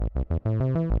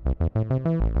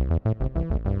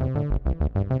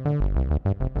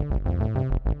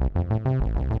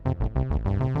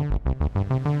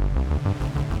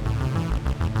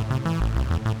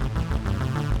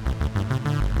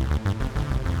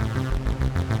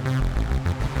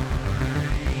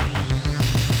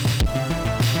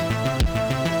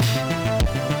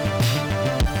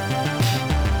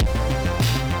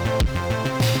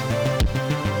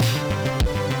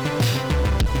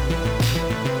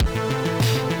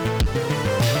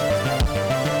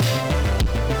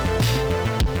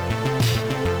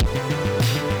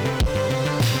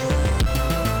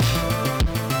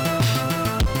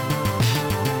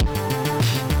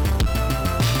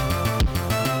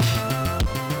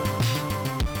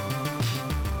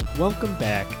Welcome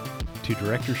back to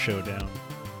Director Showdown.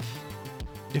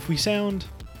 If we sound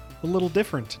a little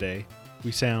different today,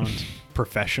 we sound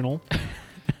professional.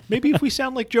 Maybe if we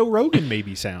sound like Joe Rogan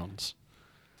maybe sounds.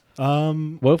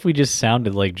 What if we just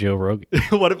sounded like Joe Rogan?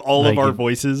 What if all Like, of our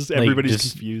voices, everybody's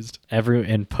just confused?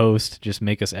 In post, just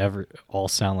make us all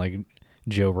sound like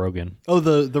Joe Rogan. Oh,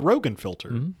 the Rogan filter.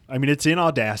 Mm-hmm. I mean, it's in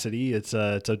Audacity. It's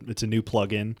a new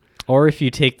plugin. Or if you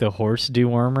take the horse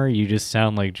dewormer, you just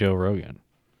sound like Joe Rogan.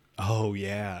 Oh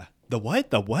yeah. The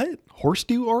what? Horse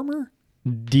dew armor?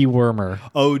 Dewormer.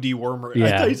 Oh, dewormer. Yeah.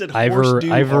 I thought you said horse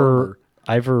dew armor.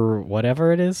 Ivor,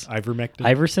 whatever it is. Ivermectin.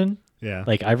 Iverson? Yeah.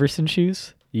 Like Iverson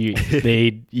shoes? You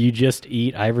just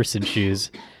eat Iverson shoes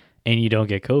and you don't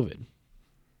get COVID.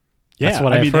 Yeah, That's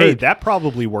what I I've mean, heard. hey, that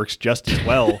probably works just as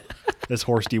well as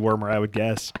horse dewormer, I would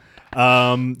guess.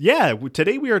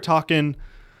 Today we are talking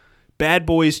Bad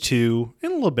Boys 2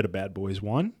 and a little bit of Bad Boys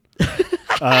 1.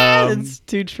 It's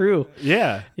too true.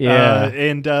 Yeah. Yeah.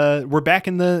 And we're back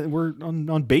we're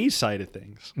on Bay's side of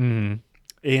things. Mm-hmm.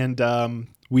 And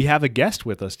we have a guest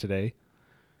with us today.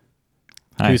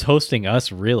 Hi. Who's hosting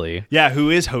us, really? Yeah, who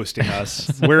is hosting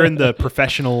us? We're in the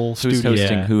professional Who's studio.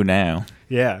 hosting Yeah. who now?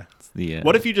 Yeah. It's the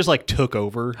What if you just like took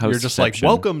over? You're just like, Hostception.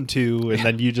 welcome to, and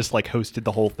then you just like hosted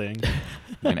the whole thing.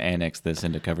 I'm gonna annex this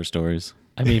into cover stories?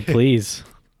 I mean, please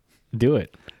do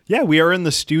it. Yeah, we are in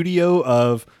the studio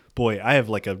of, boy, I have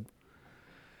like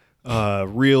a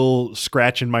real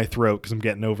scratch in my throat because I'm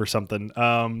getting over something.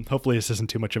 Hopefully this isn't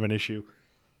too much of an issue.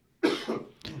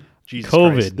 Jesus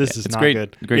COVID. Christ, this is It's not great.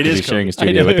 good. Great It to is be sharing a COVID.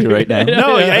 studio with you right now.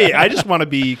 No, hey, I just want to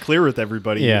be clear with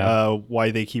everybody Yeah.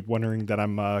 why they keep wondering that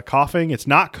I'm coughing. It's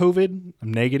not COVID.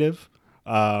 I'm negative.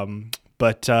 Are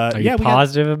Yeah, you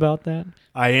positive about that?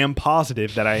 I am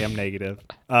positive that I am negative.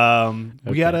 We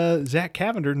Okay. got a Zach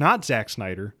Cavender, not Zack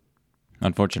Snyder.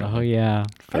 Unfortunately. Oh yeah.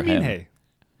 For I mean, him. hey,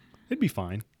 it'd be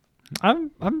fine.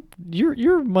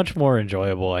 You're much more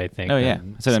enjoyable, I think. Oh yeah.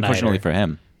 than I said unfortunately Snyder. for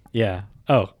him. Yeah.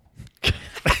 Oh.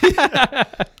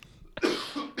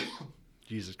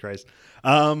 Jesus Christ.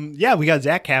 Yeah, we got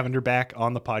Zach Cavender back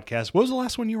on the podcast. What was the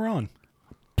last one you were on?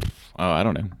 Oh, I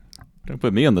don't know. Don't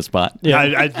put me on the spot. Yeah.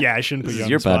 I shouldn't put This you is on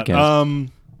your the spot. podcast.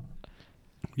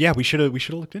 Yeah, we should have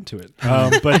looked into it.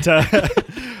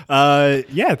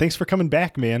 Yeah, thanks for coming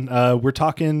back, man. We're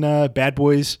talking Bad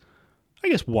Boys, I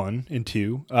guess 1 and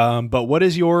 2. But what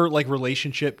is your like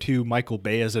relationship to Michael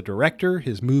Bay as a director,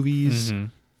 his movies,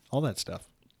 all that stuff?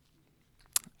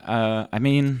 I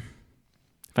mean,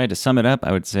 if I had to sum it up,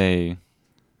 I would say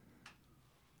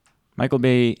Michael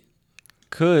Bay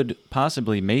could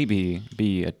possibly maybe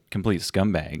be a complete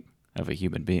scumbag of a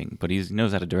human being, but he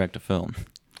knows how to direct a film.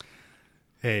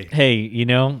 Hey, Hey, you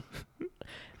know,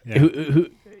 yeah. who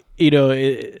you know,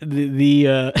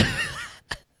 the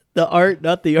the art,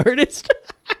 not the artist.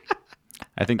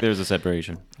 I think there's a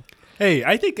separation. Hey,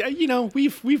 I think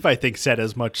we've I think said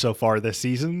as much so far this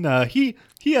season. He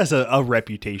has a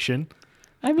reputation.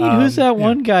 I mean, who's that yeah.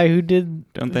 one guy who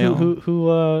did? Don't they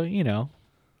who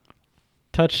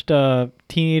touched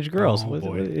teenage girls? Oh,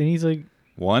 boy. And he's like,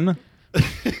 One?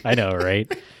 I know,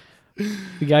 right?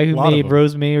 The guy who Lot of made them.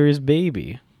 Rosemary's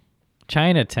Baby,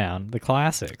 Chinatown, the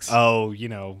classics. Oh,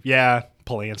 yeah,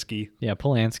 Polanski. Yeah, I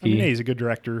Polanski. mean, hey, he's a good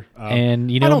director. And,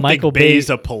 you I know, don't Michael think Bay's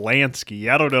Bay- a Polanski.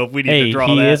 I don't know if we need Hey, to draw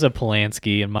he that. is a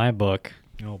Polanski in my book.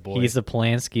 Oh boy, He's the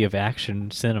Polanski of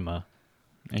action cinema.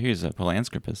 He's a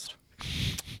Polanskipist.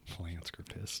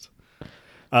 Polanskipist.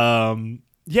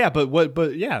 Yeah,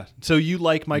 but yeah. So you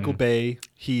like Michael Bay?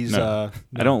 He's No,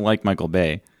 I don't like Michael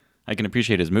Bay. I can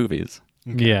appreciate his movies.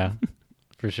 Yeah,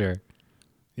 for sure.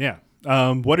 Yeah.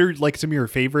 What are like some of your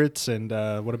favorites, and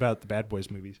what about the Bad Boys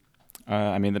movies?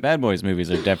 I mean, the Bad Boys movies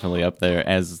are definitely up there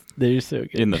as They're so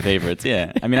good. in the favorites.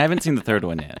 Yeah. I mean, I haven't seen the third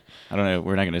one yet. I don't know.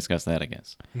 We're not going to discuss that, I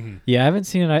guess. Yeah, I haven't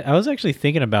seen it. I was actually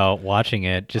thinking about watching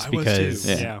it just I was because. too.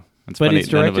 Yeah. Yeah. It's But funny,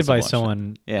 it's none of directed us have by watched it.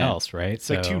 someone Yeah. else, right? It's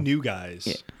like two new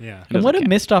guys. Yeah. And what a Doesn't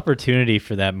missed opportunity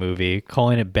for that movie,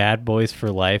 calling it Bad Boys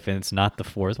for Life, and it's not the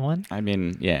fourth one. I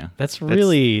mean, yeah. That's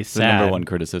really the sad. number one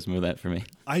criticism of that for me.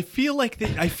 I feel like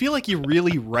you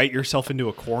really write yourself into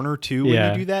a corner too when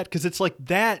Yeah. you do that, because it's like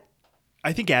that.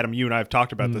 I think Adam, you and I have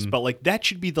talked about this, but like that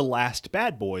should be the last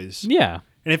Bad Boys. Yeah,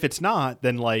 And if it's not,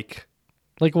 then like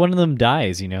like one of them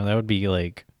dies. That would be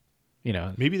like,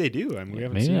 maybe they do. I mean, we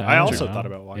haven't Maybe, seen it. I I don't also know. thought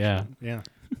about watching Yeah. it. Yeah.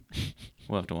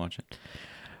 We'll have to watch it.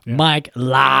 Yeah. Mike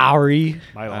Lowry.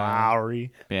 My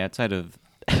Lowry. But yeah, outside of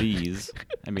these,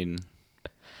 I mean,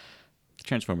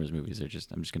 Transformers movies are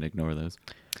just, I'm just going to ignore those.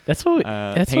 That's what.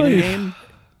 That's what. Pain and Gain?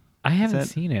 I haven't that-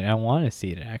 seen it. I want to see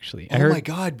it actually. I Oh heard, my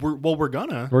God. We're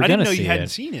gonna. We're I didn't gonna know you see hadn't it.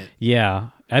 seen it. Yeah,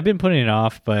 I've been putting it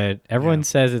off, but everyone Yeah.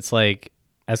 says it's like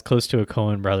as close to a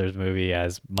Coen Brothers movie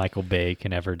as Michael Bay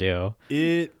can ever do,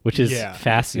 which is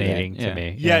fascinating to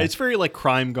me. Yeah, it's very like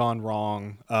Crime Gone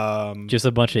Wrong. Just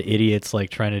a bunch of idiots like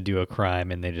trying to do a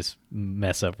crime and they just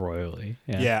mess up royally.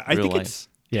 Yeah, I think it's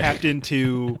tapped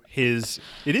into his.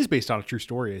 It is based on a true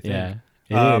story, I think.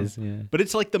 Yeah, it is. Yeah. But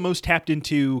it's like the most tapped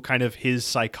into kind of his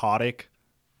psychotic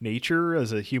nature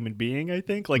as a human being, I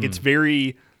think. Like it's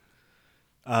very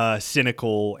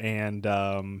cynical and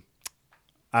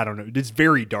I don't know. It's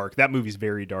very dark. That movie's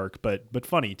very dark, but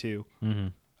funny too.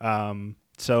 Mm-hmm.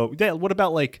 So yeah, what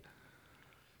about like?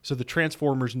 So the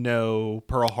Transformers know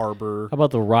Pearl Harbor. How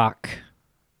about The Rock?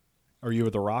 Are you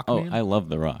with The Rock? Oh, man? I love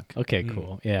The Rock. Okay,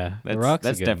 cool. Yeah, That's, The Rock's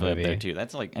that's a good definitely movie. up there too.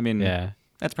 That's like, I mean,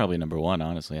 that's probably number one,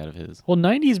 honestly, out of his. Well,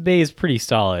 90s Bay is pretty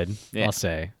solid, Yeah. I'll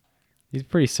say. He's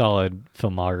pretty solid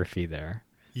filmography there.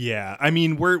 Yeah, I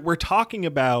mean we're talking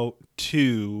about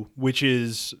 2, which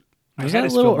is Was I had that a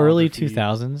his little early filmography.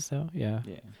 2000s, though? Yeah.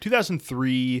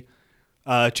 2003,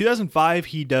 2005.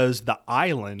 He does The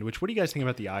Island. Which what do you guys think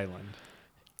about The Island?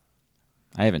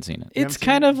 I haven't seen it. It's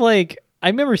kind of like, I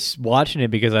remember watching it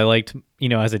because I liked,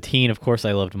 as a teen, of course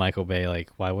I loved Michael Bay. Like,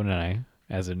 why wouldn't I,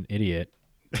 as an idiot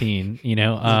teen,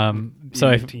 So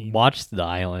I teen. watched The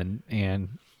Island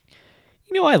and,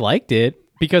 I liked it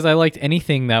because I liked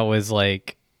anything that was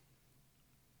like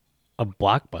a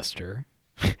blockbuster.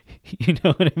 You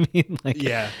know what I mean? Like,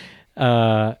 Yeah,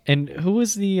 and who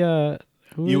was the,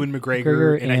 Ewan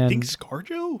McGregor and I think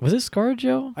ScarJo. Was it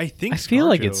ScarJo? I think I feel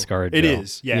like ScarJo. it's ScarJo. It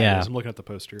is. Yeah, Yeah. It is. I'm looking at the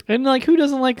poster. And like, who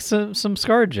doesn't like some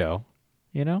ScarJo?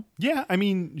 Yeah, I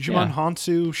mean Jimon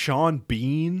Hansu, Sean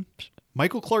Bean,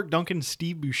 Michael Clark Duncan,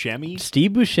 Steve Buscemi.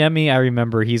 Steve Buscemi, I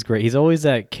remember, he's great. He's always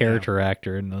that character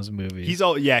actor in those movies. He's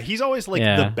always like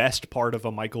Yeah. the best part of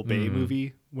a Michael Bay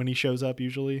movie when he shows up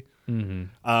usually. Mm-hmm.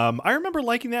 I remember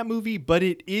liking that movie, but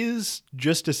it is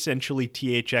just essentially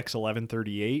THX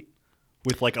 1138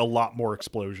 with like a lot more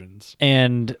explosions.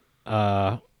 And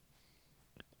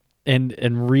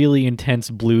really intense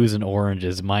blues and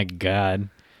oranges. My God.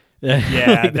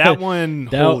 Yeah, Like that one.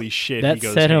 Holy shit! That he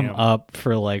goes set him ham. up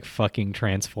for like fucking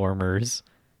Transformers.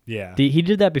 Yeah, He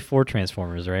did that before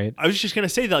Transformers, right? I was just gonna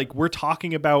say that like we're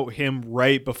talking about him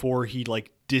right before he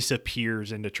like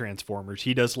disappears into Transformers.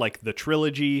 He does like the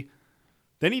trilogy,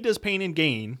 then he does Pain and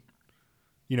Gain.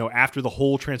 After the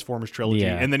whole Transformers trilogy,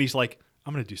 Yeah. and then he's like,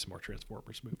 I'm gonna do some more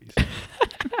Transformers movies.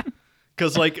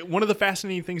 Because like one of the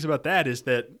fascinating things about that is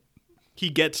that he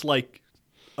gets like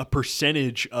a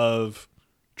percentage of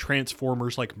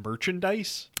Transformers like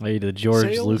merchandise. Like the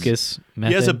George Sales? Lucas method.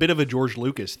 He has a bit of a George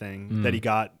Lucas thing that he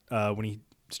got when he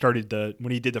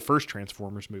did the first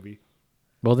Transformers movie.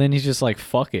 Well, then he's just like,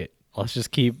 fuck it. Let's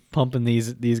just keep pumping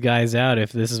these guys out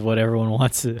if this is what everyone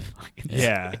wants to fucking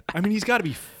Yeah, I mean he's got to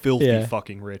be filthy Yeah.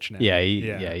 fucking rich now. Yeah,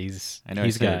 he's I know I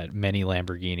he's said got many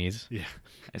Lamborghinis. Yeah,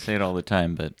 I say it all the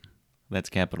time, but that's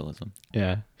capitalism.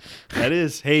 Yeah. that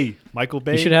is. Hey, Michael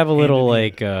Bay. You should have a little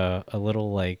hand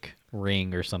like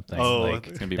ring or something. Oh, like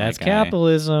It's gonna be my that's guy.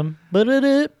 capitalism.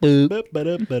 Boop.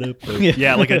 in hand.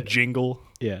 Yeah, like a jingle.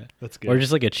 Yeah. That's good. Or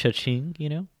just like a cha-ching,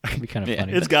 It'd be kind of Yeah.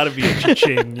 funny. It's got to be a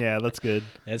cha-ching. Yeah, that's good.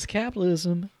 That's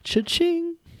capitalism.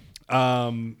 Cha-ching.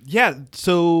 Yeah.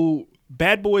 So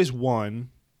Bad Boys 1.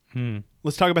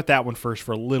 Let's talk about that one first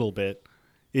for a little bit.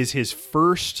 Is his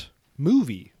first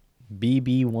movie.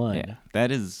 BB1. Yeah,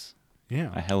 that is a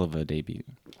Yeah, hell of a debut.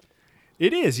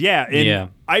 it is. Yeah, and Yeah.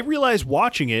 I realized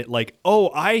watching it like,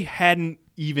 I hadn't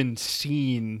even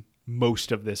seen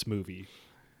most of this movie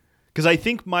because I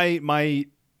think my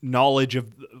knowledge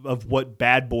of what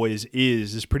Bad Boys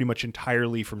is pretty much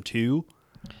entirely from 2.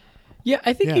 Yeah,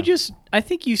 I think Yeah. I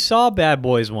think you saw Bad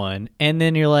Boys 1 and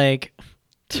then you're like,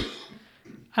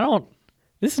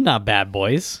 this is not Bad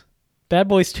Boys. Bad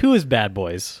Boys 2 is Bad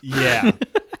Boys. Yeah.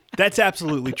 That's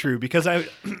absolutely true because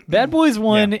Bad Boys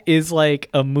 1 Yeah. is like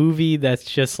a movie that's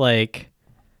just like,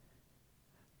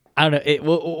 I don't know.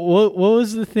 What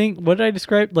was the thing? What did I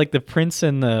describe? Like the prince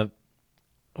and the,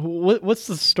 what's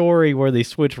the story where they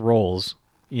switch roles,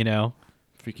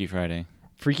 Freaky Friday.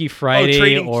 Freaky Friday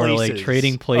Trading or like Places.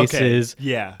 Trading Places. Okay,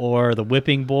 yeah. Or The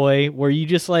Whipping Boy, where you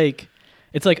just like,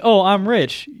 it's like, oh, I'm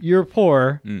rich, you're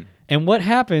poor. And what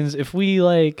happens if we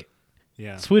like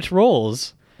yeah. switch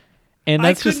roles? And I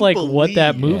that's just couldn't like what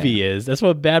that believe- movie is. That's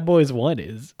what Bad Boys 1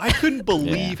 is. I couldn't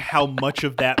believe how much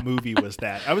of that movie was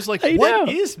that. I was like, I what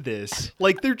know. is this?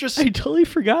 Like they're just I totally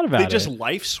forgot about they it. just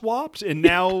life swapped and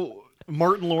now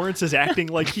Martin Lawrence is acting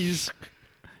like he's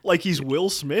Will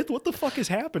Smith. What the fuck is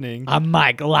happening? I'm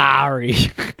Mike Lowry.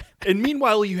 And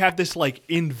meanwhile you have this like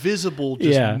invisible,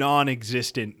 just Yeah.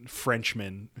 non-existent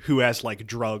Frenchman who has like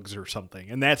drugs or something.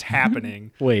 And that's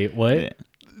happening. Wait, what? Yeah.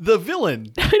 The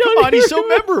villain. don't Come on, he's so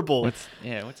remember. memorable. what's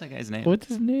that guy's name? What's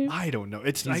his name? I don't know. I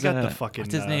He's, got the fucking.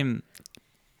 What's his name?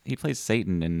 He plays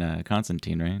Satan in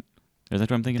Constantine, right? Is that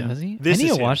what I'm thinking? Does of? he? This I need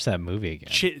is to him. watch that movie again.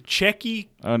 Checky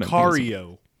Oh, no,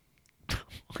 Cario.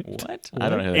 What? I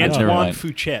don't know. Who that is. Never Antoine mind.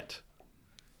 Fuchet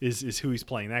is who he's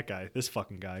playing. That guy. This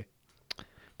fucking guy.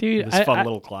 Dude, His fun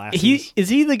little glasses. Is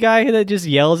he the guy that just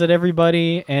yells at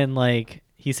everybody and like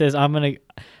he says, I'm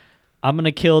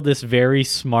gonna kill this very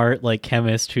smart like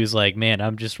chemist who's like, man,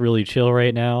 I'm just really chill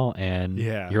right now, and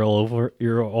Yeah. you're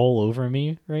all over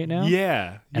me right now.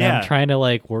 Yeah. And yeah. I'm trying to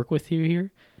like work with you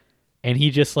here. And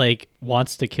he just like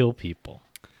wants to kill people.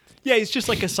 Yeah, he's just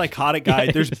like a psychotic guy.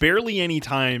 Yeah, There's barely any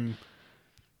time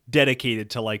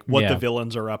dedicated to like what the Yeah.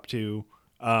 villains are up to.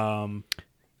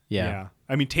 Yeah.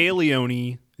 I mean, Téa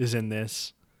Leoni is in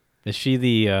this. Is she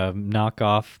the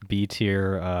knockoff B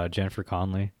tier Jennifer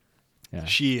Connelly? Yeah.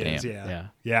 She is. Damn. Yeah.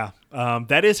 Yeah. Yeah.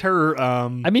 That is her. I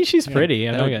mean, she's pretty.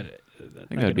 I'm that not would- gonna. I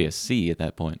think that would be a C at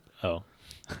that point. Oh.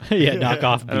 Yeah,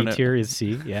 knockoff I don't B know. tier is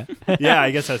C. Yeah. Yeah,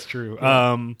 I guess that's true.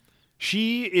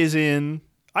 She is in.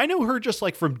 I know her just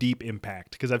like from Deep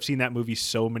Impact because I've seen that movie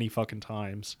so many fucking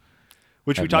times,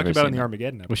 which we I've talked never about in seen the it.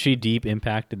 Armageddon episode. Was she deep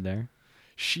impacted there?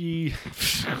 She,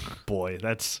 boy,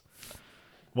 that's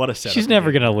what a setup. She's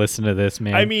never gonna listen to this,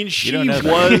 man. I mean, she don't know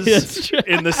that. was That's true.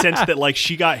 in the sense that like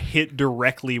she got hit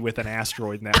directly with an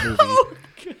asteroid in that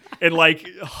movie, and like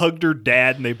hugged her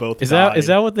dad, and they both is died.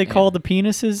 that what they call the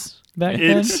penises back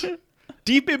It's then?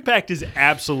 Deep Impact is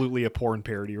absolutely a porn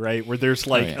parody, right? Where there's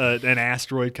like yeah. an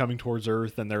asteroid coming towards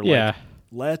Earth, and they're Yeah. like,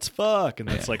 "Let's fuck," and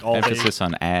it's like all day. Emphasis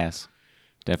on ass.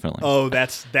 Definitely. Oh,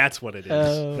 that's what it is.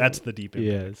 Oh, That's the Deep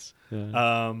Impact. Yes.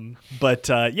 Yeah. But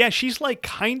yeah, she's like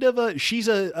kind of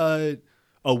a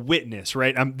witness,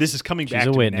 right? This is coming back She's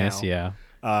a to witness, me now.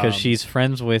 yeah. Because she's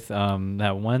friends with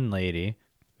that one lady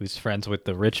who's friends with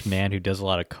the rich man who does a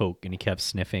lot of coke, and he kept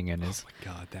sniffing in his.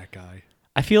 God, that guy.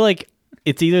 I feel like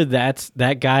it's either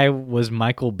that guy was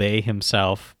Michael Bay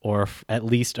himself, or at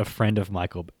least a friend of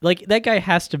Michael. Like that guy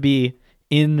has to be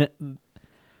in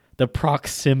the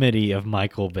proximity of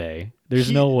Michael Bay. There's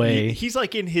no way. He's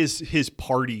like in his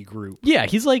party group. Yeah,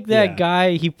 he's like that Yeah.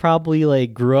 guy he probably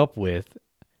like grew up with,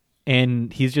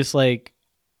 and he's just like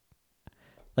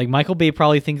Michael Bay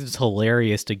probably thinks it's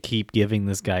hilarious to keep giving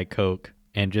this guy coke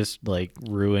and just like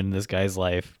ruin this guy's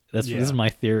life. This is my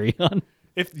theory on.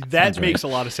 If that makes a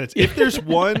lot of sense. If there's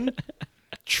one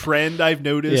trend I've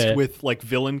noticed Yeah. with like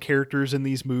villain characters in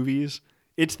these movies,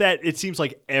 it's that it seems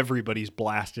like everybody's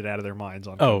blasted out of their minds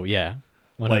on. Oh yeah,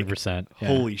 100%. Yeah.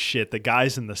 Holy shit! The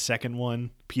guys in the second one,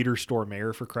 Peter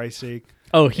Stormare, for Christ's sake.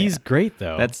 Oh, he's great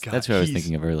though. that's who I was he's-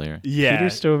 thinking of earlier. Yeah, Peter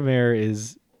Stormare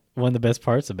is one of the best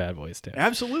parts of Bad Boys 2.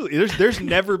 absolutely. There's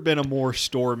never been a more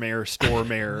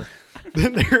Stormare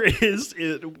than there is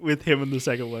with him in the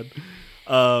second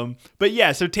one. But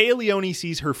yeah, so Téa Leoni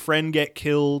sees her friend get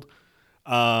killed,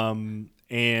 and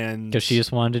Because she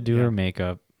just wanted to do her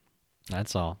makeup.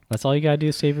 That's all. That's all you gotta do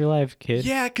to save your life, kid.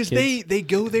 yeah, because Kids. they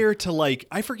go there to like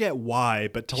I forget why,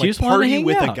 but to She like just wanted to party hang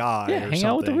with out. a guy, Yeah, or hang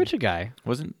out with the something. richer guy.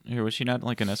 Was she not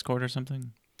like an escort or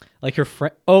something? Like her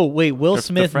friend. Oh wait, Will The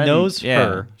Smith friend- knows yeah,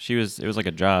 her. It was like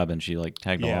a job, and she like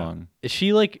tagged Yeah. along. Is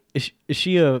she like? Is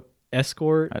she a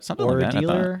escort Something or like a that, I thought.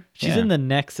 dealer? She's Yeah. in the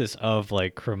nexus of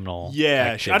like criminal.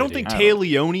 Yeah, I don't activity. think I Téa don't-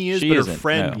 Leoni is, She but her isn't,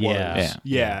 friend no. was. Yeah.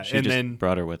 Yeah, She and just then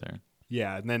brought her with her.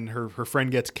 yeah, and then her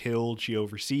friend gets killed. She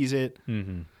oversees it.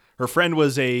 Mhm. Her friend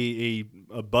was a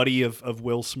buddy of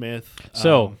Will Smith.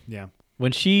 So- yeah,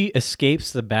 When she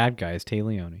escapes the bad guys, Tay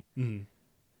Leone, Mhm.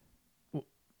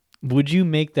 would you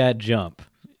make that jump?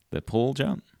 The pull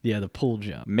jump. Yeah, the pull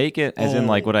jump. Make it as in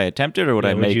like Oh. would I attempt it or would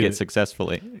Yeah, I would make you- it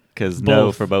successfully? Because no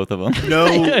Both. for both of them. no,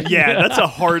 yeah, that's a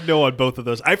hard no on both of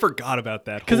those. I forgot about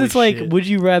that Because Holy it's like, shit. would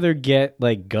you rather get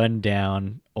like gunned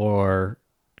down or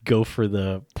go for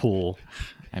the pool?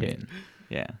 I mean,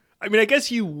 yeah. I mean, I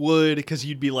guess you would because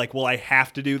you'd be like, well, I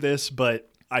have to do this, but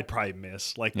I'd probably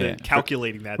miss. Like Yeah.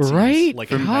 calculating that, seems Right? Like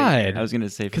For a nightmare. God. I was gonna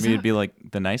say for 'Cause me it'd be like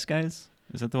the Nice Guys.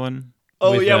 Is that the one?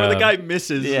 Oh with, yeah, when the uh, guy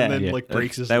misses yeah, and then yeah. like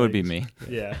breaks his. That would be legs. me.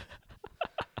 Yeah.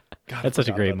 God, I That's such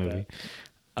a forgot great about movie.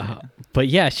 that. But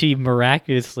yeah, she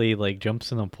miraculously like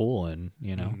jumps in the pool and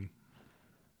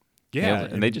Yeah,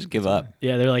 and they just give up.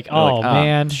 yeah, they're like, They're oh like, "Ah,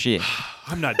 man, shit.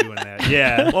 I'm not doing that.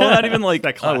 Yeah. Well, not even like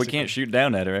That oh, we classic can't one. shoot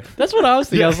down at her. that's what I was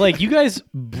thinking. I was like, you guys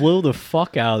blow the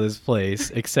fuck out of this place,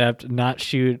 except not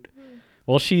shoot.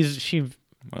 Well, she.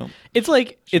 Well, It's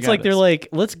like got they're us. like,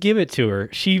 let's give it to her.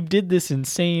 She did this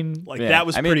insane. Like Yeah, that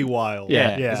was I mean, pretty wild.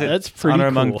 Yeah, Yeah. Is it That's pretty honor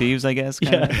among cool. thieves, I guess.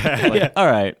 Kinda? Yeah. Like, Yeah. all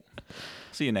right.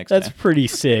 See you next That's time. pretty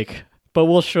sick. But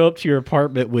we'll show up to your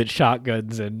apartment with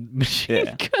shotguns and machine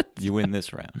Yeah. guns. You win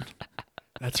this round.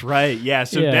 That's right. Yeah.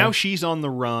 So Yeah. now she's on the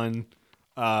run.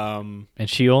 And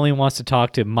she only wants to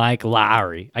talk to Mike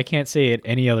Lowry. I can't say it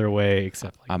any other way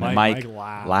except like I'm Mike Mike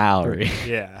Lowry. Lowry.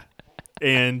 Yeah.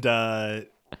 And fucking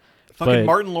But-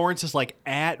 Martin Lawrence is like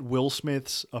at Will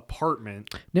Smith's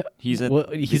apartment. no, He's at. well,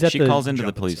 he's at she the calls into the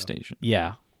jumping police stuff. station.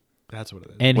 yeah, That's what it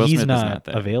is. and Will he's Smith is not, not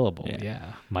there. available. Yeah.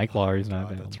 Yeah, Mike Lowry's not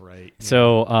God, available. that's right. Yeah.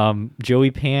 So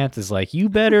Joey Pants is like, you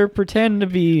better pretend to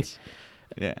be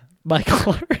Yeah. Mike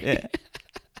Lowry. Yeah.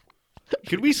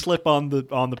 Could we slip on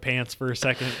the pants for a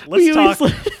second? We Let's talk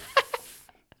always-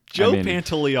 Joe I mean-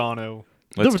 Pantoliano.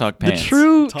 Let's talk The pants.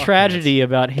 true Talk tragedy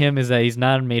about him is that he's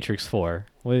not in Matrix 4.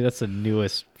 Well, that's the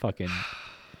newest fucking.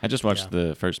 I just watched Yeah.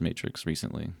 the first Matrix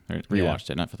recently, or rewatched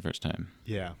it, not for the first time.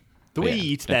 Yeah. The But way yeah, he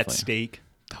eats definitely. that steak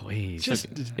Oh, wait. just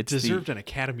It's deserved an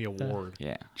Academy Award.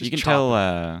 Yeah, Just you can chop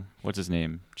tell. What's his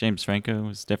name? James Franco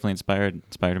was definitely inspired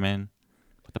Spider-Man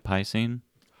with the pie scene.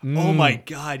 Oh my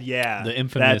God, yeah. The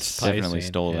infamous That's, pie Definitely scene,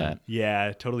 stole yeah. that.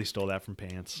 yeah, totally stole that from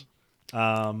Pants. But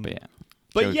yeah,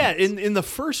 But Joey yeah, Pants. in the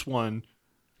first one,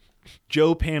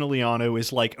 Joe Pantoliano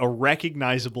is like a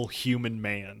recognizable human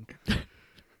man.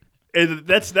 And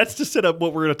that's to set up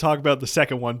what we're going to talk about in the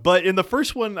second one. But in the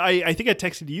first one, I think I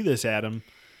texted you this, Adam.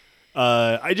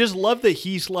 I just love that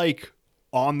he's like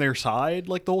on their side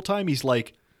like the whole time. He's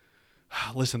like,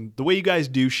 listen, the way you guys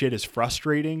do shit is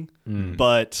frustrating,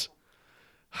 but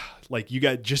like you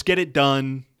got just get it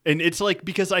done. And it's like,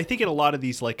 because I think in a lot of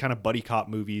these like kind of buddy cop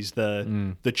movies,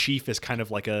 the chief is kind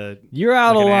of like a You're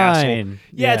out like of an asshole. line.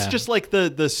 Yeah, it's just like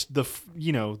the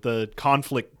you know, the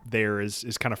conflict there is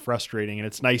kind of frustrating, and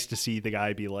it's nice to see the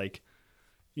guy be like,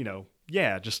 you know,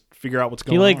 yeah, just figure out what's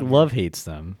going he on. like here. love hates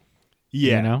them.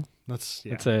 yeah, you know? that's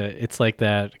yeah. It's like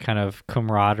that kind of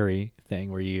camaraderie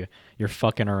thing where you're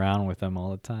fucking around with them all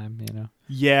the time. You know.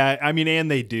 Yeah, I mean, and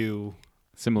they do.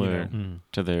 similar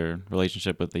to their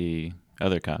relationship with the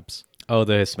other cops. Oh,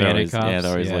 the They're Hispanic always, cops. yeah,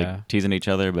 they're always like teasing each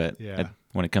other, but Yeah.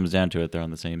 when it comes down to it, they're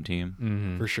on the same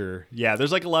team. For sure. Yeah,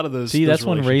 there's like a lot of those. See, those that's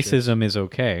when relationships. racism is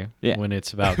okay. Yeah. When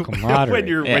it's about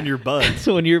camaraderie. when you're buds.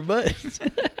 so when you're buds.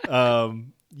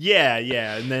 Yeah,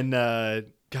 and then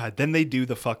God, then they do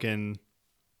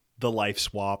the life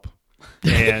swap,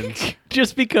 and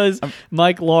Just because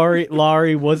Mike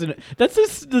Lowry wasn't. That's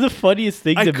the funniest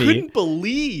thing I to me. couldn't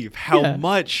believe how Yeah.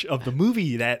 much of the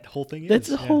movie that whole thing is. That's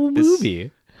the Yeah. whole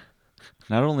movie.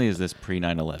 Not only is this pre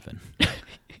 9/11,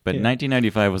 but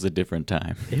 1995 was a different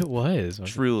time. It was. wasn't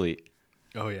it? Truly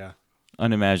Oh yeah.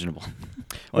 unimaginable.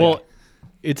 Well,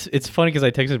 it's funny because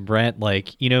I texted Brent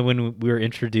like, you know, when we were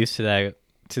introduced to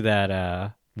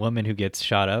that woman who gets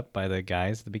shot up by the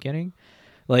guys at the beginning,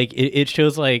 like it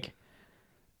shows like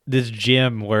this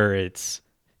gym where it's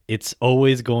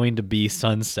always going to be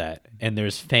sunset and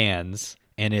there's fans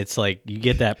and it's like you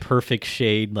get that perfect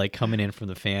shade like coming in from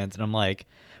the fans, and I'm like,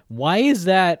 why is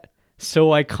that so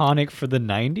iconic for the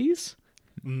 90s?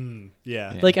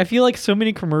 Yeah. Like I feel like so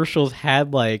many commercials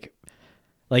had like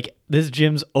this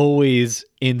gym's always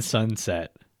in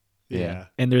sunset Yeah.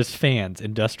 and there's fans,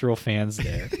 industrial fans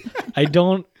there.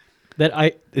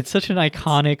 It's such an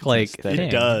iconic like aesthetic. thing.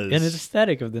 It does. An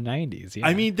aesthetic of the 90s. Yeah.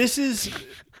 I mean, this is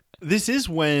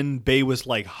when Bay was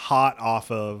like hot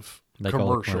off of Like all the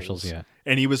commercials. commercials, yeah.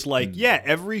 And he was like, yeah,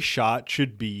 every shot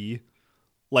should be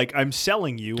like I'm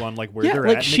selling you on like where yeah, they're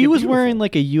like at. and make she it was beautiful. wearing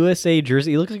like a USA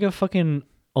jersey. It looks like a fucking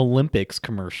Olympics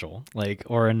commercial, like,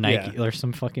 or a Nike or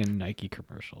some fucking Nike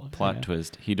commercial. Plot Yeah.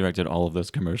 twist: he directed all of those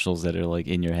commercials that are like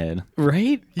in your head.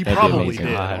 Right? He That'd be probably amazing.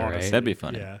 did. God, honestly. right? That'd be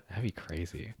funny. Yeah. That'd be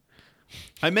crazy.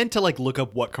 I meant to like look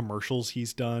up what commercials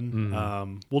he's done.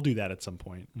 Mm-hmm. We'll do that at some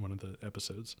point in one of the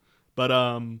episodes. But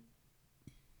oh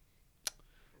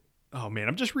man,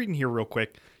 I'm just reading here real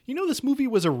quick. You know, this movie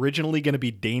was originally going to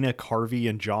be Dana Carvey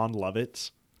and John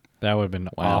Lovitz. That would have been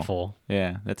Wow. awful.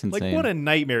 Yeah, that's Like, insane. what a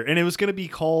nightmare! And it was going to be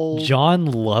called John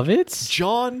Lovitz?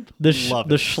 John The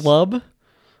Lovitz. schlub?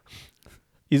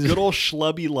 He's Good old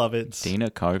schlubby Lovitz. Dana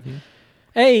Carvey.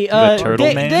 Hey,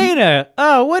 Turtle Man? Dana.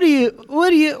 What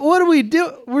do we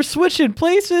do? We're switching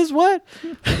places. What?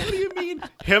 What do you mean?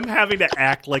 Him having to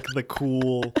act like the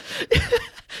cool.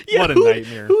 Yeah, What a who,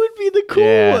 nightmare. Who would be the cool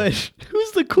Yeah. one?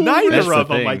 Who's the cool Neither one? That's the of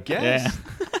them, thing. I guess.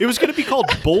 Yeah. It was going to be called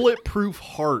Bulletproof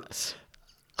Hearts.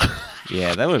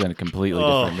 Yeah, that would have been a completely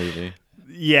Oh. different movie.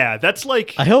 Yeah, that's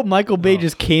like. I hope Michael Bay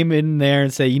just came in there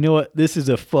and said, you know what? This is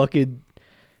a fucking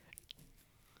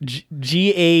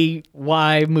GAY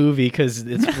movie because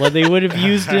it's what they would have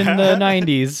used in the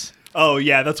 90s. Oh,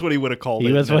 yeah, that's what he would have called He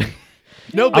it. was No, like,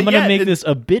 but I'm going to yeah, make it- this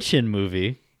a bitchin'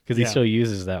 movie because he Yeah. still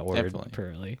uses that word, Definitely.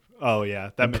 apparently. Oh, yeah.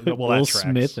 Put Well, Will that tracks.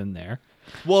 Smith in there.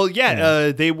 Well,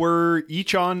 yeah, they were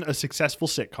each on a successful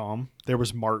sitcom. There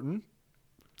was Martin.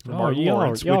 from Oh, Martin y'all-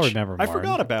 Lawrence, y'all which remember I Martin.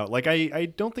 forgot about. Like I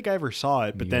don't think I ever saw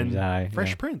it, but Neither then did I, Fresh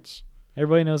yeah. Prince.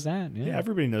 Everybody knows that. Yeah. Yeah,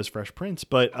 everybody knows Fresh Prince,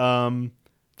 but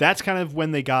that's kind of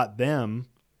when they got them,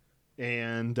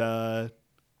 and and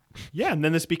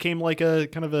then this became like a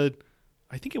kind of a,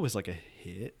 I think it was like a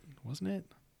hit, wasn't it?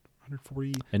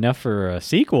 140. Enough for a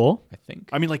sequel. I think.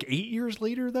 I mean, like 8 years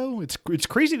later, though, it's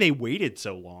crazy they waited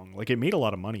so long. Like it made a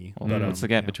lot of money. Well, but, what's the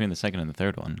gap yeah. between the second and the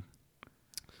third one?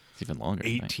 It's even longer. I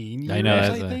think. 18 years, I know, I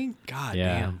that's a- think. God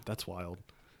yeah. damn, that's wild.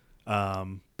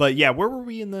 But yeah, where were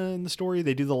we in the story?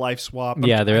 They do the life swap.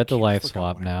 Yeah, they're I at the can't- life forgot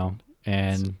swap what now, happened.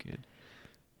 That's and good.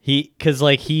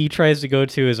 he tries to go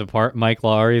to his Mike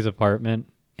Lowry's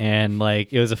apartment, and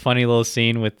like it was a funny little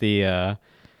scene with the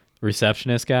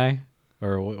receptionist guy,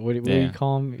 or what do you Yeah.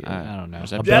 call him? I don't know. A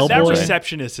receptionist. That bellboy.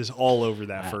 receptionist is all over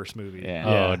that first movie.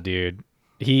 Yeah. Oh, dude,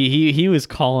 he was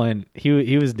calling. He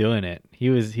was doing it. He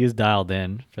was dialed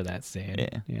in for that scene.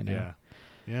 Yeah. You know? Yeah.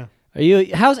 Yeah. Are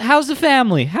you how's the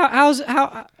family? How's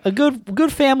a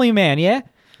good family man? Yeah.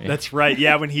 That's right.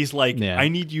 Yeah, when he's like, Yeah. I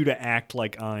need you to act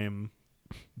like I'm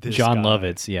this John guy.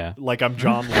 Lovitz. Yeah. Like I'm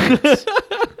John Lovitz.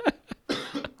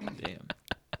 Damn.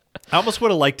 I almost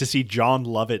would have liked to see John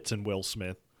Lovitz and Will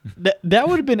Smith. That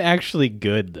would have been actually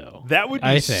good though. That would be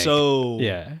I think. so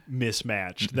Yeah.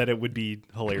 mismatched that it would be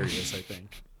hilarious, I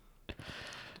think.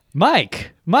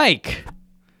 Mike,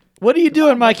 what are you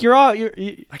doing, Mike? You're all you're.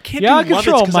 I can't you're out do of Lovitz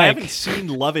control, because I Mike. haven't seen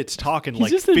Lovitz talk in He's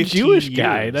like just a 15 Jewish years.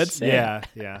 guy, that's it. Yeah,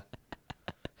 yeah.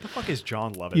 The fuck is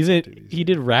John Lovitz? He's up to in. these He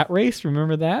days? did Rat Race.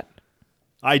 Remember that?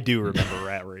 I do remember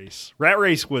Rat Race. Rat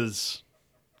Race was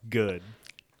good.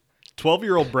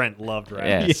 12-year-old Brent loved Rat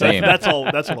Yeah, Race. same. That's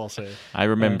all. That's what I'll say. I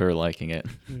remember liking it.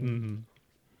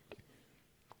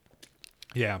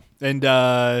 Yeah, and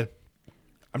I'm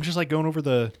just like going over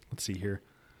the. Let's see here.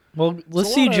 Well, let's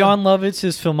a see lot of- John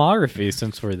Lovitz's filmography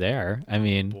since we're there. I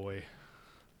mean, Boy,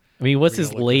 what's we his gotta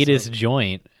look this latest up.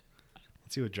 joint?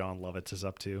 let's see what John Lovitz is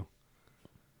up to.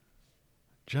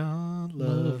 John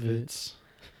Lovitz.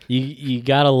 You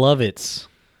gotta love it.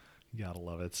 You gotta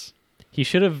love it. He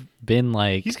should have been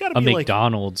like He's gotta a be, like-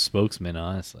 McDonald's spokesman,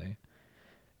 honestly.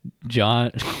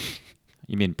 John,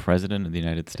 You mean President of the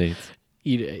United States?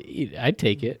 I'd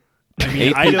take it. I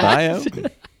mean, I AP don't, bio?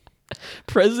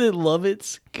 President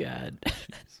Lovitz, God.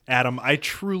 Adam, I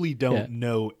truly don't Yeah.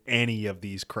 know any of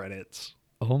these credits.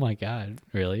 Oh my God,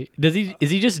 really? Is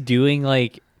he just doing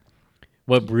like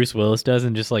what Bruce Willis does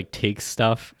and just like takes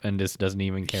stuff and just doesn't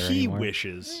even care He anymore?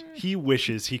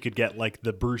 wishes he could get like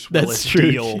the Bruce That's Willis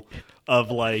true. deal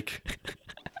of like,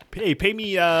 hey, pay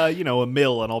me $1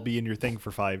 million and I'll be in your thing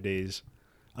for 5 days.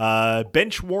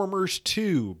 Benchwarmers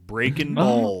 2, Breaking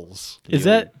Balls. Is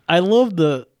that? I love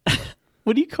the.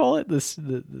 What do you call it?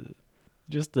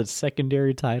 Just the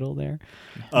secondary title there.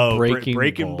 Breaking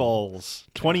Breaking Balls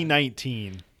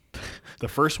 2019. The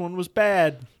first one was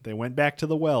bad. They went back to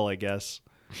the well, I guess.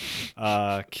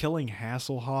 Killing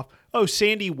Hasselhoff. Oh,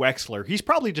 Sandy Wexler. He's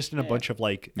probably just in a bunch of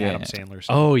like Yeah. Adam Sandler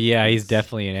stuff. Oh yeah, he's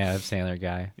definitely an Adam Sandler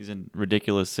guy. He's in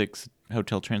Ridiculous 6,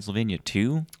 Hotel Transylvania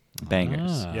 2.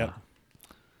 Bangers. Ah. Yep.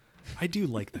 I do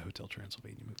like the Hotel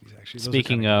Transylvania movies, actually. Those are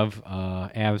Speaking kinda of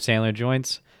Adam Sandler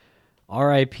joints,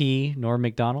 R.I.P. Norm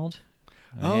Macdonald.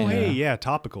 Oh, Yeah. hey, yeah,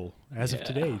 topical. As of Yeah.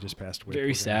 today, he just passed away. Very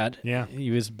Poor guy. sad. Yeah,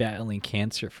 He was battling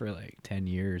cancer for like 10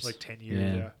 years. like 10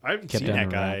 years. Yeah, I haven't seen on that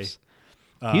the guy. wraps.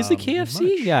 He's the much.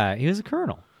 KFC guy. He was a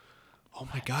colonel. Oh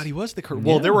my God, he was the colonel.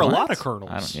 Well, there were a lot of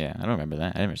colonels. I don't remember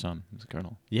that. I never saw him. He was a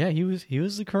colonel. Yeah, he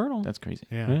was the colonel. That's crazy.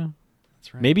 Yeah, yeah.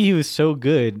 that's right. Maybe he was so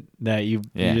good that you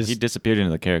Yeah, just he disappeared into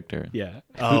the character. yeah.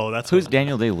 Oh, that's Who's what-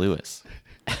 Daniel Day-Lewis?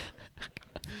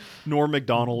 Norm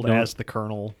Macdonald Norm- as the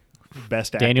colonel.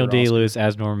 Best actor Daniel Oscar Day-Lewis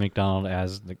as Norm Macdonald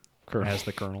as the colonel. as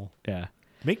the colonel. Yeah.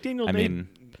 Make Daniel. I Day- mean,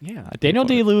 yeah. I'd Daniel pay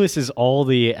for it. Day-Lewis is all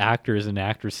the actors and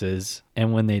actresses,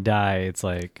 and when they die, it's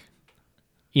like,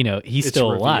 he's It's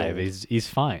still alive. revealed. He's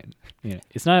fine.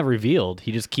 It's not revealed.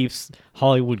 He just keeps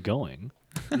Hollywood going.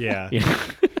 Yeah, You know?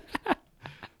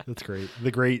 that's great.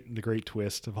 The great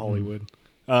twist of Hollywood.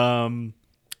 Mm-hmm.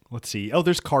 Let's see. Oh,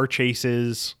 there's car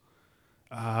chases.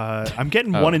 I'm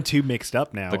getting Oh. 1 and 2 mixed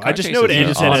up now. The car I just know it chases You are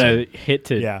ends just in awesome. a- want to hit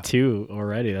to Yeah. 2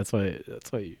 already. That's what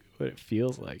it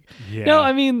feels like. Yeah. No,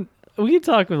 I mean, we can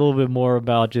talk a little bit more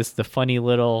about just the funny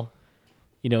little,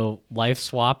 life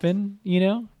swapping.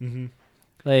 Mhm.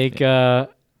 Like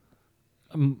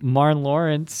Martin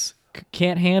Lawrence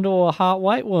can't handle a hot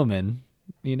white woman.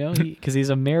 Because he's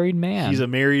a married man. He's a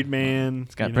married man.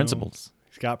 He's got principles.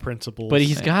 He's got principles. but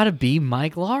he's got to be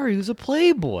Mike Lowry, who's a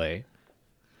playboy.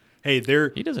 hey,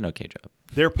 they're He does an okay job.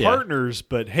 they're partners,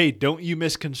 but hey, don't you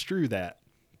misconstrue that.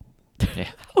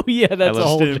 Yeah. Oh yeah, that's a love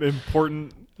whole. Just an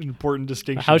important An important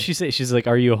distinction. How she say? She's like,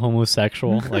 "Are you a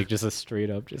homosexual?" Like just a straight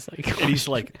up, just like. And he's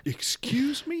like,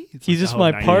 "Excuse me." It's He's like, just oh,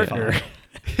 my 95. partner.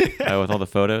 With all the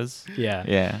photos. Yeah.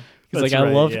 Yeah. He's That's like, I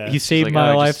right, love. yeah. He saved like,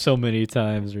 my oh, life just- so many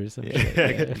times, or something.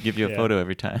 Yeah. Give you a Yeah. photo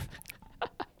every time.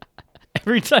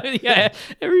 Every time, yeah.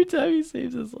 Every time he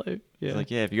saves his life. Yeah. It's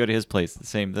like, yeah, if you go to his place, the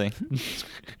same thing.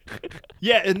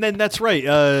 Yeah, and then that's right.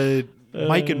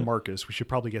 Mike and Marcus. We should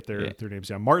probably get their names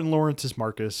down. Martin Lawrence is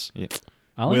Marcus. Yeah.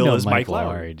 I only Will know is Mike Mike Lowry.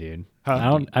 Lowry, dude.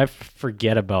 Huh? I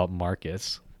forget about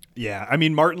Marcus. Yeah, I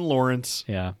mean Martin Lawrence.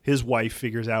 Yeah. His wife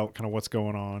figures out kind of what's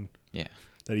going on. Yeah.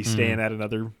 That he's staying at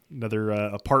another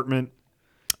apartment.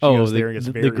 She Oh, goes there and gets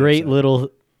the very great upset.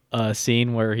 little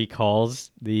scene where he calls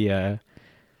the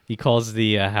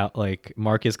like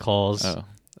Marcus calls Oh.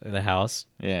 the house,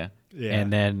 Yeah. Yeah.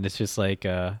 and then it's just like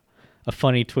a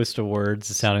funny twist of words,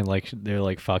 sounding like they're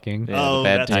like fucking. Yeah, Oh, the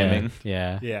bad that's- timing.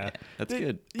 Yeah. yeah. That's They-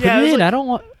 good. Put Yeah, it was in. like- I don't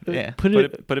want. Yeah, Put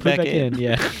it back in. in.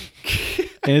 Yeah.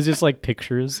 And it's just like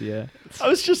pictures. Yeah. I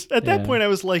was just at that Yeah. point. I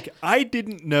was like, I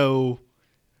didn't know,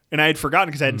 and I had forgotten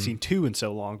because I Hmm. hadn't seen 2 in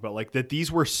so long. But like that,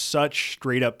 these were such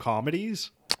straight up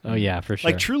comedies. Oh yeah, for sure.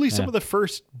 Like truly, some Yeah. of the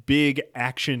first big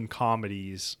action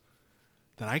comedies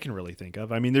that I can really think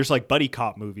of. I mean, there's like buddy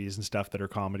cop movies and stuff that are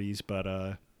comedies, but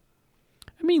I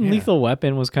mean, yeah. Lethal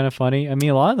Weapon was kind of funny. I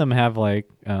mean, a lot of them have like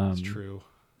it's true.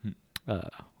 a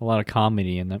lot of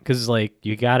comedy in them because like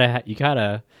you gotta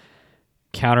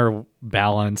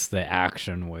counterbalance the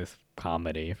action with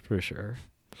comedy for sure.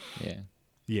 Yeah.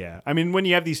 Yeah, I mean, when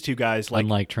you have these two guys, like,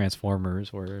 Unlike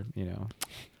Transformers, where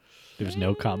there's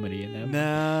no comedy in them.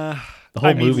 nah, The whole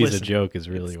I mean, movie's listen, a joke. Is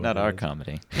really It's what not it our is.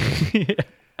 comedy.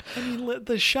 I mean,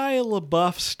 the Shia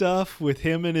LaBeouf stuff with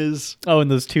him and his Oh, and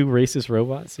those two racist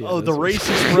robots. Yeah, the those were-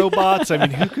 racist robots. I mean,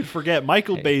 who could forget?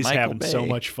 Michael Hey, Bay's Michael having so Bay.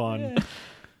 much fun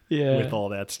Yeah, with all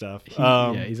that stuff.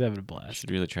 yeah, he's having a You blast.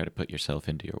 should really try to put yourself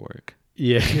into your work.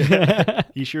 Yeah.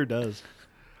 He sure does.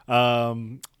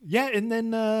 Yeah, and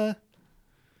then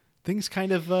things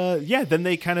kind of then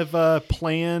they kind of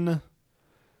plan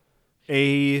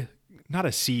not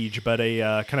a siege, but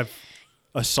a kind of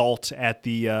assault at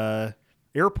the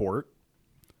airport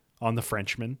on the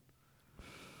Frenchman.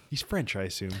 He's French, I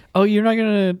assume. Oh, you're not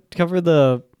gonna cover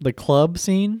the club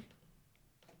scene?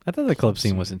 I thought the club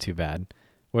scene wasn't too bad,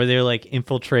 where they're like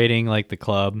infiltrating like the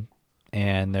club,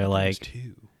 and they're There's like,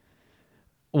 two.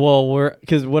 well,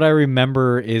 because what I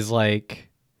remember is like,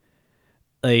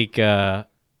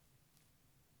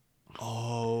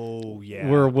 Oh yeah.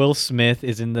 where Will Smith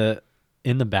is in the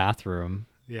bathroom,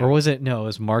 Yeah. or was it? No, it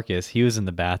was Marcus. He was in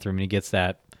the bathroom and he gets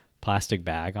that plastic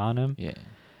bag on him, Yeah.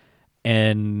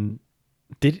 and.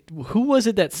 Who was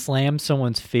it that slammed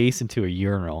someone's face into a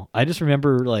urinal? I just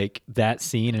remember like that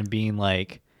scene and being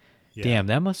like, Yeah. damn,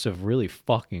 that must have really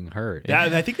fucking hurt.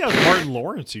 I think that was Martin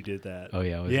Lawrence who did that. Oh,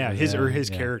 yeah, was yeah, it? his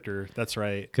Yeah. character. That's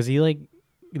right. Because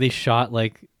they shot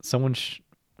like someone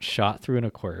shot through an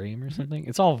aquarium or something.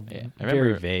 It's all Yeah.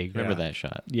 very vague. Remember Yeah. that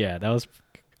shot. Yeah, that was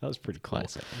pretty cool.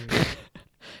 Classic.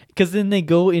 Because then they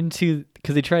go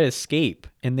because they try to escape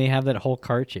and they have that whole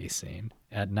car chase scene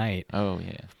at night. Oh,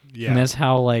 yeah. Yeah. And that's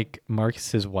how like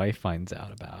Marcus's wife finds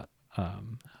out about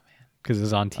because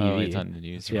it's on TV. Oh, it's on the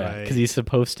news. Yeah, right. because he's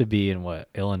supposed to be in what,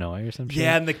 Illinois or something.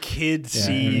 Yeah, and the kid Yeah,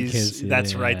 and the sees. kid sees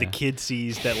That's it, right. The yeah. kid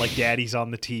sees that like daddy's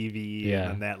on the TV,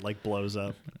 Yeah. and that like blows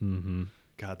up. Mm-hmm.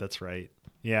 God, that's right.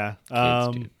 Yeah,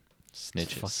 Kids, dude.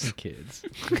 Snitches. Fucking kids.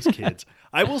 those kids.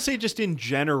 I will say, just in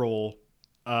general,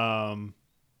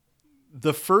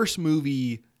 the first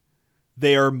movie,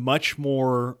 they are much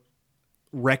more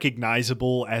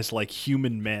recognizable as like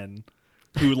human men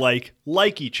who like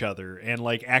each other and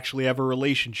like actually have a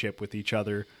relationship with each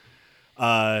other.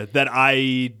 That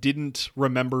I didn't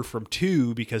remember from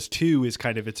 2, because 2 is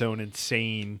kind of its own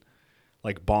insane,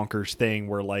 like bonkers thing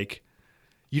where like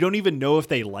you don't even know if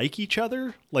they like each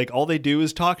other. Like all they do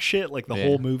is talk shit like the Yeah.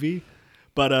 whole movie.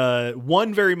 But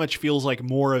 1 very much feels like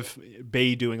more of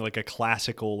Bay doing like a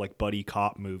classical like buddy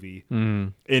cop movie.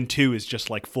 Mm. And 2 is just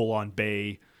like full on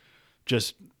Bay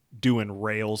just doing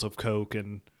rails of coke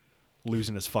and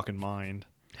losing his fucking mind.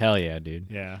 Hell yeah, dude.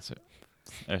 Yeah. So,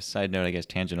 a side note, I guess,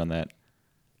 tangent on that.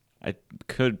 I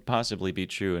could possibly be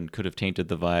true and could have tainted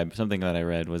the vibe. Something that I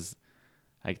read was,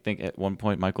 I think at one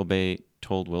point Michael Bay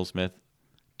told Will Smith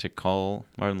to call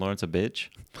Martin Lawrence a bitch.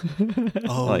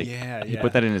 Oh Like, yeah. He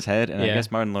put that in his head, and I Yeah. guess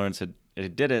Martin Lawrence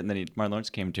did it, and then Martin Lawrence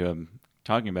came to him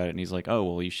talking about it, and he's like, "Oh,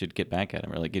 well, you should get back at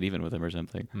him or like get even with him or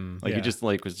something." Like Yeah. he just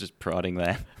like was just prodding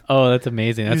that. Oh, that's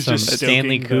amazing. That's He's some just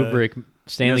Stanley stoking the- Kubrick.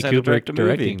 Stanley how to Kubrick direct a movie.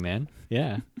 directing, man.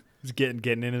 Yeah, He's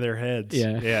getting into their heads.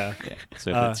 Yeah. Yeah.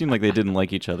 So it seemed like they didn't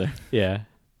like each other. yeah.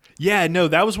 Yeah, no,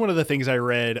 that was one of the things I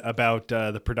read about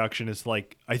the production is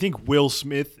like, I think Will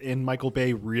Smith and Michael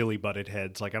Bay really butted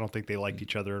heads. Like, I don't think they liked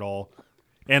each other at all.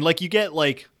 And like, you get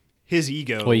like his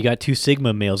ego. Well, you got two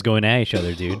Sigma males going at each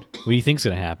other, dude. What do you think's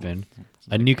gonna happen?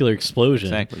 A nuclear explosion.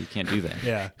 Exactly. You can't do that.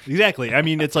 Yeah, exactly. I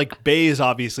mean, it's like Bay is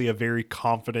obviously a very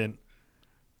confident,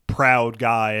 proud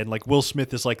guy. And like Will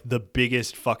Smith is like the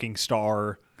biggest fucking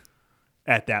star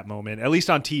at that moment, at least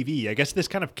on TV. I guess this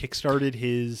kind of kickstarted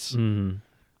his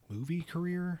movie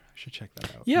career. I should check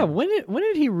that out. Yeah, when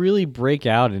did he really break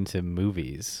out into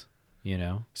movies? You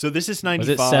know, So this is was 95.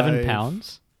 it 7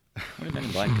 pounds? When did Men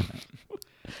in Black come out?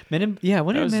 When That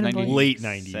did was Men in Black? 90 Late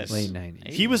 90s. Late 90s.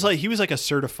 He was like a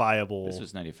certifiable. This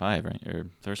was 95, right? Or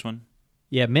first one?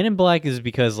 Yeah, Men in Black is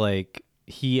because like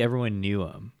everyone knew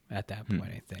him at that point.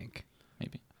 I think.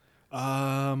 Maybe.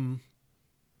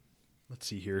 Let's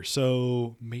see here.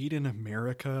 So Made in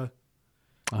America.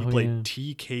 He Oh, played yeah.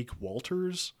 T. Cake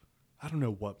Walters. I don't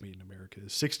know what Made in America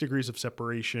is. 6 Degrees of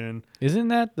Separation. Isn't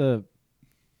that the?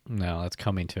 No, that's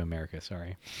Coming to America.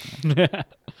 Sorry.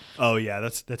 Oh yeah,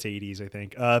 that's 80s, I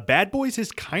think. Bad Boys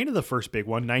is kind of the first big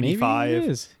one, Maybe 95. it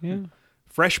is. Yeah.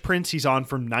 Fresh Prince, he's on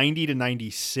from 90 to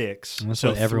 96. That's so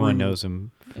what everyone through- knows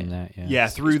him from that. Yeah. Yeah,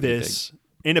 through pretty this.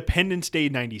 Independence Day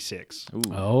 96. Ooh.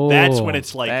 Oh. That's when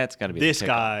it's like That's got to be the this kickoff.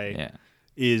 guy Yeah.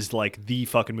 is like the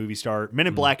fucking movie star. Men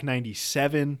in Black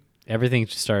 97. Everything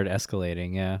just started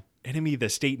escalating. Yeah. Enemy of the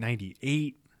State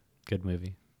 98. Good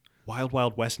movie. Wild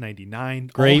Wild West 99.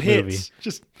 Great All hits. movie.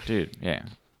 Just Dude, yeah.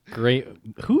 Great.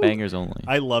 Who Bangers only.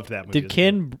 I loved that movie. did?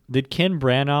 Ken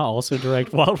Branagh also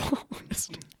direct Wild Wild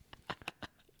West?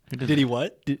 Did he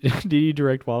what? Did he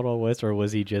direct Wild Wild West, or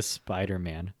was he just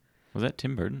Spider-Man? Was that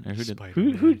Tim Burton? Or who did?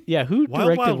 Spider-Man. Who Wild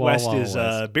directed Wild West Wild is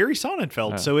West? Barry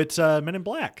Sonnenfeld, Oh. so it's Men in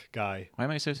Black guy. Why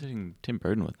am I associating Tim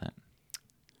Burton with that?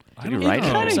 I Did don't he write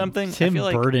it know. or something? I Tim feel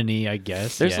like Burton-y, I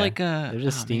guess. there's yeah. like a- there's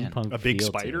a oh, man. steampunk A big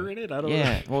feel to spider it. in it? I don't know.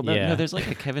 Yeah. Well, Yeah. no, there's like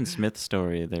a Kevin Smith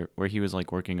story there where he was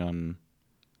like working on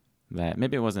that.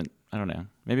 Maybe it wasn't. I don't know.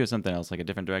 Maybe it was something else, like a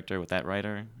different director with that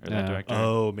writer or that Yeah. director.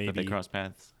 Oh, That they maybe. crossed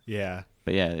paths. Yeah,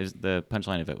 But yeah, the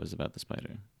punchline of it was about the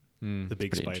spider. the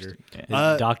big Pretty spider. interesting.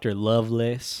 Is Dr.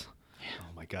 Lovelace. Oh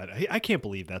my god, I can't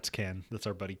believe that's Ken. That's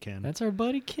our buddy Ken. That's our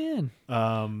buddy Ken.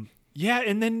 Yeah,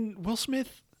 and then Will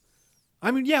Smith. I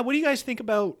mean, yeah. What do you guys think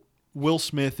about Will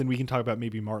Smith? And we can talk about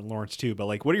maybe Martin Lawrence too. But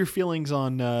like, what are your feelings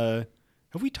on?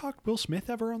 Have we talked Will Smith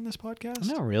ever on this podcast?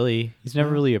 Not really. He's never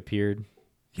really appeared.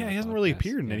 Yeah, on he the hasn't really podcast,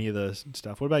 appeared in yeah. any of the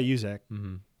stuff. What about you, Zach?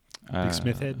 Big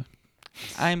Smith head.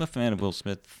 I'm a fan of Will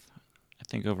Smith. I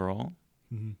think overall,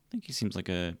 Mhm. I think he seems like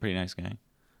a pretty nice guy.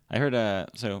 I heard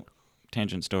so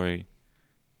tangent story.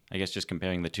 I guess just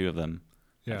comparing the two of them.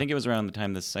 Yeah. I think it was around the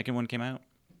time the second one came out.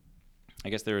 I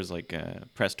guess there was like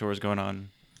press tours going on,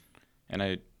 and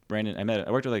I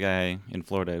worked with a guy in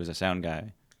Florida who was a sound guy,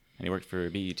 and he worked for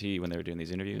BET when they were doing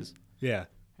these interviews, Yeah.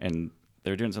 and they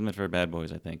were doing something for Bad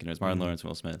Boys, I think, and it was Martin Lawrence and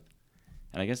Will Smith,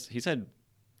 and I guess he said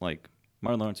like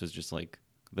Martin Lawrence was just like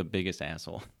the biggest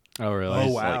asshole. Oh, really? Oh,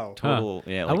 Just, wow. Like, total,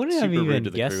 yeah. Like, I wouldn't have super rude even to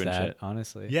the guessed crew and that, shit.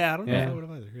 honestly. Yeah, I don't know Yeah. if I would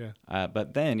have either. Yeah.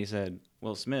 But then he said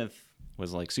Will Smith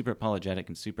was like super apologetic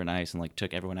and super nice, and like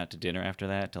took everyone out to dinner after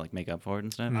that to like make up for it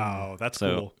and stuff. Oh, that's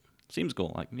so cool. seems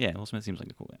cool. Like yeah, Will Smith seems like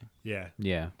a cool guy. Yeah.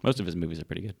 Yeah. Most of his movies are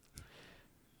pretty good.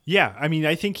 Yeah, I mean,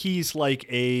 I think he's like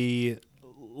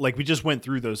like we just went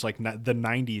through those like the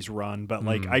 90s run, but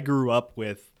like I grew up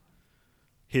with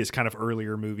his kind of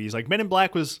earlier movies. Like Men in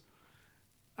Black was,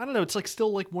 I don't know, it's like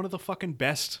still like one of the fucking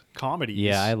best comedies.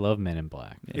 Yeah, I love Men in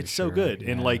Black. it's for so sure. good.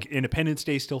 And Yeah. like Independence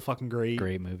Day still fucking great.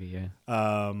 Great movie,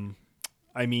 yeah.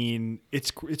 I mean,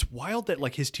 it's wild that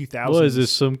like his 2000s What is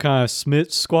this, some kind of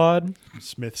Smith squad?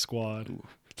 Smith Squad.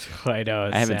 I know.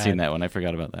 It's I haven't sad. seen that one. I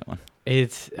forgot about that one.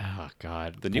 It's, oh,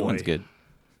 God. The new Boy. one's good.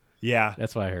 Yeah.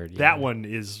 That's what I heard. Yeah. That one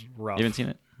is rough. You haven't seen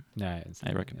it? No, I haven't seen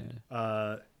I it. recommend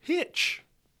it. Hitch.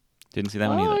 Didn't see that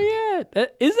one Oh, either. yeah.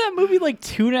 Is that movie like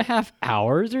 2.5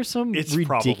 hours or some It's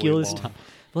probably ridiculous long. time?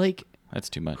 Like, That's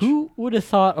too much. who would have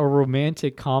thought a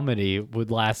romantic comedy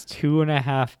would last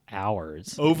 2.5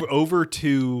 hours? Over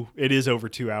two. It is over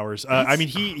 2 hours. I mean,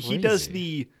 he does crazy.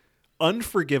 the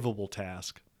unforgivable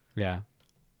task Yeah.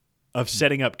 of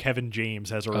setting up Kevin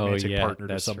James as a romantic yeah, partner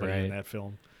to that's somebody in right. that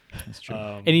film. That's true.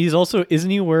 And he's also, isn't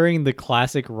he wearing the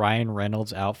classic Ryan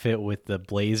Reynolds outfit with the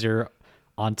blazer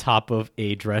on top of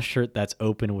a dress shirt that's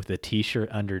open with a t-shirt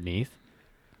underneath?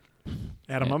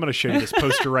 Adam, I'm going to show you this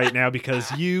poster right now because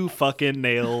you fucking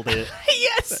nailed it.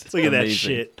 Yes. Look at that Amazing.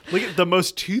 shit. Look at the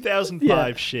most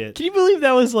 2005 shit. Can you believe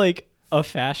that was like a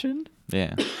fashion?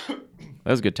 yeah. That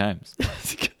was good times.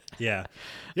 Yeah.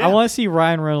 I want to see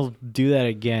Ryan Reynolds do that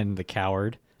again, the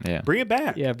coward. Yeah. Bring it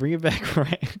back. Yeah, bring it back,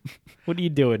 Ryan. What are you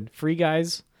doing? Free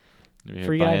guys? You're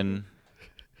Free guy? buying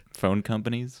phone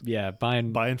companies. Yeah,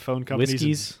 buying phone companies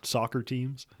Whiskeys. and soccer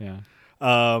teams. Yeah.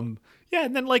 Yeah,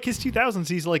 and then like his 2000s,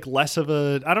 he's like less of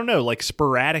a, I don't know, like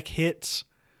sporadic hits.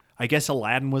 I guess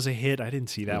Aladdin was a hit. I didn't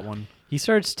see that one. He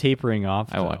starts tapering off.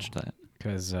 I watched that.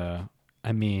 Because,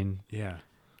 I mean, Yeah.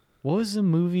 what was the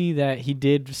movie that he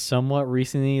did somewhat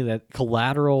recently? That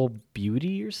Collateral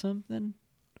Beauty or something?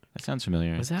 That sounds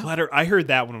familiar. Was that I heard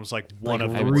that one was like one like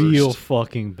of the real worst.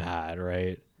 fucking bad,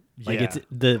 right? Like Yeah. it's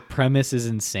the premise is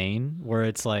insane. Where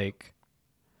it's like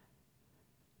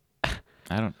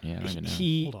I don't even know.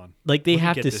 he Hold on. like they Let me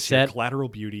have get to this here. set Collateral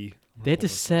Beauty. they had to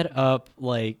set up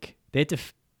like they had to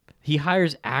he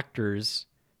hires actors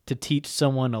to teach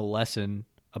someone a lesson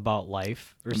about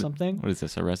life or something. What is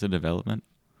this? Arrested Development?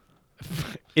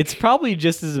 It's probably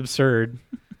just as absurd,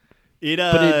 It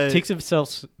but it takes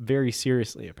itself very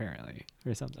seriously apparently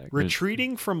or something.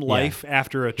 retreating from life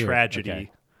after a Here, tragedy.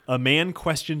 okay. A man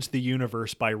questions the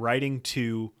universe by writing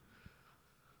to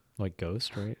Like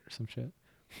Ghost, right? Or some shit.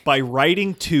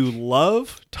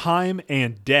 love, time,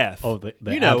 and death. Oh, the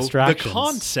the abstractions.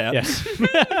 concepts,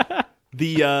 Yeah.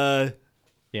 the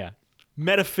Yeah.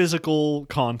 metaphysical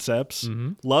concepts,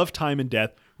 Mm-hmm. love, time, and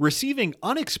death. Receiving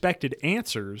unexpected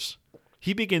answers,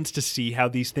 he begins to see how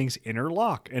these things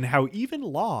interlock and how even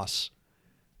loss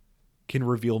can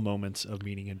reveal moments of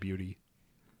meaning and beauty.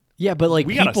 Yeah, but like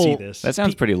We people, gotta see this. That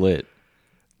sounds pretty lit.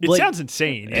 It like, sounds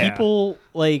insane. Yeah. people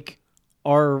like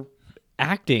are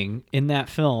acting in that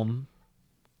film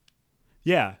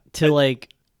Yeah. to like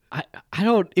I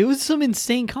don't it was some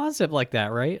insane concept like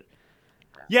that, right?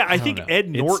 Yeah, I don't think know. Ed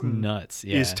It's Norton nuts.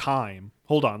 Yeah. is time.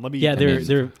 Hold on, let me. Yeah, mean,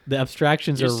 they're the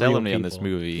abstractions You're are selling real me on this people.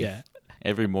 movie. Yeah.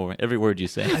 Every word you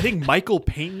say. I think Michael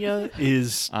Pena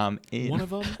is In. one of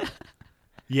them.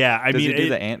 Yeah, I Does mean, he do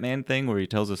the Ant-Man thing where he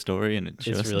tells a story and it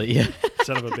shows? It's really yeah.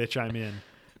 son of a bitch, I'm in.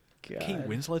 Kate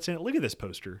Winslet's in it. Look at this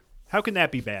poster. How can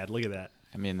that be bad? Look at that.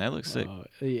 I mean, that looks sick. Oh,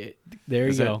 yeah. There you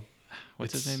Is that- go.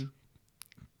 What's his It's- name?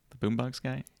 The Boombox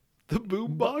guy? The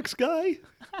boombox guy.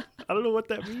 I don't know what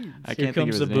that means. I Here can't think of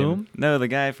Comes his the name. Boom? No, the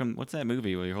guy from what's that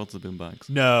movie where he holds the boombox?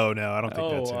 No, I don't think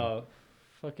that's him.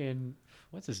 Fucking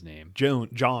what's his name? John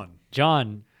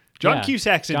John. Yeah.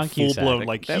 Cusack's in John full Cusack. blown.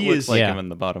 Like that he looks is. like Yeah. him in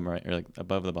the bottom right, or like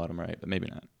above the bottom right, but maybe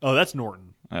not. Oh, that's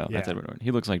Norton. Oh, that's Yeah. Edward Norton.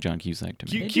 He looks like John Cusack to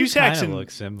me. Q- Cusack's kind of in-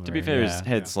 looks similar. To be fair, his yeah.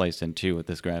 head's sliced in two with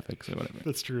this graphics or whatever.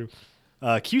 That's true.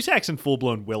 Cusack's in full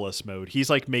blown Willis mode. He's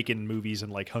like making movies in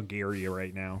like Hungary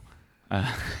right now.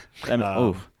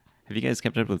 Have you guys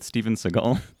kept up with Steven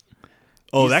Seagal?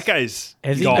 Oh, that guy's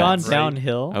Has he gone, gone right?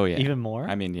 downhill? Oh yeah, even more.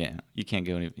 I mean, yeah, you can't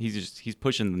go any. He's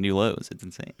pushing the new lows. It's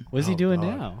insane. What's he Oh, doing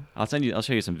God. now? I'll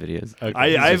show you some videos. Okay. It's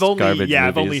I've just only garbage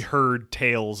I've only movies. heard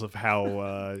tales of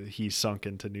how he's sunk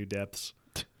into new depths.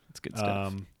 It's good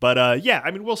stuff. But yeah,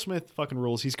 I mean Will Smith fucking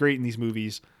rules. He's great in these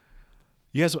movies.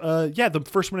 You guys, yeah, the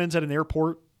first one ends at an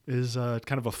airport. Is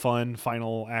kind of a fun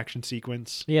final action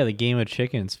sequence. Yeah, the game of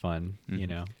chicken's fun. Mm-hmm. You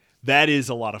know. That is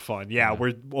a lot of fun. Yeah,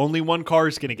 where only one car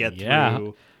is gonna get Yeah.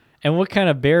 through. And what kind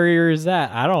of barrier is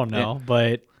that? I don't know,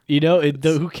 but you know,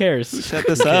 who cares? Set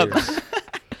this up.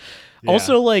 Yeah.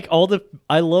 Also, like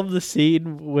I love the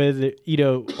scene with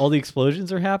all the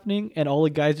explosions are happening and all the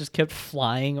guys just kept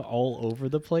flying all over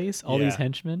the place. All these Yeah.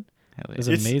 henchmen. Hell yeah. It was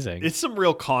amazing. It's some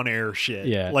real Con Air shit.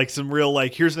 Yeah. like some real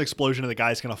like here's an explosion and the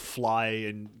guy's gonna fly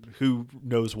and who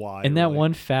knows why. And that really.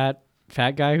 one fat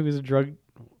guy who was a drug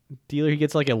dealer, he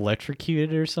gets like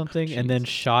electrocuted or something, and then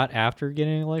shot after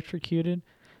getting electrocuted.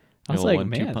 I was The like, 1-2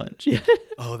 man, punch.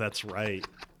 Oh, that's right.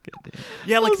 Good damn.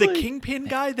 Yeah, like was the like- Kingpin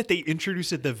guy that they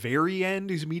introduced at the very end,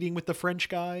 who's meeting with the French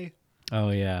guy. oh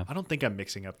yeah, I don't think I'm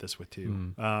mixing up this with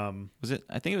two. Hmm. Was it?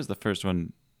 I think it was the first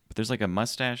one. But there's like a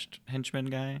mustached henchman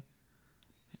guy.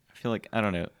 I feel like I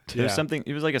don't know. There's Yeah. something.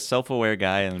 He was like a self-aware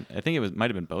guy, and I think it might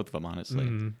have been both of them, honestly.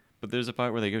 Mhm. But there's a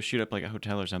part where they go shoot up like a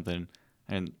hotel or something,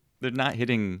 and they're not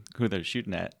hitting who they're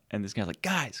shooting at, and this guy's like,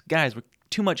 guys, we're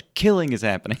too much killing is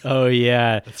happening. oh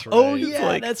yeah, That's oh right. It's yeah,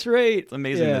 like- that's right. It's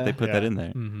amazing that they put that Yeah. in there.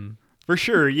 Mm-hmm. For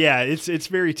sure, yeah, it's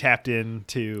very tapped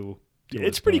into. To It's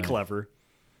what's pretty going on. clever.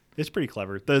 It's pretty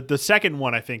clever. The second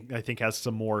one I think has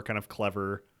some more kind of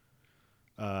clever,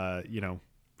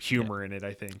 humor in it.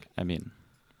 I think. I mean,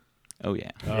 oh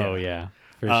yeah. Oh yeah,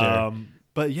 for sure.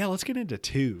 But yeah, let's get into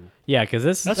two. Yeah, because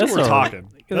That's what we're talking.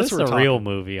 That's This is what a we're real talking.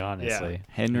 movie, honestly.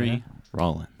 Henry Yeah.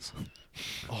 Rollins.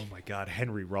 Oh my God,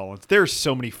 Henry Rollins. There's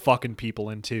so many fucking people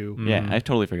in two. Yeah, I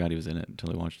totally forgot he was in it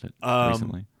until I watched it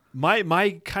recently.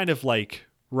 My kind of like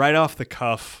right off the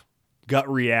cuff gut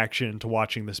reaction to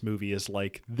watching this movie is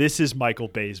like, this is Michael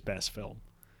Bay's best film.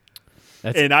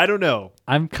 That's- And I don't know.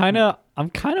 I'm kind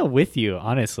of with you,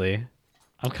 honestly.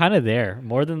 I'm kind of there.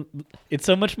 It's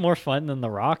so much more fun than The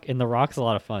Rock, and The Rock's a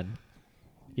lot of fun.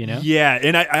 You know? Yeah,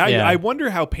 and Yeah. I wonder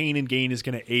how Pain and Gain is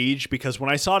going to age, because when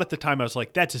I saw it at the time, I was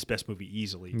like, that's his best movie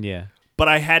easily. Yeah. But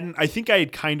I think I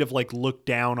had kind of like looked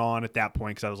down on at that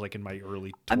point because I was like in my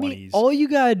early 20s. I mean, all you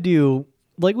gotta do,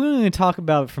 like we didn't even talk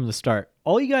about it from the start.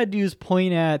 All you gotta do is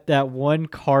point at that one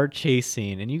car chase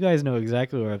scene, and you guys know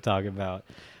exactly what I'm talking about.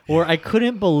 Where I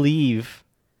couldn't believe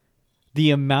the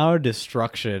amount of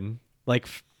destruction. Like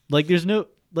there's no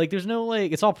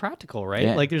it's all practical, right?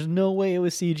 Yeah. Like there's no way it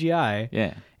was CGI.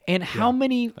 Yeah. And how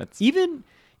many That's-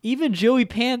 even Joey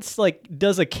Pants like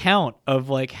does a count of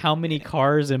like how many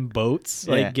cars and boats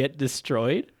like Yeah. get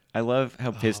destroyed. I love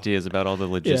how pissed he is about all the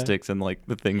logistics and like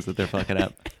the things that they're fucking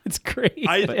up. It's great.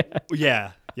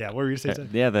 Yeah. What were you going to say?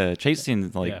 Yeah, the chase scene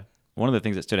is like Yeah. one of the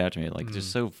things that stood out to me. Like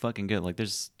just so fucking good. Like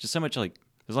there's just so much like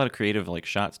there's a lot of creative like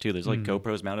shots too. There's like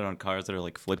GoPros mounted on cars that are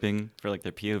like flipping for like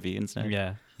their POV and stuff.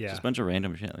 Yeah. Yeah. Just a bunch of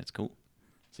random shit. It's cool.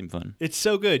 Seemed fun. It's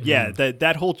so good. Yeah,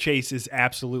 that whole chase is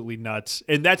absolutely nuts.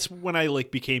 And that's when I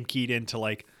like became keyed into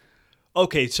like,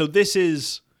 okay, so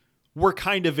we're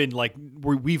kind of in like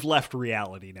we've left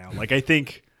reality now. Like I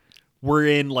think we're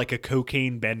in like a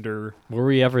cocaine bender. Were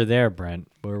we ever there, Brent?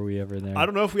 Were we ever there? I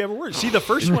don't know if we ever were. See, the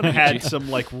first one had some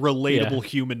like relatable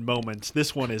human moments.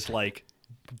 This one is like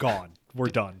gone. We're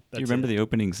done. Do you remember the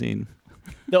opening scene?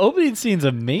 The opening scene's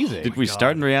amazing. Did we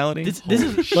start in reality? This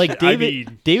is shit. like I David.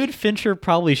 mean- David Fincher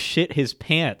probably shit his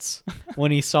pants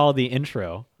when he saw the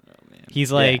intro.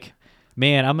 He's like,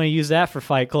 "Man, I'm gonna use that for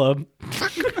Fight Club."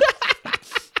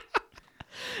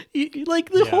 Like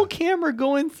the whole camera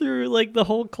going through like the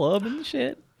whole club and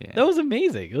shit. Yeah. That was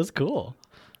amazing. It was cool.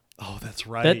 Oh, that's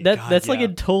right. That's like a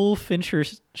total Fincher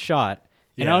shot.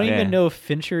 And I don't Yeah. even know if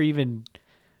Fincher even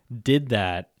did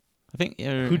that. I think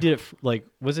Who did it? Like,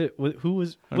 was it? Who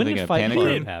was? I'm When thinking did of Fight Panic Club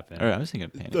Room. happen? Or I was thinking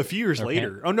of Panic. a few years Or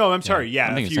later. Oh no, I'm sorry. Yeah,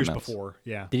 I'm a thinking few years something else. before.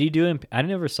 Yeah. Did he do it? I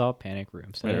never saw Panic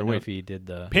Room, so I Wait, don't know wait. if he did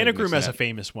the. Panic mix Room it has a up.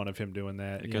 famous one of him doing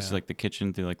that. It goes yeah. to like the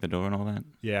kitchen through like the door and all that.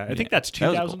 Yeah, I think that's That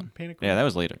was 2000 cool. Panic Room. Yeah, that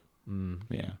was later. Mm.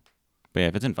 Yeah. But yeah,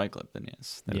 if it's in Fight Club, then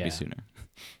yes, that'd Yeah. be sooner.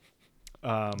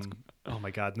 Oh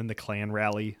my god! And then the Klan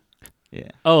rally. Yeah.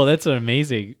 Oh, that's an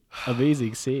amazing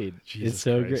scene. Jesus it's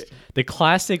so Christ. great. The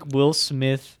classic Will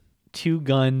Smith, 2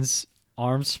 guns,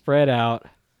 arms spread out.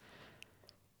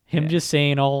 Him just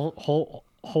saying whole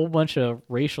bunch of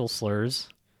racial slurs.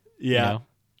 Yeah, You know?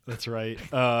 that's right.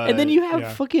 And then you have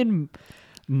yeah. fucking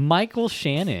Michael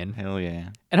Shannon. Hell yeah.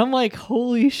 And I'm like,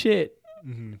 holy shit.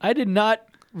 Mm-hmm. I did not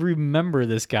remember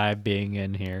this guy being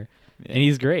in here. Yeah. And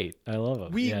he's great. I love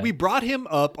him. we brought him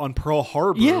up on Pearl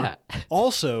Harbor. Yeah.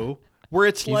 Also, where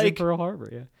it's He's in like Pearl Harbor,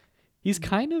 yeah. He's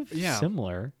kind of Yeah.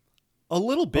 similar. a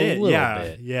little bit. little yeah,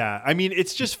 bit. yeah. I mean,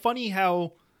 it's just funny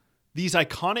how these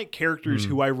iconic characters Hmm.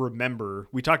 who I remember.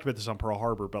 We talked about this on Pearl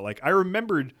Harbor, but like I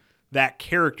remembered that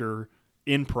character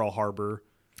in Pearl Harbor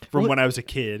from Well- when I was a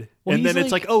kid, well, and then he's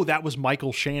it's like- like, oh, that was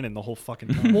Michael Shannon the whole fucking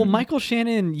time. Well, Michael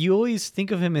Shannon, you always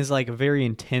think of him as like a very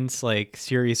intense, like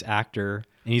serious actor,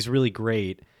 and he's really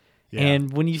great. Yeah.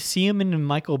 And when you see him in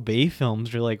Michael Bay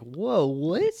films, you're like, whoa,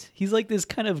 what? He's like this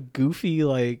kind of goofy,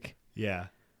 like yeah,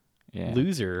 Yeah.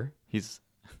 loser. He's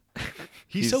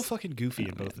he's so He's- fucking goofy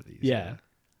in both of these. Yeah.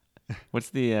 what's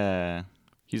the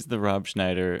he's the Rob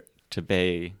Schneider to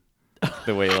Bay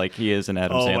the way like he is in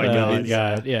Adam Oh my Sandler God,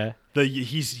 movies. Yeah.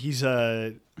 He's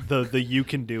the you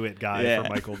can do it guy Yeah. for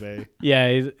Michael Bay. Yeah,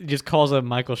 he just calls up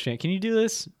Michael Shannon. Can you do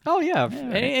this? Oh, yeah.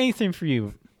 Anything for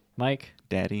you, Mike.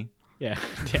 Daddy. Yeah.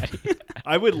 Daddy.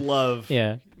 I would love.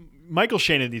 Yeah. Michael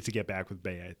Shannon needs to get back with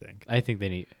Bay. I think I think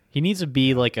he needs to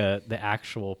be like the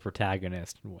actual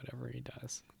protagonist in whatever he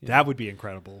does. that would be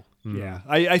incredible. Hmm. Yeah,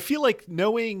 I feel like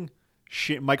knowing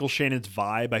Michael Shannon's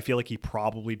vibe, I feel like he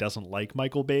probably doesn't like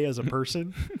Michael Bay as a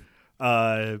person.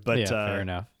 But Yeah, fair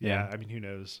enough. Yeah, Yeah. I mean, who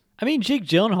knows? I mean, Jake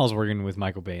Gyllenhaal's working with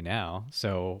Michael Bay now,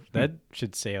 so that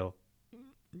should say a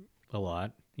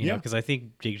lot. You know, Yeah. because I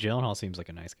think Jake Gyllenhaal seems like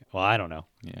a nice guy. Well, I don't know.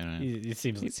 Yeah. I don't know. He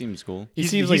seems He seems cool. he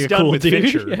He's- seems he's like a done cool with dude.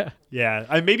 Fincher.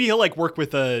 Yeah. Maybe he'll like work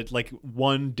with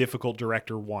one difficult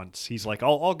director once. He's like,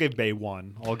 I'll give Bay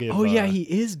one. I'll give. Oh yeah, he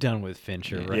is done with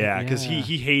Fincher, Yeah. right? Yeah, because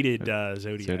he hated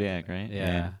Zodiac. Zodiac, right?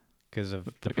 Yeah, because of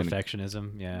the Fucking-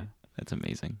 perfectionism. Yeah, That's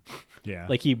amazing. Yeah.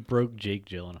 like he broke Jake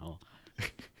Gyllenhaal.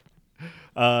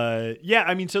 Yeah,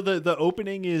 I mean, so the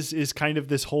opening is kind of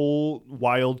this whole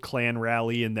wild Klan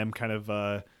rally and them kind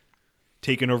of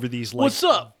taking over these like What's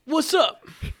up? What's up?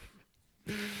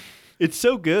 It's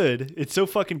so good. It's so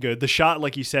fucking good. The shot,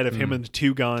 like you said, of him and the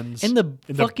 2 guns And the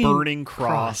fucking burning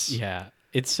cross. Yeah,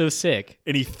 it's so sick.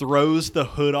 And he throws the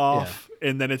hood off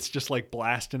and then it's just like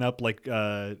blasting up like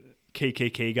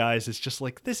KKK guys. It's just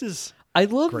like, this is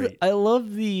Great. I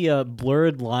love the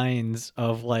blurred lines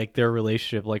of like their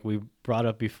relationship, like we brought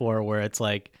up before, where it's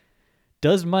like,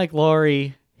 does Mike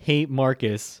Lowry hate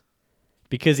Marcus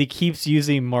because he keeps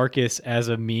using Marcus as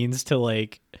a means to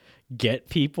like get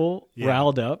people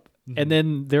riled up, and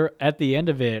then they're at the end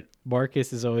of it,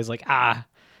 Marcus is always like,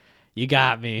 you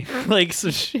got me, like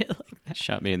some shit like that.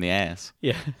 Shot me in the ass.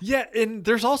 Yeah. Yeah, and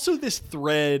there's also this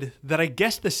thread that I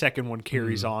guess the second one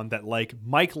carries on that like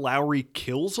Mike Lowry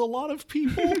kills a lot of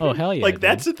people. Oh hell yeah! Like dude.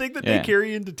 that's the thing that they Yeah.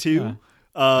 carry into two.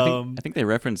 I think they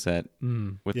reference that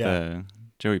with Yeah.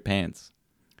 Joey Pants.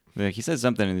 Like, he says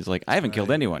something and he's like, I haven't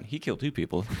killed anyone. He killed 2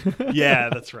 people. Yeah,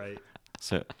 that's right.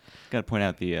 So, got to point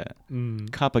out the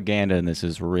propaganda in this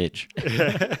is rich.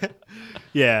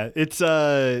 Yeah, it's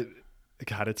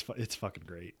God, it's fucking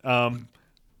great.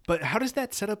 But how does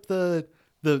that set up the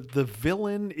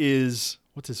villain is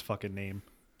what's his fucking name?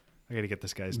 I got to get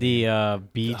this guy's name. The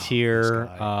B tier.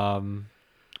 this guy.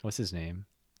 What's his name?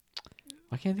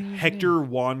 I can't think of his Hector name.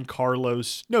 Juan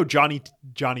Carlos. No, Johnny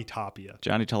Tapia.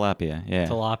 Johnny Tilapia, yeah.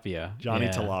 Tilapia. Johnny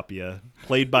yeah. Tilapia,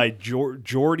 played by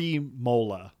Jordy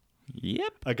Mola,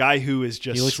 Yep. a guy who is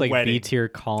just He looks like sweating. B tier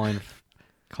Colin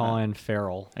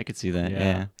Farrell. I could see that, Yeah.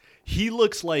 yeah. He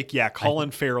looks like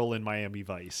Colin Farrell in Miami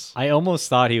Vice. I almost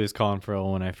thought he was Colin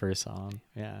Farrell when I first saw him.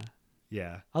 Yeah.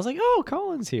 Yeah. I was like, oh,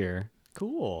 Colin's here.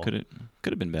 Cool. Could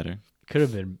have been better. Could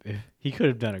have been. He could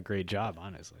have done a great job,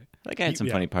 honestly. That guy had some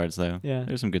Yeah. funny parts, though. Yeah.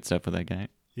 There's some good stuff with that guy.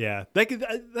 Yeah,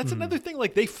 that's another thing.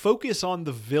 Like they focus on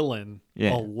the villain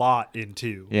Yeah. a lot in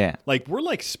two. Yeah. Like we're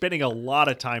like spending a lot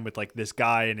of time with like this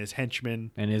guy and his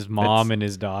henchmen. And his mom and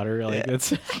his daughter. Like Yeah.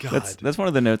 that's God, That's one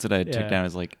of the notes that I Yeah. took down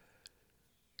is like,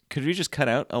 could we just cut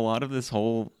out a lot of this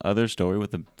whole other story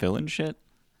with the villain shit?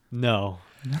 no.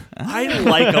 I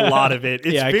like a lot of it.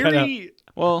 It's Yeah, I cut very.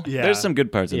 Well, Yeah. there's some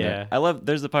good parts in Yeah. there. I love.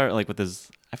 There's the part like with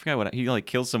his. I forgot what he like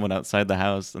kills someone outside the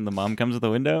house, and the mom comes to the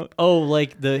window. Oh,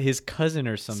 like his cousin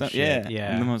or some shit. Yeah,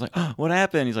 Yeah. And the mom's like, "Oh, what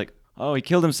happened?" He's like, "Oh, he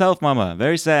killed himself, Mama.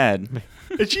 Very sad."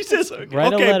 And she says,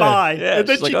 Write a "Okay, letter." bye." Yeah, and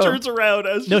then she's she like, "Oh." turns around.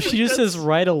 I was No, like, she just "That's-" says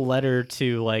write a letter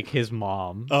to like his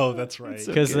mom "Oh, that's right." So-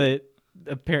 because good.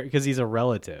 because he's a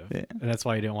relative, Yeah. and that's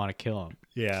why he didn't want to kill him.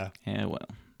 Yeah, Yeah, well,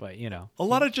 But you know, a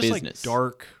lot of just like Business.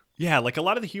 dark. Yeah, like a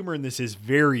lot of the humor in this is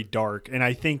very dark, and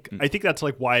I think that's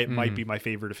like why it might be my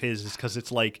favorite of his is because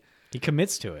it's like. he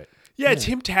commits to it. Yeah, it's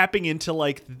him tapping into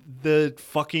like the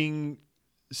fucking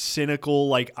cynical,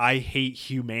 like I hate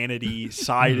humanity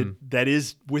side that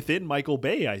is within Michael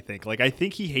Bay. I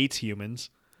think he hates humans.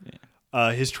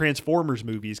 His Transformers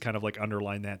movies kind of like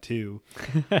underline that too.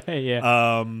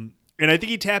 Yeah. And I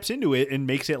think he taps into it and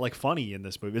makes it like funny in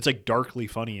this movie. It's like darkly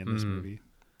funny in this movie.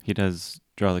 he does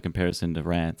draw the comparison to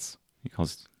rats.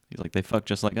 He's like, they fuck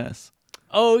just like us.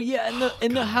 Oh yeah,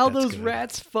 and how that's those good.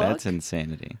 rats fuck. That's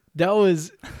insanity. That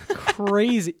was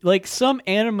crazy. Like some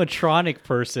animatronic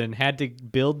person had to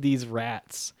build these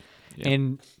rats,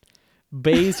 and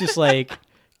Bay's just like,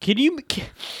 can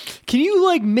you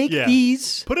like make Yeah.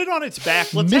 these? Put it on its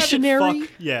back. Let's Missionary? Have it fuck.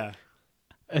 Yeah.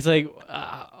 It's like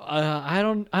I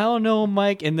don't know,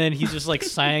 Mike. And then he's just like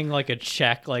signing like a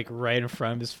check like right in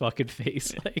front of his fucking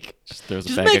face, like Just throws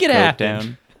Just a bag make of it coke happen.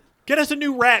 down. Get us a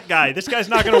new rat guy. This guy's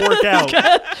not going to work out.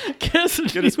 guess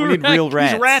We need real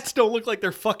rats. These rats don't look like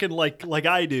they're fucking like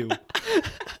I do.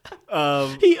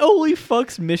 He only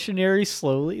fucks missionaries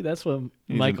slowly. That's what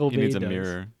Michael he Bay needs a does.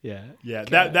 mirror. Yeah. Yeah,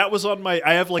 that was on my.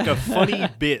 I have like a funny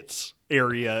bits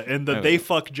area, and the Oh. They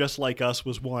Fuck Just Like Us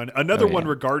was one. Another Oh, yeah. one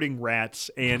regarding rats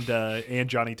and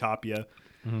Johnny Tapia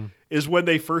is when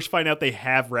they first find out they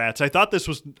have rats. I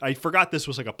forgot this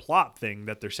was like a plot thing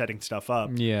that they're setting stuff up.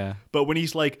 Yeah. But when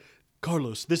he's like,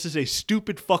 Carlos, this is a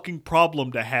stupid fucking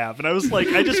problem to have. And I was like,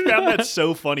 I just found that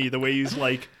so funny the way he's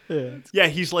like, yeah,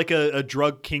 he's like a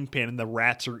drug kingpin and the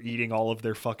rats are eating all of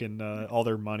their fucking, all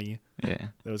their money. Yeah,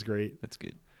 That was great. that's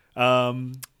good.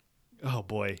 Oh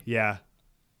boy. Yeah.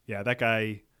 Yeah. That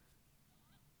guy,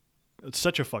 it's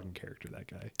such a fucking character, that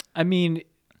guy. I mean,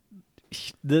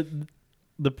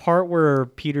 the part where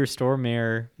Peter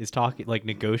Stormare is talking, like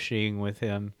negotiating with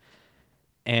him,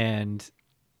 and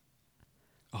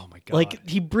Oh my God. like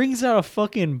he brings out a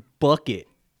fucking bucket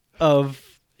of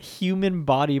human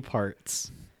body parts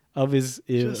of his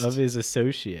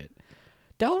associate.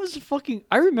 That was fucking.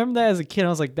 I remember that as a kid. I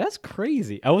was like, "That's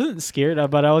crazy." I wasn't scared,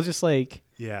 but I was just like,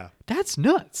 yeah. "That's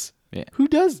nuts." Yeah. Who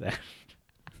does that?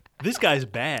 This guy's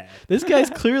bad. This guy's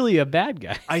clearly a bad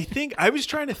guy. I think I was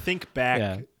trying to think back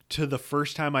Yeah. to the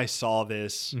first time I saw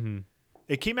this.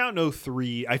 It came out in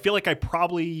 2003. I feel like I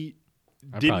probably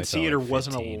didn't probably see saw it or like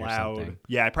wasn't 15 or allowed. something.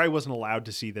 Yeah, I probably wasn't allowed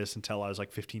to see this until I was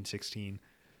like 15, 16.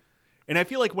 And I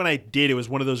feel like when I did, it was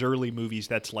one of those early movies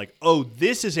that's like, oh,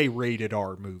 this is a rated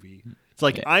R movie. It's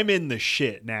like, I'm in the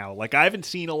shit now. Like, I haven't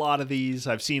seen a lot of these.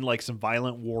 I've seen like some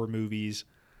violent war movies,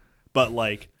 but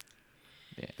like,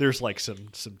 there's like some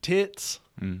tits,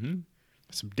 some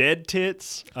dead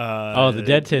tits. The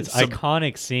dead tits,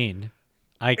 iconic scene.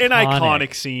 An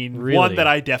iconic scene. Really. One that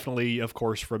I definitely, of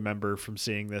course, remember from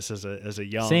seeing this as a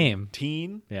young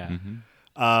teen. Yeah.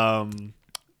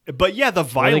 But yeah, the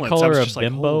violence. They call I her was a just like,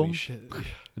 bimbo. holy shit.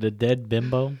 The dead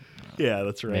bimbo. Yeah,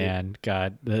 that's right. Man,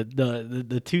 God,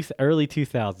 the early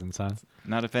 2000s, huh?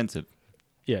 Not offensive.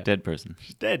 Yeah, Dead person.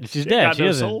 She's dead. she's She dead. got She no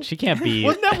doesn't. soul. She can't be.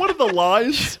 Wasn't that one of the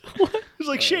lies? It's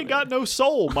like she ain't got no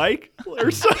soul, Mike. Or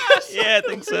so, Yeah, I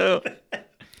think so.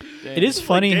 It is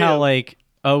funny how damn. like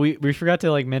we forgot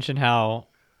to like mention how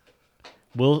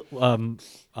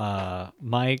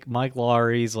Mike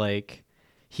Laurie's like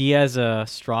he has a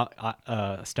strong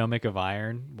stomach of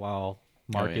iron while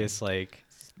Marcus like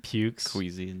pukes.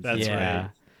 Queasy. And That's yeah. right.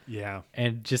 Yeah.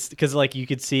 And just because like you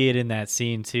could see it in that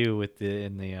scene too with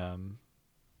in the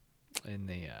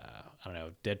I don't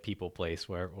know, dead people place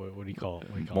where what do you call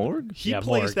it? Morgue? He Yeah,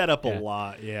 plays morgue. that up Yeah. a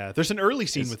lot. Yeah. There's an early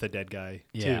scene with a dead guy,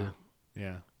 Yeah. too.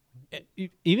 Yeah.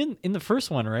 Even in the first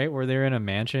one, right, where they're in a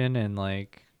mansion and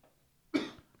like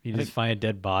you just find a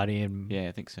dead body and Yeah,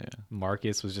 I think so.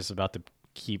 Marcus was just about to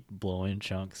keep blowing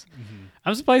chunks. Mm-hmm.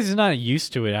 I'm surprised he's not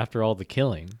used to it after all the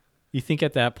killing. You think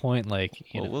at that point, like,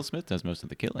 you Well, know, Will Smith does most of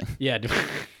the killing. yeah,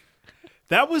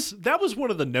 That was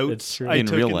one of the That's notes true. I In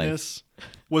took real in life. this.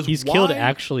 Was he's why, killed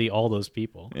actually all those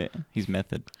people. Yeah, he's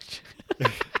method.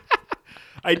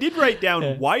 I did write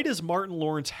down, why does Martin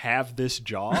Lawrence have this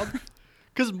job?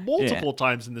 Because multiple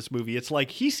times in this movie, it's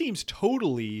like he seems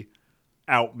totally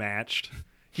outmatched.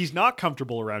 He's not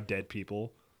comfortable around dead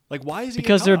people. Like, why is he?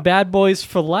 Because a they're cop? bad boys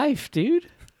for life, dude.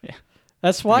 Yeah.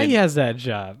 That's why I mean- he has that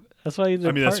job. That's why he's.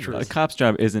 I mean, that's true. A cop's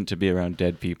job isn't to be around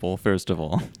dead people, first of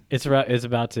all. It's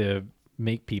about to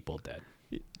make people dead.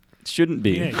 It shouldn't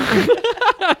be.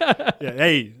 Yeah. Yeah,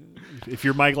 hey, if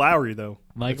you're Mike Lowry, though,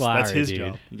 Mike that's Lowry, his dude.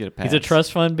 job. You get a pass. He's a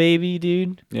trust fund baby,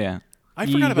 dude. Yeah. I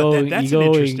You forgot about go- that. That's you an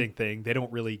go- interesting thing. They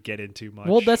don't really get into much.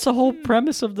 Well, that's the whole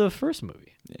premise of the first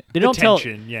movie. Yeah. They the don't tell.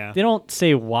 tension, yeah. They don't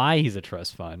say why he's a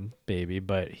trust fund baby,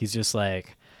 but he's just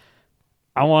like,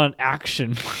 I want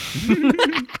action.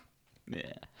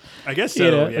 Yeah. I guess so.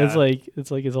 You know, yeah.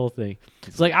 it's like his whole thing.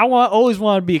 It's like always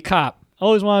want to be a cop.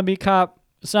 Always want to be a cop.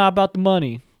 It's not about the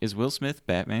money. Is Will Smith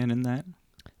Batman in that?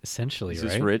 Essentially, He's right?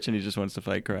 just rich and he just wants to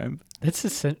fight crime.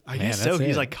 That's I guess so.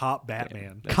 He's like cop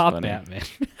Batman. That's cop funny. Batman.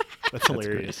 That's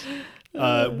hilarious.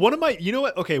 One of my, you know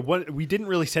what? Okay, we didn't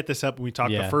really set this up when we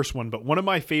talked Yeah. the first one, but one of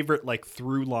my favorite like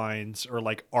through lines or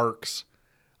like arcs,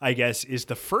 I guess, is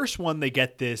the first one. They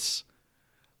get this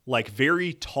like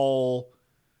very tall,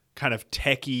 kind of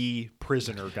techie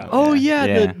prisoner guy. Oh yeah,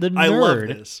 Yeah. the nerd. I love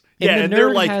this. And Yeah, the and they're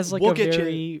nerd like, has like we'll a get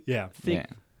very you. Yeah, thick, Yeah.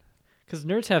 because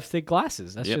nerds have thick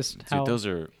glasses. That's Yep. just Dude, how those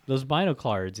are. those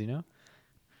binoculars, you know.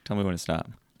 Tell me when to stop.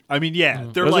 I mean, yeah,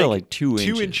 they're Those are, like, like, 2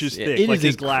 inches inches. Yeah. thick, It like is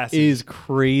his a- glasses. It is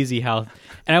crazy how,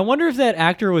 and I wonder if that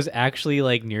actor was actually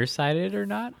like nearsighted or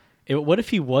not. What if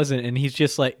he wasn't, and he's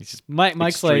just like Mike's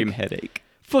Extreme like, headache.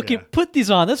 fucking Yeah. put these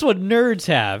on. That's what nerds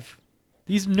have.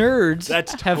 These nerds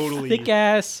That's have totally- thick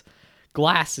ass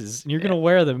glasses, and you're gonna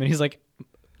wear them. And he's like,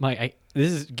 Mike,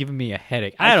 this is giving me a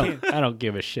headache. I don't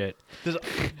give a shit. There's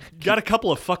got a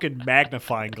couple of fucking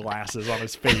magnifying glasses on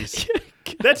his face.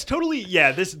 That's totally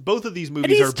both of these And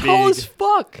movies he's are tall big. as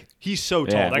fuck. He's so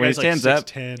tall. Yeah, That when he guy's like stands up,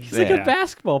 6'10". He's like Yeah. a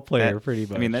basketball player, That- pretty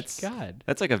much. I mean, that's God.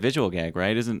 That's like a visual gag,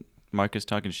 right? Isn't Marcus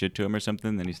talking shit to him or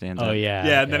something? Then he stands up. Oh yeah.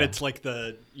 Yeah, and then it's like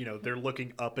they're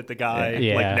looking up at the guy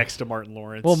Yeah. like Yeah. next to Martin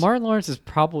Lawrence. Well, Martin Lawrence is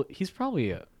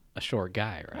probably a short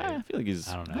guy, right? I feel like he's.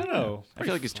 I don't know. I don't know. I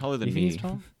feel like he's taller than You think me, he's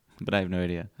tall? but I have no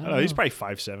idea. I don't know. He's probably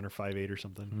 5'7" or 5'8" or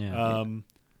something. Yeah.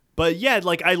 But yeah,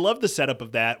 like I love the setup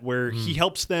of that where Hmm. he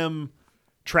helps them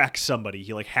track somebody.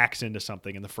 He like hacks into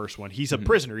something in the first one. He's a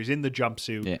prisoner. He's in the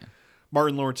jumpsuit. Yeah.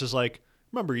 Martin Lawrence is like,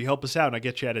 remember, you help us out and I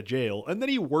get you out of jail. And then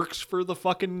he works for the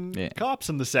fucking Yeah. cops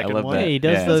in the second love one. that. Yeah, he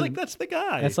does Yeah. I the. was like, that's the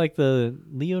guy. That's like the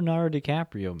Leonardo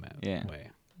DiCaprio Yeah. way.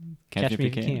 Catch Me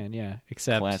If You Can. Yeah.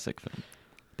 Except Classic film.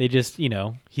 they just,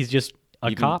 he's just a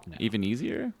Even- cop now. Even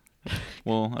easier.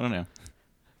 Well, I don't know.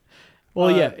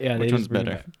 Well, yeah. which they one's just bring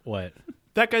better? back- What?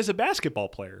 that guy's a basketball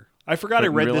player. I forgot But I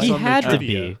in read real this life? He on had the to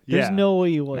trivia. be. There's Yeah. no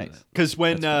way he wasn't. Nice. Because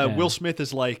when That's Will funny. Smith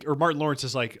is like, or Martin Lawrence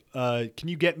is like, can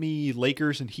you get me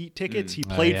Lakers and Heat tickets? He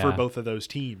played for yeah. both of those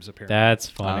teams, apparently. That's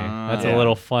funny. That's yeah. a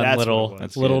little fun That's what little it was.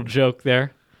 That's little good. joke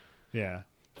there. Yeah.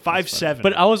 5'7".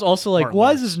 But I was also like, Martin why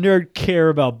Lawrence. does this nerd care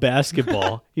about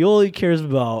basketball? He only cares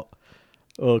about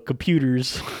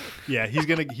computers. Yeah, he's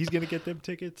gonna get them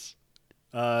tickets.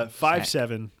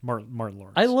 5'7", Martin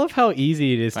Lawrence. I love how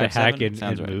easy it is to 5'7"? hack in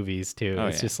Sounds right. movies too. Oh,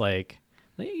 It's yeah. just like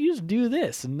you just do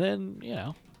this and then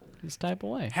just type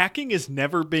away. Hacking has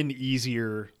never been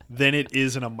easier than it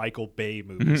is in a Michael Bay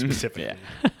movie specifically.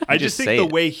 Yeah. I Just just think say the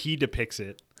it. way he depicts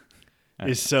it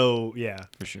is so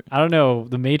For sure. I don't know.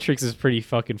 The Matrix is pretty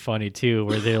fucking funny too,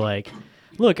 where they're like,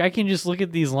 "Look, I can just look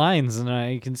at these lines and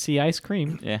I can see ice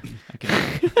cream. Yeah.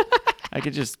 I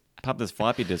could just pop this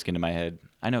floppy disk into my head.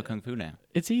 I know Kung Fu now.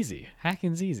 It's easy.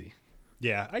 Hacking's easy."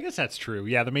 Yeah, I guess that's true.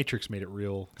 Yeah, the Matrix made it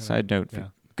real. Side note, yeah.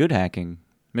 good hacking.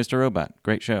 Mr. Robot,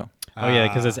 great show. Oh yeah,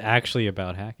 because it's actually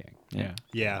about hacking. Yeah.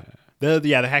 Yeah. The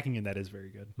hacking in that is very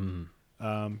good. Mm.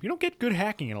 You don't get good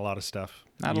hacking in a lot of stuff.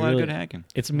 Not You a lot really- of good hacking.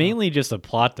 It's mainly just a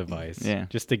plot device. Yeah.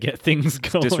 Just to get things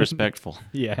going. Disrespectful.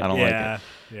 Yeah. I don't like Yeah, it.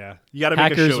 yeah. You got to make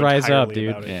Hackers a show rise up, entirely dude.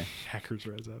 about it. Yeah. Hackers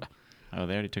rise up. Oh,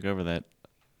 they already took over that.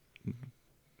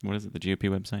 What is it? The GOP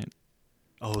website?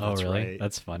 Oh, Oh that's really? right.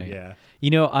 That's funny. Yeah.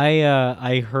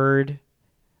 I heard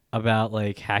about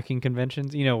like hacking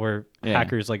conventions. Where Yeah.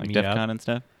 hackers like meet DEF up. CON and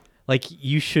stuff. Like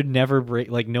you should never bring.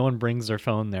 Like no one brings their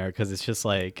phone there because it's just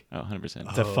like Oh, 100%.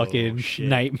 it's a Oh, fucking shit.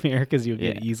 nightmare because you'll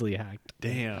get Yeah. easily hacked.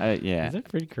 Damn. Yeah. Is that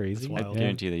pretty crazy? That's I wild.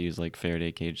 guarantee they use like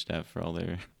Faraday cage stuff for all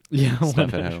their Yeah.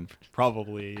 stuff at home.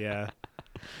 Probably, yeah.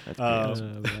 That's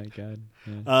Um, pretty Oh my god.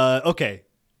 Yeah. Okay.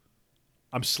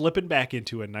 I'm slipping back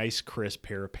into a nice, crisp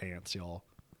pair of pants, y'all.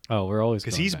 Oh, we're always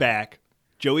Because going he's back.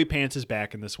 Joey Pants is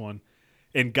back in this one.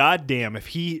 And goddamn, if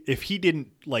he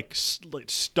didn't like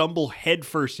stumble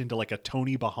headfirst into like a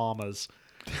Tony Bahamas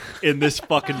in this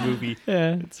fucking movie,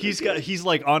 Yeah. he's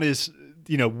like on his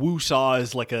woo-saw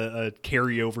is like a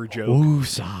carryover joke.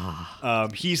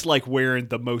 Woosah. He's like wearing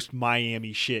the most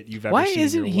Miami shit you've ever Why seen.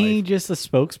 isn't in your he life. just a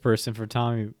spokesperson for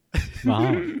Tommy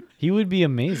Bahama? He would be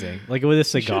amazing. Like with a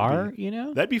cigar,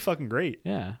 That'd be fucking great.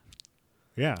 Yeah.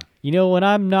 Yeah. When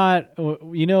I'm not,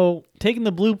 taking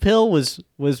the blue pill was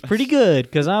pretty good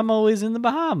because I'm always in the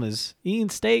Bahamas eating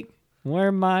steak,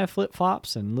 wearing my flip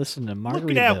flops, and listening to Margaret.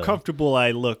 Look at how comfortable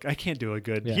I look. I can't do it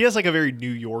good. Yeah. He has like a very New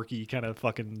Yorky kind of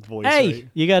fucking voice. Hey, right?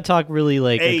 you gotta talk really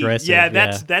like Hey, aggressive. yeah,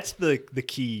 that's the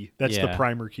key. That's the Yeah.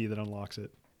 primer key that unlocks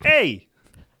it. Hey,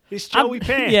 it's Joey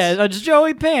Pants. Yeah, it's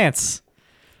Joey Pants.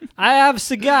 I have a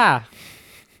cigar.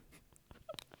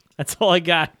 That's all I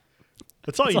got.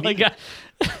 that's all That's you all I need. got.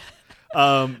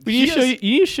 He You has-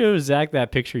 need to show Zach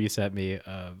that picture you sent me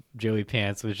of Joey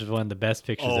Pants, which is one of the best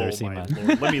pictures I've Oh ever seen. my in my-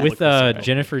 Lord. Let me With look this up.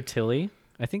 Jennifer Tilly.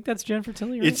 I think that's Jennifer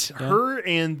Tilly, right? It's Yeah. her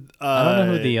and I don't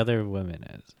know who the other woman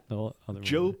is. The other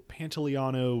Joe woman.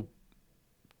 Pantoliano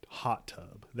hot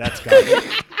tub. That's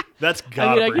got that's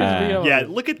got I to can read it. Yeah,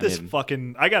 look at this didn't.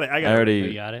 fucking I got it. I Oh, already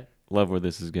you got it? love where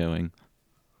this is going.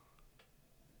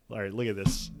 All right, look at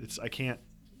this. I can't.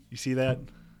 You see that?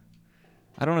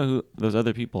 I don't know who those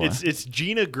other people It's are. it's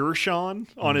Gina Gershon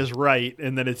on his right,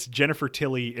 and then it's Jennifer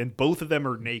Tilly, and both of them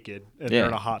are naked, and they're Yeah.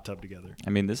 in a hot tub together. I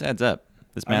mean, this adds up.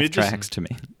 This I mean, math it just- tracks to me.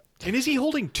 And is he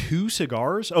holding 2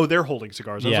 cigars? Oh, they're holding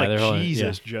cigars. I Yeah, was they're like, holding-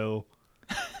 Jesus, Joe.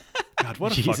 God,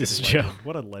 what a Jesus, fucking Joe. legend.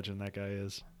 What a legend that guy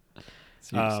is.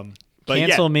 Seriously. But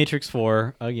Cancel yeah, Matrix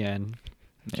 4 again.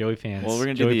 Joey Pants. Well, we're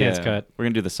gonna do Joey the Pants cut. we're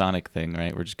gonna do the Sonic thing,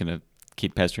 right? We're just gonna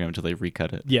keep pestering him until they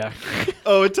recut it. Yeah.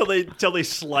 oh, until they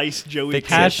slice Joey. Fix it.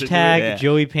 Pants into Hashtag it. Yeah.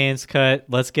 Joey Pants cut.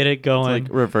 Let's get it It's going. like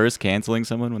reverse canceling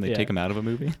someone when they Yeah. take him out of a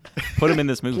movie. Put him in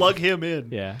this movie. Plug him in.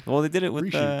 yeah. Well, they did it with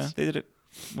Reshoots. they did it.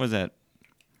 What was that?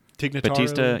 Tignataro.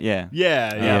 Batista. Yeah.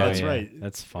 Yeah, Oh, that's right.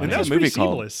 That's funny. And that What's was a movie pretty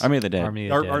called seamless. Army of the Dead. Army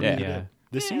of the Dead. Army of the yeah. Dead.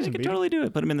 This Yeah, season, they could baby. totally do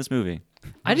it. Put him in this movie.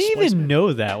 I didn't Splice even Man.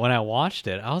 know that when I watched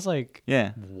it. I was like,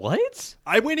 Yeah. what?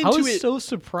 I went I into was it. so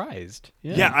surprised.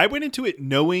 yeah, I went into it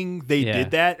knowing they Yeah.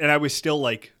 did that, and I was still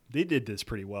like, they did this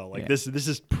pretty well. Like Yeah. this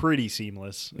is pretty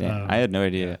seamless. Yeah. I had no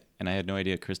idea, and I had no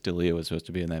idea Chris D'Elia was supposed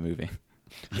to be in that movie.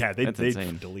 Yeah, they That's they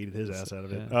insane. deleted his ass out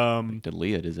of it.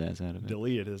 D'Elia his ass out of it.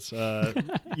 Deleted his.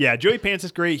 Yeah, Joey Pants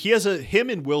is great. Him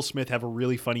and Will Smith have a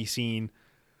really funny scene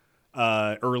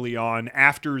early on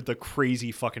after the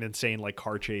crazy fucking insane like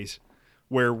car chase,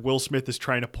 where Will Smith is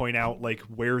trying to point out like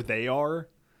where they are,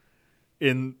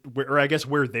 or I guess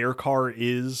where their car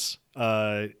is.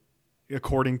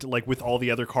 According to like with all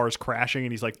the other cars crashing,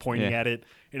 and he's like pointing Yeah. at it,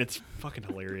 and it's fucking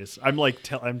hilarious. I'm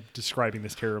like I'm describing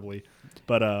this terribly,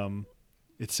 but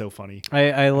it's so funny.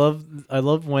 I love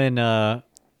when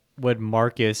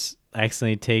Marcus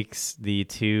accidentally takes the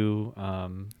 2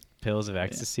 pills of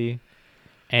ecstasy,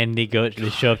 and they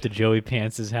show up to Joey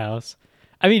Pants' house.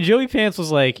 I mean, Joey Pants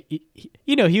was like,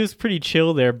 he was pretty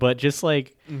chill there, but just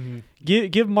like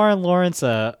give Martin Lawrence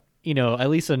at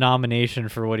least a nomination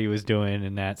for what he was doing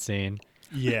in that scene.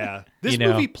 Yeah, this You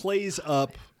know. movie plays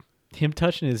up him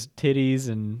touching his titties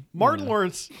and Martin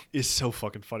Lawrence is so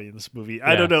fucking funny in this movie.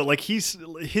 I Yeah. don't know, like his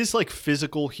like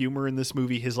physical humor in this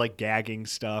movie, his like gagging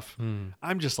stuff.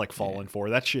 I'm just like falling for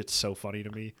that shit's so funny to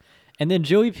me. And then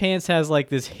Joey Pants has like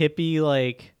this hippie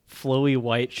like flowy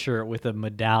white shirt with a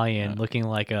medallion looking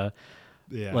like a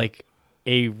Yeah, like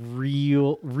a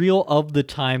real of the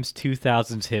times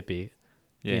 2000s hippie.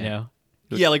 Yeah. You know?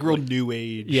 yeah, like real new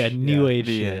age. Yeah, new age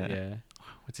The, shit. Yeah.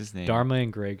 What's his name? Dharma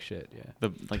and Greg shit. Yeah.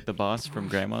 The boss from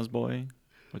Grandma's Boy.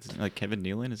 What's his, like Kevin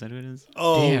Nealon? Is that who it is?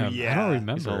 Oh Damn, yeah, I don't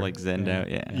remember. He's all like zenned out.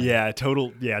 Yeah. Yeah, total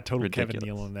Kevin Ridiculous.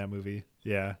 Nealon in that movie.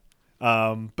 Yeah,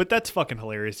 but that's fucking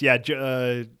hilarious. Yeah.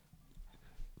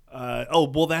 Oh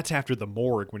well, that's after the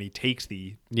morgue when he takes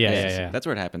the. Yeah. That's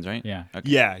where it happens, right? Yeah. Okay.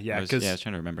 Yeah, I was because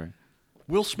trying to remember.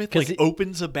 Will Smith 'Cause like it-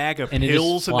 opens a bag of and it just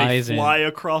pills and they flies in. fly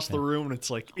across the room and it's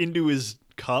like into his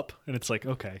cup and it's like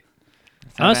okay.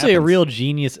 how it Honestly, a happens. real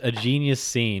genius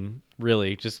scene.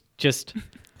 Really, just it's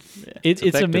it's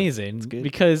effective. Mm, amazing It's good.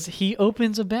 because he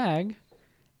opens a bag,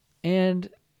 and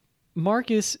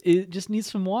Marcus just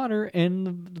needs some water,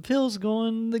 and the pills go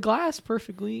in the glass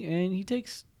perfectly, and he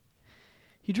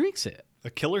drinks it. A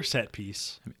killer set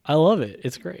piece. I love it.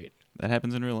 It's great. That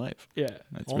happens in real life. Yeah,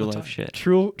 That's All real the life time. shit.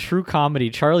 true comedy.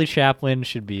 Charlie Chaplin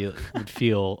would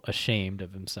feel ashamed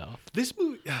of himself. This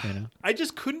movie, know? I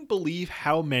just couldn't believe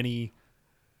how many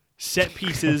set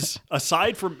pieces,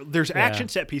 aside from there's action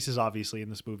set pieces obviously in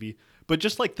this movie, but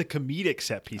just like the comedic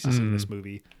set pieces in this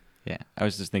movie. Yeah. I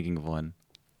was just thinking of one.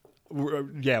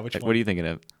 Yeah, which What one? are you thinking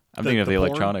of? I'm thinking of the the porn?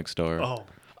 electronics store. Oh,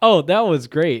 Oh, that was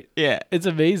great. Yeah. It's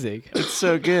amazing. It's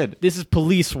so good. This is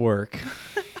police work.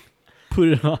 Put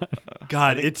it on.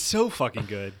 God, it's so fucking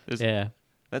good. There's- Yeah.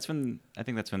 I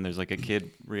think that's when there's like a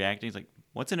kid reacting. He's like,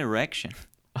 "What's an erection?"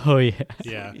 Oh yeah.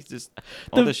 Yeah, He's just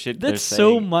all the shit they're That's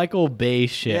so saying. Michael Bay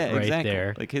shit Yeah, right exactly.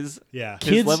 there. Like his yeah.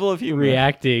 Kids level of humor.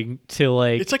 reacting to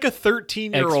like It's like a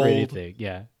 13-year-old X-rated thing.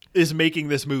 Yeah. is making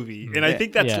this movie, and I Yeah.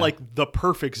 think that's Yeah. like the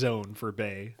perfect zone for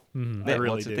Bay. I Yeah, well,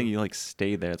 really it's the do. thing, you like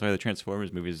stay there. That's why the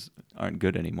Transformers movies aren't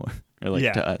good anymore. Or like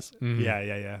Yeah. to us.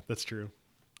 Yeah, that's true.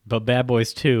 But Bad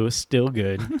Boys 2 is still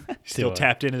good. Still to it.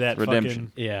 tapped into that Redemption.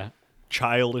 fucking Yeah.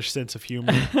 childish sense of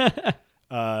humor.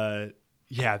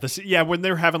 When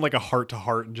they're having like a heart to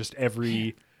heart and just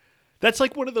that's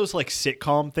like one of those like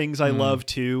sitcom things I love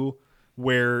too,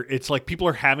 where it's like people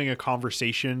are having a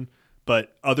conversation,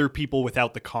 but other people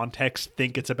without the context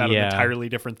think it's about an Yeah. entirely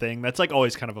different thing. That's like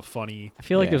always kind of a funny. I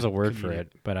feel like Yeah. there's a word for Comedic.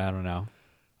 it, but I don't know.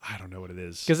 I don't know what it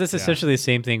is Because it's Yeah. essentially the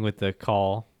same thing with the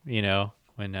call,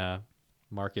 when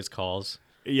Marcus calls.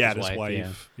 yeah, his his wife,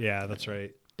 wife. Yeah, that's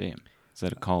right. Damn. Is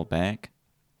that a call back?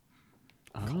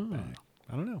 Oh.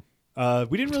 I don't know.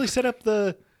 We didn't really set up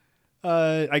the,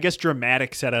 I guess,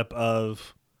 dramatic setup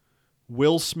of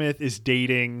Will Smith is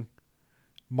dating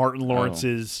Martin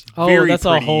Lawrence's Oh, very that's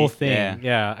pretty, a whole thing. Yeah.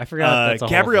 Yeah, I forgot. That's a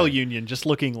whole Gabrielle thing. Union, just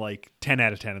looking like 10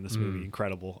 out of 10 in this movie.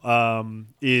 Incredible.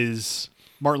 Is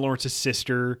Martin Lawrence's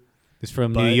sister, He's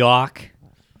from But- New York,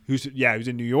 who's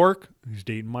in New York, who's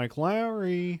dating Mike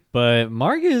Lowry. but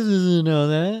Marcus doesn't know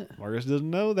that. Marcus doesn't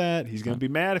know that. He's going to be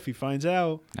mad if he finds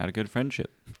out. Not a good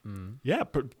friendship. Yeah,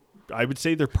 but I would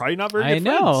say they're probably not very I good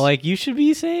know. friends. like you should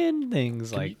be saying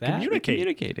things like that. communicate.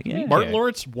 Communicating. Yeah. Martin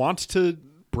Lawrence wants to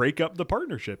break up the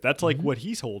partnership. That's Mm-hmm. like what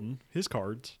he's holding, his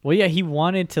cards. Well, yeah, he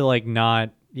wanted to like not,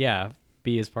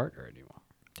 be his partner anymore.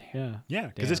 Yeah. Yeah,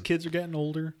 because his Damn. kids are getting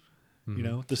older. You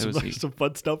know, there's So some, is he. some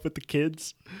fun stuff with the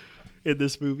kids in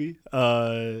this movie.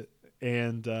 So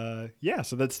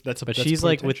that's. But that's she's point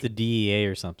like of with the tension. DEA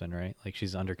or something, right? Like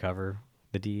she's undercover,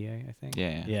 the DEA, I think.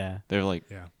 Yeah. Yeah. They're like,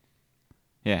 Yeah.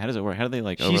 yeah. How does it work? How do they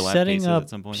like She's overlap setting cases up. at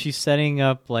some point? She's setting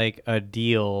up like a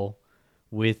deal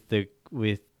with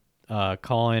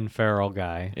Colin Farrell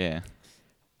guy, yeah.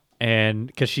 and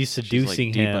because she's She's like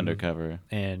seducing deep him undercover,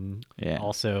 and Yeah.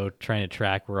 also trying to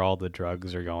track where all the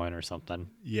drugs are going or something.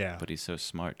 Yeah, but he's so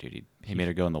smart, dude. He made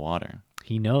her go in the water.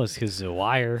 He knows because the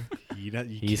wire. you know,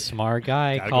 He's a smart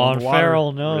guy. Gotta go Colin in the water.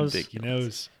 Farrell knows. he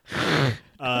knows.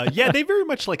 They very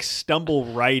much like stumble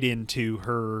right into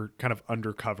her kind of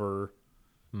undercover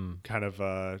kind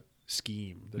of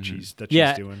scheme that she's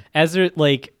Yeah, doing. as they're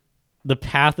like the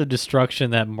path of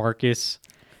destruction that Marcus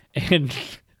and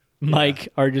Mike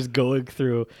are just going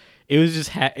through. It was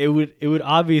just it would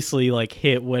obviously like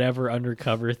hit whatever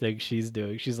undercover thing she's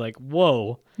doing. She's like,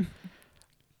 "Whoa,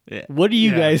 Yeah. what do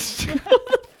you Yeah. guys? What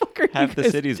the fuck are Half you the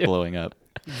guys city's doing?" blowing up.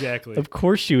 Exactly. Of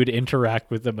course, she would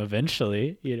interact with them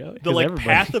eventually. The 'cause like everybody-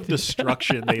 path of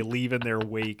destruction they leave in their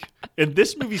wake. And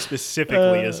this movie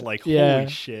specifically is like, yeah. holy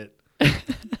shit.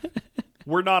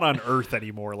 We're not on Earth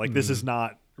anymore. Like this is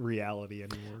not reality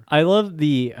anymore. I love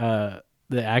the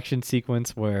the action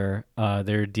sequence where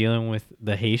they're dealing with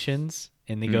the Haitians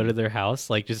and they go to their house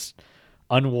like just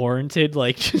unwarranted,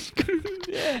 like just and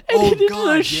Oh, they God,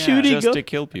 start yeah. shooting Just up. to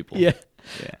kill people. Yeah.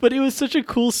 Yeah. But it was such a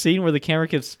cool scene where the camera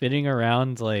kept spinning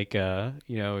around, like you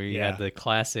Yeah. had the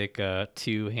classic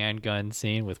 2 handgun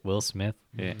scene with Will Smith,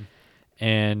 Yeah.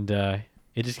 and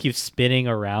it just keeps spinning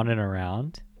around and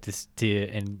around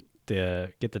to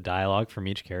get the dialogue from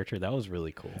each character. That was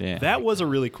really cool. Yeah. That was a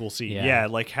really cool scene. Yeah. Yeah,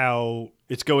 like how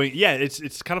it's going. Yeah,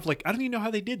 it's kind of like I don't even know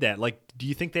how they did that. Like, do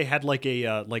you think they had like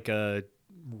a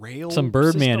rail, Some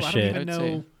Birdman system? I shit. don't even I would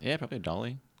say, know. yeah, probably a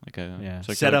dolly, like a Yeah.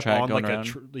 circular Set up track on going like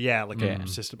around. like a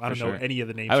system. I don't for know sure. any of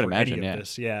the names I would for imagine, any yeah. of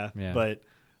this. Yeah, Yeah. but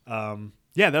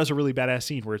yeah, that was a really badass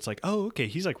scene where it's like, oh, okay,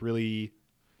 he's like really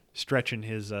stretching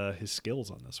his skills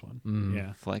on this one.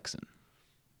 Yeah, Flexing.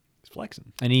 he's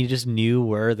flexing. And he just knew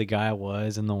where the guy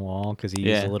was in the wall because he's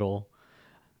Yeah. a little.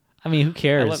 I mean, who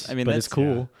cares? I mean, but it's that's-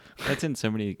 cool. That's in so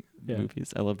many Yeah.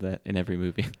 movies. I love that in every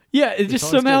movie. Yeah, it just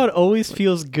always somehow good. it always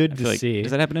feels good I to feel like, see.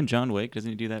 does that happen in John Wick? Doesn't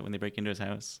he do that when they break into his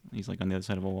house? He's like on the other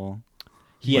side of a wall.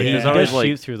 Yeah, Like, he there's does always,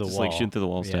 shoot through the just wall. like shooting through the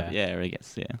wall stuff. Yeah, I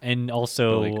guess. Yeah. And Or,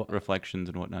 also, like reflections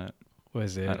and whatnot.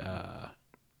 was it?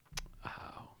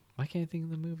 Why can't I think of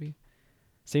the movie?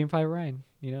 Saving Private Ryan.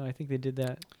 You know, I think they did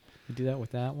that. They do that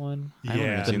with that one. I haven't Yeah.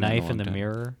 really The seen that in a knife in long the time.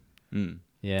 mirror. Mm.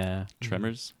 Yeah.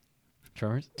 Tremors.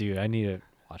 Tremors. Dude, I need to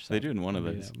watch that. They do in one of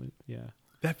Maybe those. that movie. Yeah.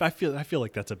 That I feel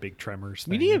like that's a big Tremors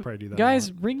thing. We They need probably do that a guys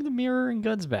lot. bring the mirror and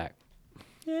guns back.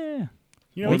 Yeah.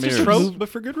 You know, Or it's just mirrors. trope, but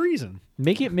for good reason.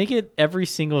 Make it every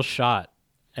single shot.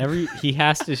 He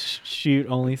has to shoot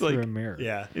only through like- a mirror.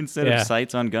 Yeah, Instead Yeah. of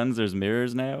sights on guns, there's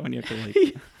mirrors now, and you have to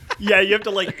like yeah. You have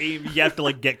to like aim. You have to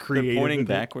like get they're creative. pointing with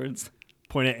it. backwards.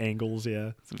 Point at angles.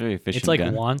 Yeah, It's a very efficient It's like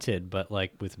gun. Wanted, but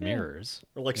like with mirrors.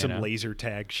 or like You some know? laser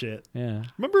tag shit. Yeah.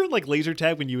 Remember like laser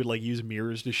tag when you would like use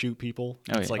mirrors to shoot people?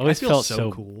 Oh, It's yeah. like Always I feel felt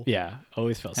so cool. Yeah,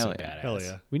 always felt Hell so yeah. badass. Hell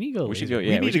yeah. We need to go. We should laser go. tag.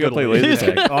 Yeah, we we need should to go play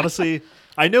laser tag. Honestly,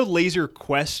 I know Laser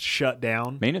Quest shut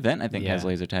down. Main event, I think, has Yeah.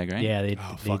 laser tag, right? Yeah, they.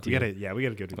 Oh they fuck, do. we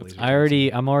gotta go do laser.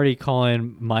 I'm already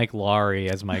calling Mike Lowry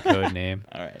as my code name.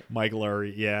 All right. Mike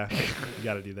Lurie, yeah, you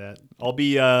got to do that. I'll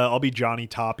be Johnny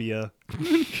Tapia,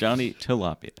 Johnny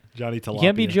Tilapia. Johnny Tilapia. You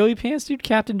can't be Joey Pants, dude.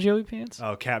 Captain Joey Pants.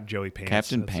 Oh, Cap Joey Pants.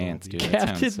 Captain That's what I'll Pants, be. dude. That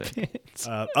Captain sounds sick. Pants.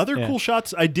 Other Yeah. cool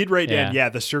shots I did write down. Yeah. Yeah,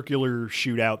 the circular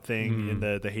shootout thing in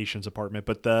the Haitians' apartment,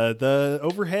 but the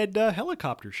overhead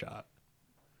helicopter shot,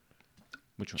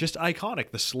 Which one? just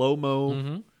iconic. The slow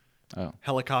mo Oh.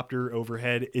 helicopter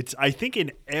overhead. It's I think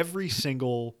in every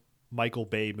single Michael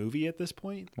Bay movie at this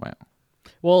point. Wow.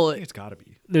 Well, I think it's got to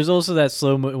be. there's also that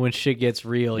slow mo when shit gets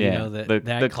real. Yeah, You know that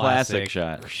the classic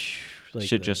shot. Like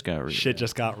Shit just got real. Shit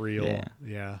just got real. Yeah.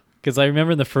 Yeah. Because I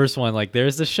remember in the first one, like,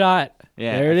 there's the shot.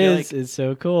 Yeah, there I it feel is. It's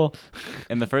so cool.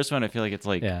 In the first one, I feel like it's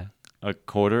like Yeah. a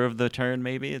quarter of the turn,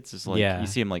 maybe. It's just like Yeah. you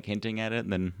see him like hinting at it,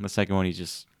 and then the second one he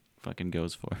just fucking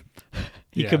goes for it.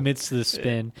 He Yeah. commits to the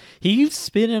spin. He keeps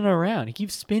spinning around. He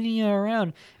keeps spinning you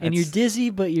around, and you're That's- dizzy,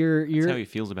 but you're. That's how he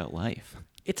feels about life.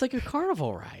 It's like a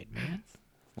carnival ride, man.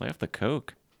 Lay off the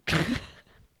coke.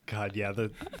 God, yeah.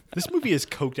 This movie is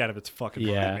coked out of its fucking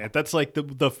Yeah. mind, man. That's like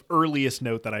the earliest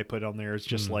note that I put on there is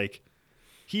just like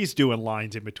he's doing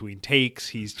lines in between takes.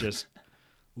 He's just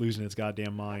losing his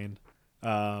goddamn mind.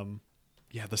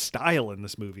 Yeah, the style in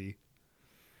this movie.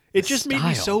 It just made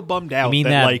me Style. so bummed out. I mean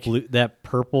that like that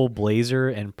purple blazer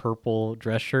and purple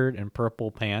dress shirt and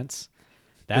purple pants.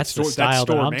 That's the style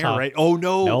that I'm Air, talking. right? Oh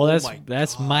no, No, oh that's my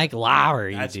that's God. Mike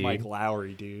Lowry. That's dude. Mike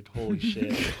Lowry, dude. Holy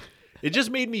shit. It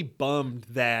just made me bummed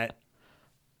that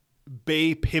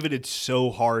Bay pivoted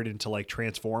so hard into like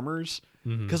Transformers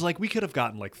because like we could have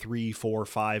gotten like 3, 4,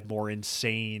 5 more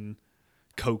insane,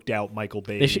 coked out Michael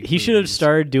Bay. He should have movies.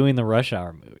 started doing the Rush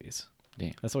Hour movies.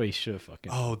 Damn. That's what he should have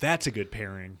fucking. Oh, that's a good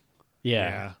pairing.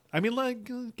 yeah. I mean, like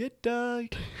get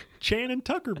Chan and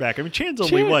Tucker back. I mean, Chan's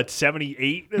only Chan- what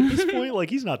 78 at this point. Like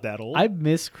he's not that old. I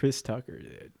miss Chris Tucker,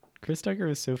 dude. Chris Tucker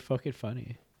was so fucking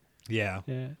funny. yeah.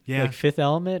 Yeah. Yeah. Like Fifth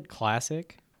Element,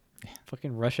 classic.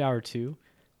 Fucking Rush Hour 2,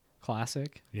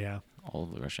 classic. Yeah. All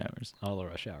of the rush hours. All the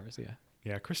Rush Hours, yeah.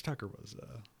 Yeah. Chris Tucker was.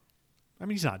 I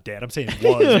mean, he's not dead. I'm saying was.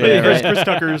 Yeah, but right. Chris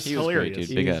Tucker's He was hilarious. great,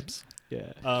 dude. Big He's- ups.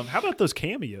 Yeah. How about those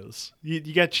cameos? You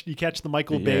catch the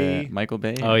Michael The, Bay Michael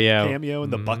Bay. Oh yeah. cameo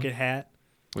and the bucket hat.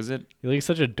 Was it? You look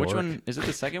such a dork. Which one? Is it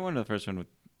the second one or the first one?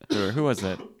 Or who was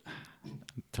that?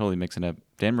 Totally mixing up.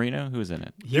 Dan Marino? Who was in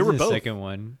it? He's They were in the both. second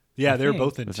one. Yeah, I they were think.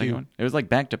 both in The second two. one? It was like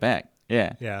back to back.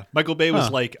 Yeah. Yeah, Michael Bay was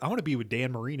Huh. like, I want to be with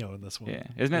Dan Marino in this one. Yeah.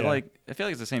 Isn't it Yeah. like, I feel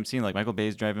like it's the same scene. Like Michael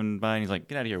Bay's driving by and he's like,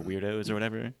 get out of here, weirdos, or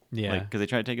whatever. Yeah. Because they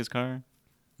try to take his car.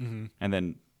 Mhm. And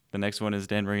then The next one is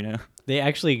Dan Marino. They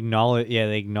actually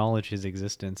acknowledge his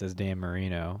existence as Dan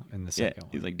Marino in the Yeah, second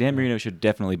one. he's like, Dan Marino should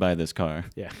definitely buy this car.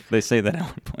 Yeah. They say that at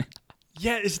one point.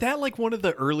 Yeah, is that like one of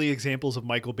the early examples of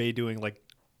Michael Bay doing like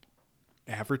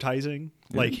advertising?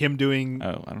 Like him doing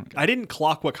Oh, I don't. I didn't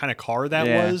clock what kind of car that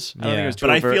Yeah. was. I don't think it was too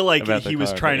But I overt feel like about the he was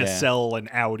car, trying but to yeah. sell an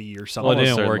Audi or something. Well, it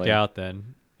Almost didn't work certainly. out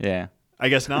then. Yeah. I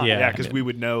guess not. Yeah. Yeah, because Yeah. we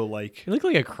would know like It looked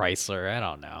like a Chrysler. I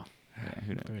don't know. Yeah,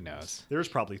 who knows? Who knows? there's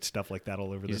probably stuff like that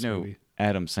all over He's this no movie.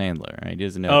 Adam Sandler, right? He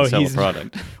doesn't know Oh, how to sell a he's-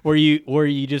 product. Where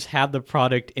you just have the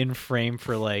product in frame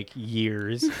for like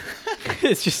years.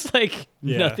 It's just like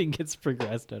Yeah. nothing gets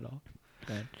progressed at all.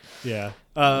 But, Yeah.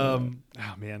 Oh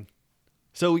man.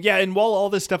 So yeah, and while all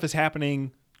this stuff is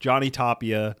happening, Johnny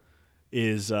Tapia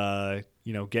is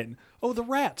getting the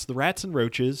rats and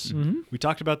roaches. Mm-hmm. We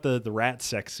talked about the rat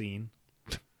sex scene.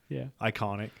 yeah.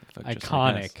 Iconic. Fuck, just like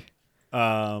Iconic.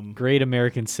 us. Great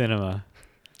American cinema.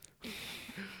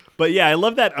 But yeah, I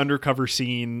love that undercover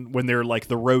scene when they're like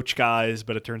the roach guys,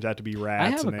 but it turns out to be rats. I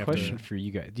have and a they question to- for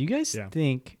you guys. Do you guys Yeah.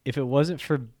 think if it wasn't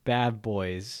for Bad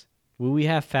Boys, would we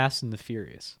have Fast and the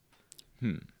Furious?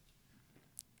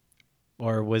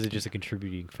 Or was it just a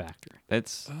contributing factor?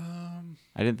 That's.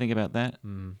 I didn't think about that,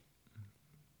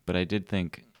 but I did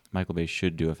think Michael Bay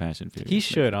should do a Fast and Furious. He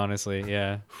should, honestly.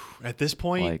 Yeah. At this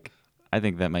point, Like, I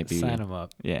think that might be. Sign him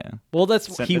up. Yeah. Well, he That's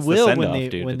the will when send-off, they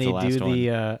dude. when It's they the do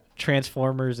last the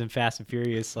Transformers and Fast and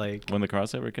Furious like When the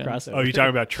crossover comes. crossover. oh, you're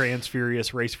talking about Trans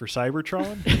Furious Race for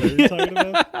Cybertron? Is that what you're talking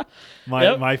about?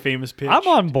 Yep. My famous pitch. I'm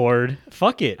on board.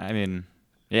 Fuck it. I mean,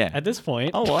 yeah. At this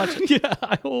point, I'll watch it. yeah,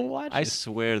 I will watch I it.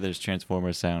 swear there's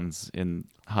Transformer sounds in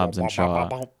Hobbs and Shaw.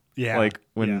 Yeah. Like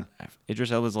when yeah.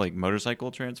 Idris Elba's like motorcycle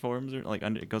transforms or like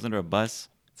it goes under a bus.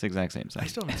 It's the exact same I sound.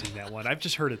 still haven't seen that one. I've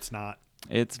just heard it's not.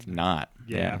 It's not.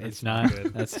 Yeah. It's not.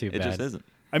 good. That's too It bad. just isn't.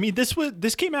 I mean,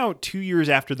 this came out 2 years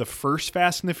after the first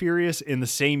Fast and the Furious, in the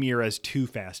same year as Too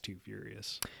Fast, Too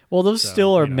Furious. Well, those So,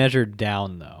 still are you know. measured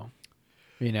down, though.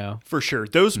 You know, For sure,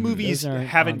 those movies Those aren't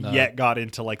haven't on the- yet got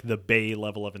into like the Bay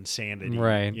level of insanity,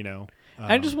 Right. You know,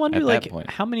 I just wonder, at that like, point.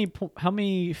 how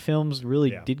many films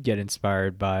really Yeah. did get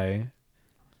inspired by,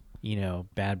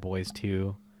 Bad Boys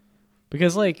 2?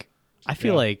 Because, like, I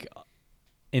feel Yeah. like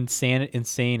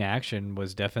insane action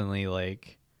was definitely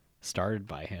like started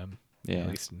by him. Yeah. At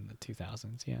least in the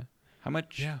 2000s. Yeah. How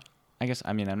much? Yeah. I guess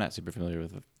I'm not super familiar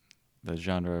with the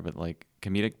genre, but like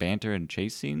comedic banter and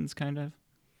chase scenes kind of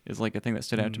is like a thing that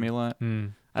stood out to me a lot. I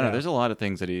don't Yeah. know. There's a lot of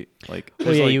things that he like. Well,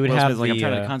 there's, yeah, like, you would Will have Smith's like I'm the,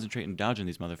 trying to concentrate and dodging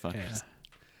these motherfuckers. Yeah.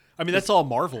 I mean, that's all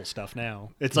Marvel stuff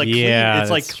now. It's like Yeah, clean,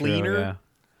 it's like that's true, cleaner, yeah.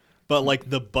 but like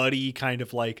the buddy kind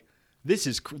of like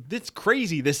this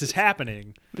crazy. This is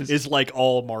happening. Is like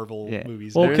all Marvel Yeah.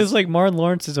 movies. Well, now. because like Martin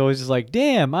Lawrence is always just like,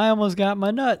 "Damn, I almost got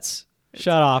my nuts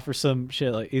shut off" or some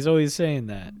shit. Like he's always saying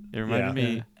that. It reminded Yeah.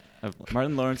 me of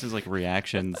Martin Lawrence's like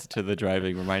reactions to the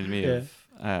driving. Reminded me of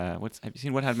have you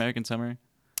seen What Had American Summer?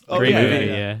 Oh, Great yeah, movie,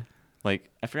 yeah, yeah. yeah. Like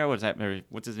I forgot what's happening.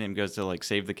 What's his name goes to like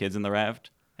save the kids in the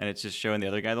raft, and it's just showing the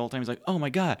other guy the whole time. He's like, "Oh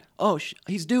my god! Oh,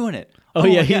 he's doing it! Oh,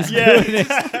 yeah, my he's God." yeah, doing it.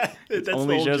 That's the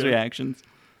Only whole shows joke. reactions.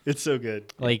 It's so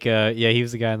good. Like, he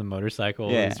was the guy on the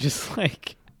motorcycle. Yeah. He's just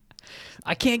like,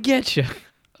 "I can't get you."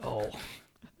 Oh,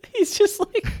 he's just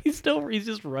like he's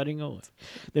just running away.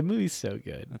 The movie's so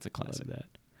good. That's a I love classic. that.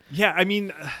 Yeah, I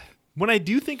mean, when I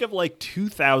do think of like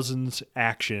 2000s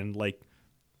action, like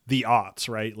the aughts,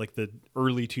 right? Like the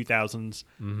early 2000s,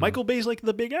 Michael Bay's like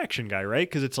the big action guy, right?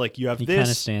 Because it's like you have He kind of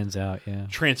this. stands out. Yeah.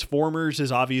 Transformers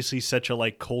is obviously such a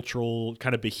like cultural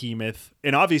kind of behemoth,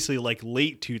 and obviously like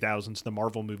late 2000s, the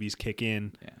Marvel movies kick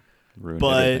in, Yeah, ruined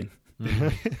but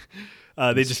everything.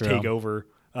 they just true. take over.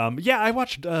 Yeah, I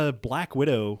watched Black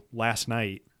Widow last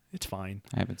night. It's fine.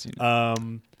 I haven't seen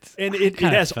it. And it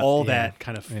kinda has felt- all yeah. that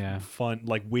kind of Yeah. fun,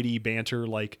 like witty banter.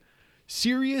 Like,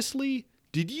 seriously,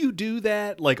 did you do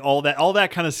that? Like all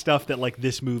that kind of stuff that like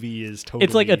this movie is totally.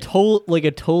 It's like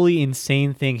a totally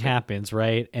insane thing happens,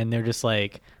 right? And they're just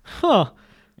like, "Huh,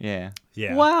 yeah.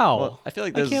 yeah. wow! Well, I feel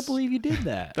like I those- can't believe you did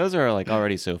that." Those are like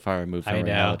already so far removed I from know.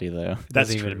 reality, though. That's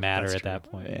Doesn't even true. matter That's at true. that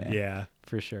point. Yeah. Yeah.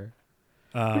 For sure.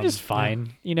 Um, Which is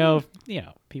fine. You know,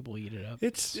 people eat it up.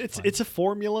 It's fine. it's a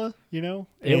formula, you know.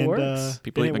 It and, works.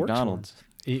 People and eat it works for 'em. McDonald's.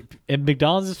 And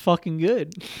McDonald's is fucking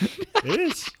good. It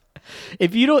is.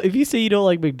 If you say you don't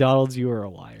like McDonald's, you are a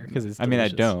liar. Because it's. I mean, I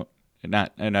delicious. don't.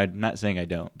 I'm not saying I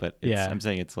don't, but Yeah. I'm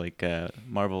saying it's like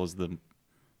Marvel is the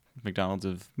McDonald's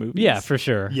of movies. Yeah, for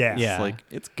sure. Yeah. yeah. It's like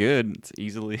it's good. It's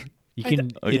easily, you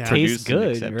can. like, It tastes produced and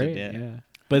good, accepted, right? yeah.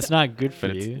 But it's not good for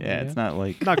but it's you. it's not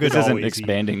like Not good This isn't always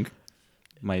expanding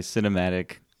my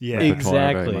cinematic. Yeah. repertoire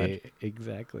very Exactly. much.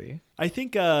 Exactly. I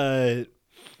think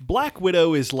Black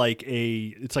Widow is like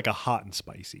it's like a hot and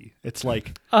spicy. It's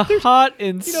like A hot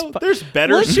and there's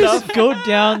better Let's stuff. just go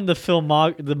down the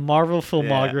Marvel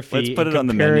filmography. let's put and it on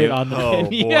the compare menu. It on the Oh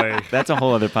menu. boy. That's a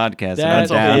whole other podcast.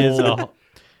 That a about is whole- a-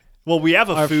 Well, we have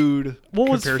a Our- food. What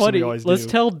was comparison funny? we always Let's do.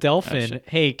 tell Delphin,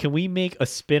 hey, can we make a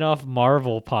spin-off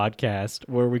Marvel podcast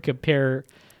where we compare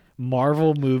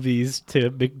Marvel movies to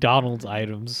McDonald's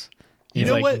items? You He's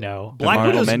know like, what? no. Black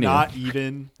Marvel Widow's menu. not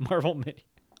even Marvel menu.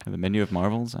 The menu of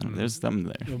Marvels. I don't know, there's something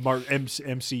there.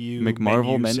 MCU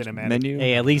McMarvel cinematic. menu.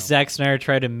 Hey, at least Zack Snyder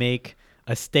tried to make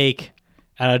a steak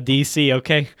out of DC,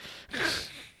 okay?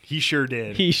 He sure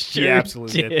did. He sure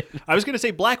absolutely did. I was gonna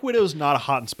say Black Widow's not a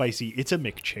hot and spicy. It's a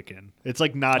McChicken. It's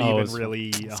like not Oh, even it's- really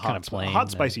it's a kinda hot. plain, Hot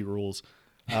then. spicy rules.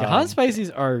 Hot spices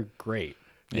are great.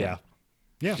 Yeah.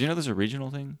 Yeah. Do you know there's a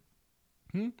regional thing?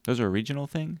 Those are a regional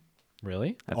thing.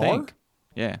 Really? I Are? think.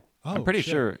 Yeah. Oh, I'm pretty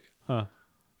shit. sure. Huh.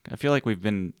 I feel like we've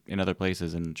been in other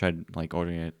places and tried like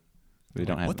ordering it. We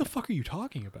don't have What the fuck are you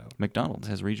talking about? McDonald's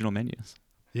has regional menus.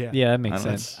 Yeah, that makes I don't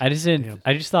know. sense. I just didn't. Yeah.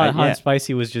 I just thought hot yeah. and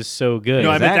spicy was just so good.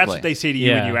 No, I mean that's Exactly. what they say to you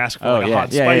when Yeah. you ask for Oh, like a yeah. hot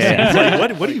and Yeah, spicy. yeah, It's yeah.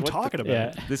 like, what are you talking about?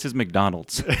 yeah. This is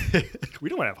McDonald's. We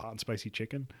don't have hot and spicy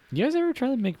chicken. You guys ever try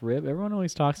the McRib? Everyone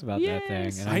always talks about that thing.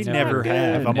 Yes. and I I've never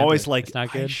have. I've I'm never- always like, it's not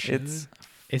I good. should. It's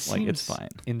It like, seems it's fine.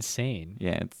 insane.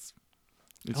 Yeah, it's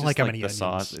I like just how like many the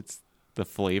sauce. onions. It's the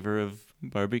flavor of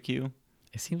barbecue.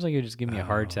 It seems like you're just giving me a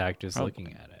heart attack just Probably.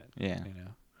 looking at it. Yeah. You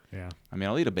know. Yeah. I mean,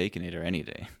 I'll eat a Baconator any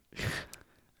day.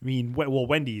 I mean, well,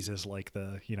 Wendy's is like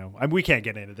I mean, we can't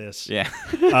get into this. Yeah.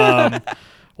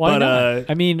 Why But, not?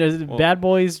 I mean, Bad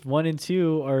Boys 1 and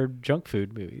 2 are junk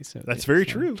food movies. So That's very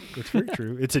true. That's very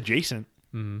true. It's adjacent.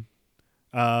 Mhm.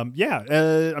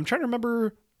 Yeah. I'm trying to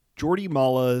remember Jordi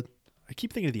Mala. I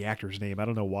keep thinking of the actor's name. I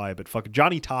don't know why, but fuck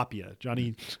Johnny Tapia.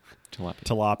 Johnny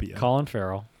Tilapia. Colin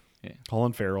Farrell.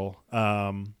 Colin Farrell.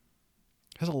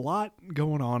 Has a lot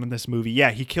going on in this movie.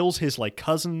 Yeah, he kills his like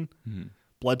cousin.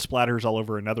 Blood splatters all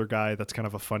over another guy. That's kind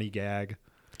of a funny gag.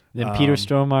 Then Peter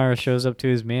Stormare shows up to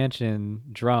his mansion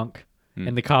drunk,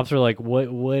 and the cops are like,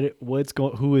 what's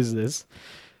going? Who is this?"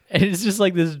 And it's just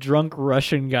like this drunk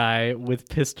Russian guy with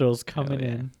pistols coming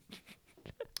in.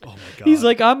 Oh my god. He's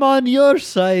like, "I'm on your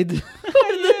side."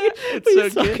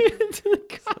 It's so good.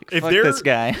 if Fuck there, this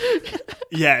guy.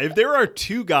 yeah, if there are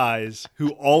two guys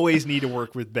who always need to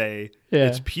work with Bay, Yeah.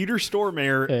 it's Peter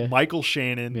Stormare, Yeah. Michael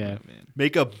Shannon. Yeah.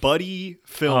 Make a buddy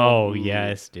film. Oh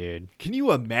yes, dude. Can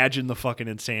you imagine the fucking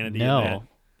insanity in that? No,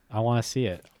 I want to see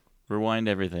it. Rewind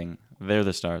everything. They're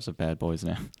the stars of Bad Boys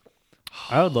now.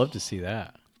 I would love to see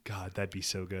that. God, that'd be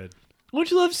so good. Would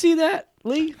you love to see that,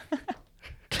 Lee?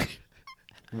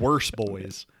 Worse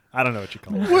boys. I don't know what you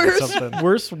call it. It's something.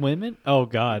 Worse women? Oh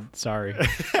God, sorry.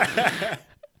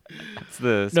 It's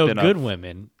the No, spin-off. good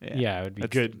women. Yeah. Yeah, it would be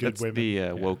That's, Good that's women.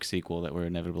 the woke sequel that we're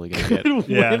inevitably going to get. good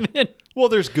Yeah. women. Well,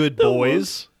 there's good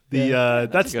boys.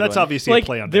 That's a good one. obviously a Like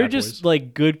play on they're Bad just Boys.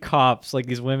 like good cops. Like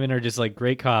these women are just like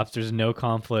great cops. There's no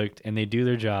conflict, and they do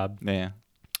their job, Yeah.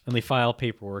 and they file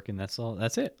paperwork, and that's all.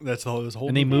 That's it. That's the whole. This whole.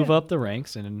 And they movie. move up the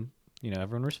ranks, and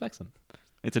everyone respects them.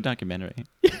 It's a documentary.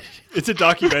 It's a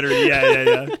documentary.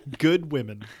 Yeah. Good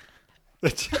women.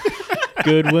 That's,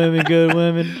 Good women, good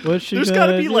women. What she there's got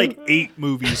to gonna be do? like 8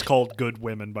 movies called Good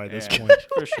Women by this Yeah. point.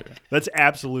 For sure. That's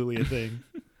absolutely a thing.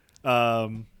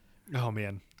 Oh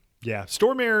man, yeah.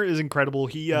 Stormare is incredible.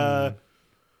 He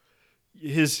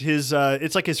his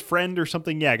it's like his friend or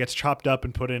something. Yeah, gets chopped up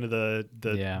and put into the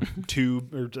Yeah.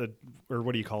 tube or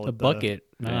what do you call it? a bucket.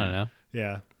 I don't know.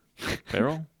 Yeah.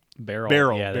 Barrel? Barrel.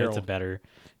 Yeah, barrel. that's a better.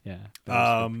 Yeah.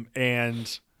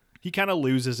 And he kind of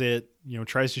loses it.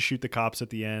 Tries to shoot the cops at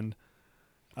the end.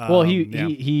 Well, yeah.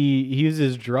 he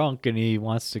uses drunk and he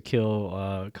wants to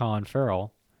kill Colin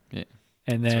Farrell. Yeah.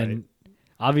 And then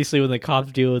obviously when the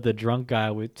cops deal with the drunk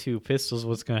guy with 2 pistols,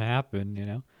 what's going to happen,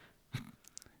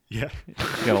 Yeah. You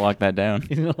got to lock that down.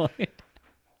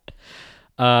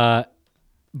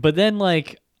 But then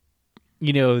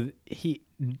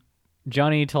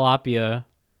Johnny Tilapia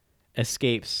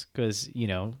escapes because,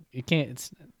 it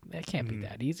can't be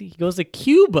that easy. He goes to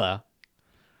Cuba.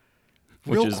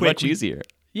 Which Real is quick, much easier.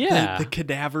 Yeah. The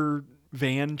cadaver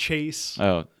van chase.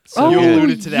 Oh. You good.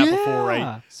 alluded to that before, right?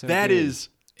 yeah. So That good. is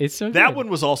It's so that good. one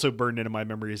was also burned into my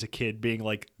memory as a kid, being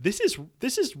like, "This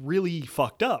is really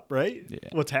fucked up, right? Yeah.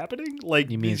 What's happening? Like,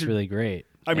 You mean these it's are- really great.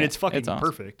 I mean, Yeah, it's fucking it's awesome.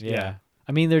 perfect. Yeah.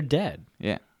 I mean, they're dead.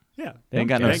 Yeah. yeah. They ain't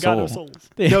got They no Ain't got no soul. souls.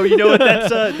 No, you know what?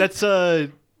 That's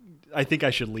I think I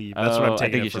should leave. That's what Oh, I'm I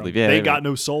taking. think it you should from. leave. Yeah, they yeah, got yeah.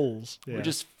 no souls. Yeah. We're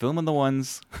just filming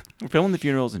we're filming the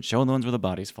funerals and showing the ones where the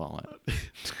bodies fall out.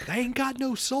 they ain't got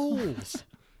no souls.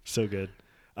 So good.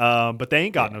 But they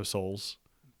ain't got no souls.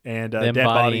 And Them dead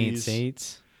body ain't bodies.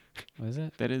 saints. What is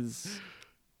it? That is.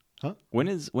 Huh? When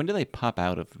do they pop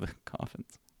out of the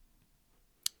coffins?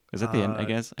 Is that the end? I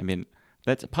guess. I mean,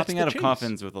 that's popping the out of chase.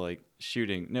 coffins with like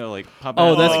shooting. No, like popping.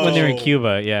 Oh, out that's of, when they're in Oh.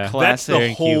 Cuba. Yeah. That's Classic the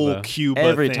in whole Cuba. Cuba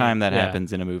every thing. time that Yeah.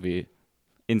 happens in a movie,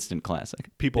 instant classic.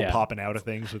 People Yeah. popping out of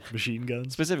things with machine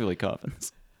guns. Specifically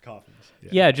coffins. Coffins.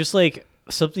 Yeah, just like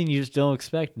something you just don't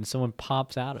expect, and someone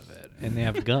pops out of it, and they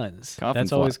have guns. Coffin That's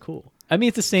flop. always cool. I mean,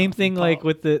 it's the same thing like pop.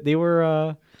 with they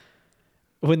were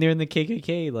when they're in the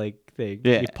KKK like thing.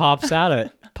 Yeah. It pops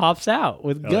out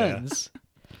with Oh, yeah. guns.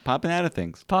 Popping out of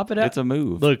things. Pop it out. It's a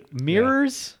move. Look,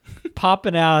 mirrors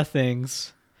popping out of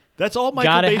things. That's all Michael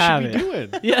Gotta Bay have should be it.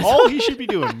 doing. Yeah. All he should be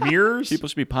doing. Mirrors. People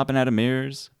should be popping out of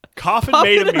mirrors. Coffin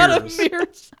made of Popping out mirrors. of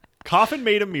mirrors. Coffin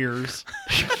made of mirrors.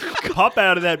 Pop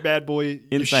out of that bad boy. You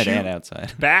Inside shoot and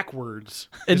outside. backwards.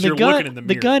 And as the you're gun, looking in the the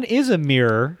mirror. gun is a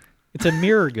mirror. It's a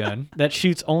mirror gun that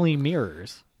shoots only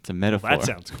mirrors. It's a metaphor. That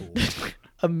sounds cool.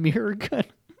 A mirror gun.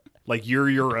 Like you're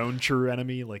your own true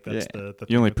enemy. Like that's Yeah. the thing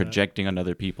You're only with that. projecting on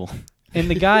other people. And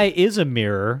the guy is a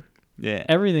mirror. Yeah.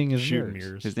 Everything is Shooting mirrors.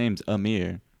 mirrors. His name's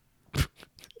Amir.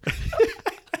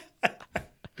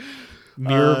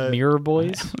 Mirror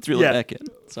boys. Let's reel Yeah. it back in.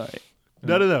 Sorry.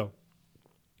 No.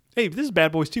 Hey, this is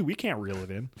Bad Boys 2. We can't reel it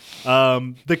in.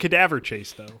 The cadaver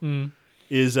chase though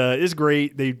is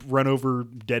great. They run over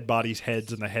dead bodies'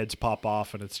 heads and the heads pop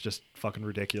off, and it's just fucking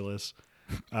ridiculous.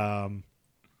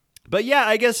 But yeah,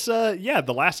 I guess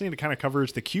the last thing to kind of cover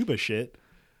is the Cuba shit,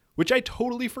 which I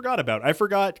totally forgot about. I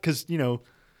forgot because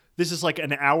this is like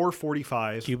an hour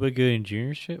 45. Cuba Gooding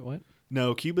Jr. shit. What?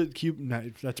 No, Cuba.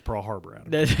 No, that's Pearl Harbor.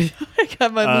 Adam. I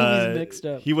got my movies mixed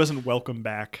up. He wasn't welcome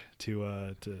back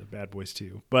to Bad Boys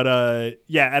 2. But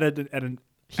yeah, at an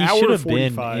He hour should have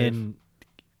been 45. in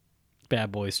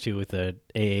Bad Boys 2 with a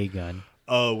AA gun.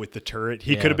 Oh, with the turret.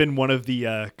 He Yeah. could have been one of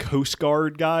the Coast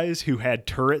Guard guys who had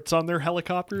turrets on their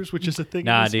helicopters, which is a thing. in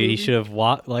Nah, this dude, he movie. should have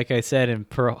walked. Like I said in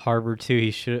Pearl Harbor 2,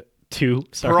 he should Sorry.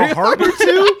 Pearl Harbor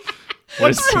 2?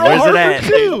 What's Pearl where's it Harbor at?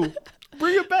 2?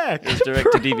 Bring it back. It's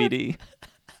direct to DVD.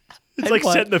 It's like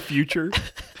what? set in the future.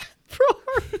 Pearl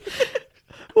Harbor.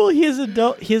 Well, he has an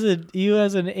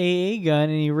AA gun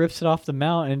and he rips it off the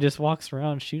mount and just walks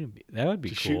around shooting. That would be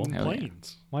Just cool. shooting Hell yeah.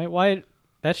 planes. Why?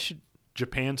 That should.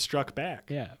 Japan struck back.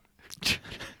 Yeah.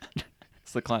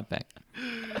 It's the clapback.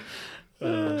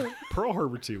 Pearl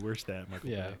Harbor 2, where's that, Michael?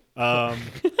 Yeah.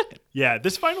 Bay? Yeah,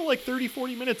 this final like 30,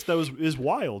 40 minutes though is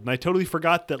wild. And I totally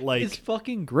forgot that like It's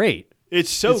fucking great. it's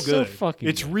so it's so good. fucking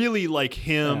it's good. really like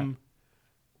him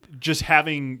just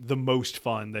having the most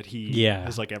fun that he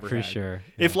has like ever for had. sure.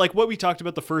 If like what we talked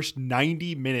about, the first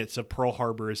 90 minutes of Pearl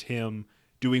Harbor is him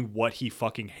doing what he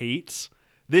fucking hates,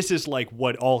 this is like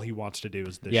what all he wants to do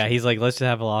is this. Yeah, shit. he's like, let's just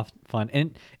have a lot of fun.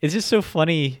 And it's just so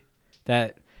funny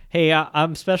that, hey,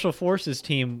 I'm Special Forces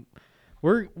team.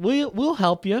 We'll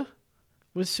help you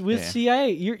with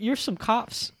CIA. You're some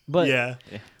cops, but yeah.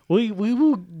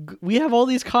 we have all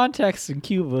these contacts in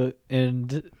Cuba,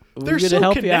 and we're They're gonna so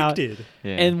help connected.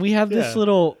 Yeah. you out. And we have this Yeah.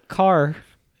 little car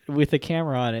with a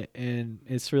camera on it, and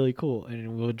it's really cool.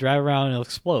 And we'll drive around and it'll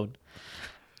explode.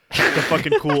 The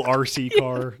fucking cool RC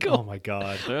car. Oh my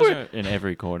god. Those are in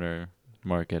every corner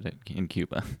market in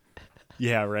Cuba.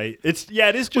 Yeah, right. It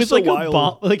is just With so like wild. a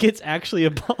bomb, like it's actually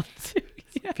a bomb. too.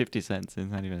 Yeah. 50 cents is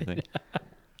not even a thing.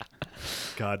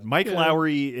 God, Mike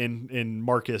Lowry and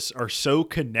Marcus are so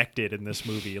connected in this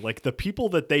movie. Like the people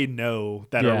that they know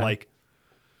that are Yeah. like,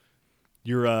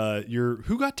 you're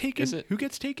who got taken? Is it- Who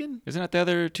gets taken? Isn't it the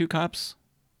other two cops?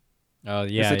 Oh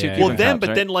yeah, the two yeah, Cuban Well, then, cops, but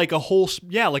right? then like a whole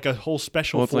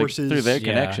special Well, it's like forces. through their Yeah.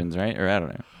 connections, right? Or I don't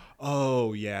know.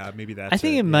 Oh yeah, maybe that's. I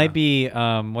think it yeah. might be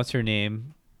what's her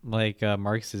name, like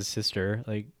Marcus's sister,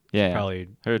 like Yeah. probably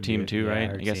Her team too, yeah, right?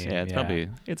 her I guess, team, yeah, it's probably,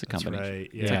 it's a That's combination. right.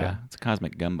 It's, Yeah, it's a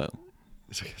cosmic gumbo.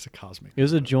 it's a cosmic. It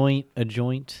was a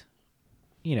joint,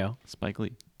 you know, Spike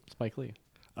Lee. Spike Lee.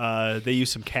 They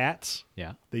use some cats.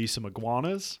 Yeah. They use some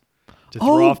iguanas to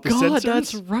throw off the sensors.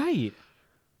 that's right.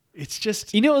 It's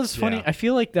just You know what's funny? Yeah. I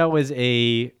feel like that was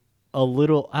a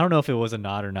little. I don't know if it was a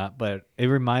nod or not, but it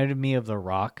reminded me of The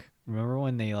Rock. Remember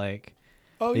when they like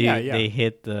oh they, yeah, yeah. they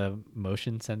hit the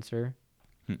motion sensor,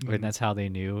 Mhm. and that's how they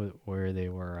knew where they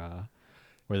were,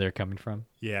 where they're coming from.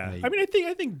 Yeah, They- I mean,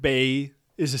 I think Bay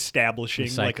is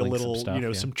establishing like a Recycling some little, stuff,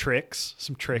 yeah. some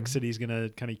tricks that he's gonna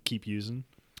kind of keep using.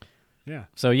 Yeah,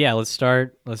 So yeah, let's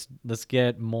start. Let's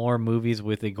get more movies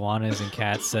with iguanas and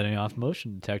cats setting off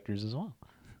motion detectors as well.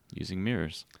 Using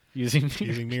mirrors. Using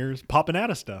using mirrors, popping out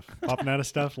of stuff,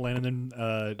 landing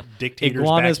in dictators'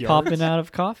 iguanas backyards. popping out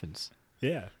of coffins.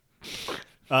 Yeah.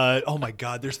 Oh my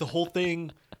God, there's the whole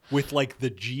thing with like the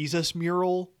Jesus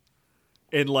mural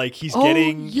and like he's Oh,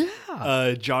 getting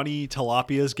yeah. Johnny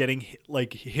Tilapia's getting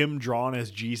like him drawn as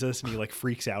Jesus, and he like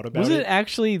freaks out about Was it. it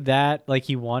actually that like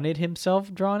he wanted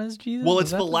himself drawn as Jesus? Well, Was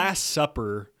it's that the Last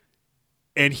Supper,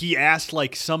 and he asked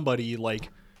like somebody like,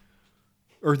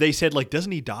 or they said like,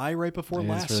 doesn't he die right before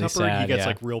Yeah, it's Last really Supper? And he sad, gets yeah.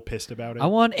 like real pissed about it. I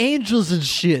want angels and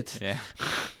shit. Yeah.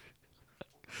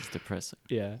 It's depressing.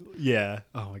 Yeah. Yeah.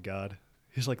 Oh my god.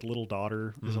 His like little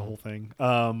daughter is a whole thing.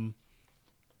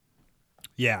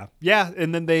 Yeah. Yeah.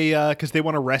 And then they because they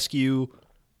want to rescue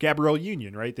Gabrielle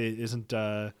Union, right? They isn't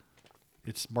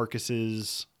it's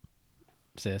Marcus's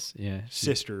Sis. Yeah.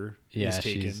 sister Yeah. is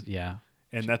taken. She's yeah.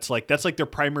 And that's like their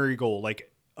primary goal.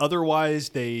 Like otherwise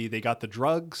they got the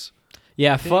drugs.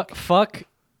 Yeah.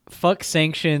 Fuck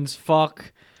sanctions.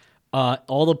 Fuck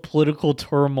all the political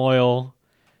turmoil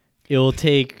it'll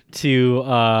take to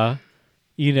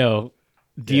deal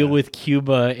Yeah. with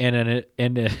Cuba and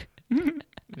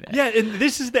Yeah, and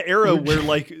this is the era where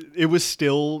like it was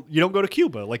still you don't go to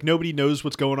Cuba. Like nobody knows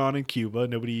what's going on in Cuba.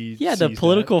 Nobody the sees that.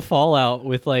 political fallout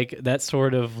with like that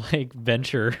sort of like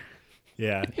venture.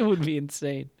 Yeah. It would be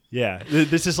insane. Yeah.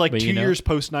 This is like But 2 you know, years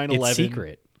post 9/11. It's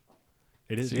secret.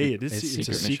 It is. Secret. Hey, it is. It's It's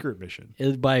a secret secret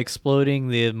mission. By exploding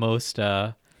the most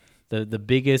the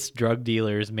biggest drug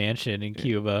dealer's mansion in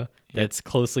Cuba that's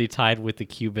closely tied with the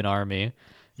Cuban army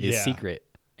is Yeah. secret.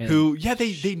 And- Who? Yeah,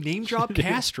 they name drop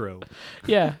Castro.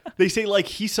 Yeah. They say like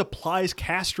he supplies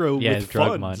Castro Yeah, with his drug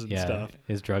funds money. and Yeah, stuff.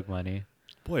 his drug money.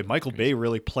 Boy, Michael Bay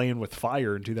really playing with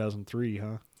fire in 2003,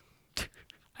 huh?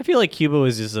 I feel like Cuba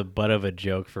was just a butt of a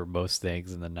joke for most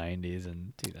things in the 90s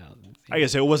and 2000s. I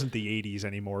guess it wasn't the 80s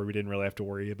anymore. We didn't really have to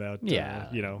worry about Yeah,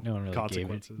 no one really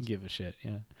consequences. give a shit.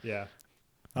 Yeah, Yeah.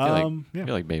 I feel, yeah. I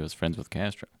feel like Bay was friends with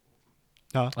Castro.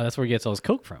 oh, that's where he gets all his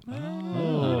coke from.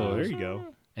 Oh, there you go.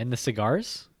 And the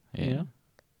cigars. Yeah. You know,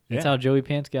 that's Yeah. how Joey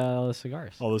Pants got all the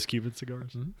cigars. All those Cuban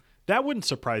cigars. Mm-hmm. That wouldn't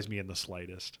surprise me in the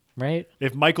slightest. Right?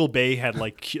 If Michael Bay had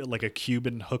like like a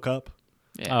Cuban hookup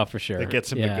Oh, for sure. that gets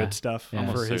him Yeah. the good stuff Yeah. for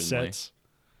Almost his certainly. sets.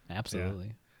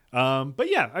 Absolutely. But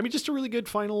yeah, I mean, just a really good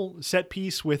final set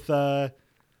piece with,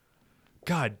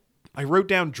 God, I wrote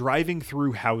down driving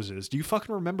through houses. Do you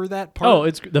fucking remember that part? Oh,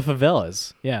 it's the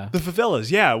favelas. Yeah. the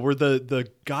favelas. Yeah, where the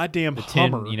goddamn The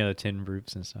tin, Hummer the tin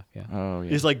roofs and stuff. Yeah. Oh,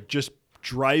 yeah. is like just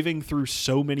driving through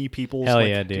so many people's Hell like,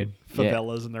 yeah, dude.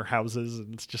 favelas and their houses,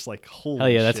 and it's just like holy. Hell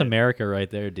yeah, that's shit. America right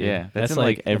there, dude. yeah, that's in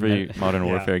like every Modern Yeah.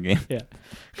 Warfare game. Yeah.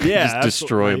 Yeah, Just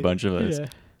destroy a absolutely. bunch of us. Yeah.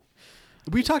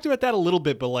 We talked about that a little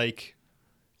bit, but like,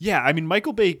 yeah, I mean,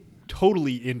 Michael Bay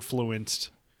totally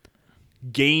influenced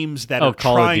games that are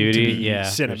Call of trying Duty, to be yeah,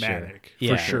 for sure. cinematic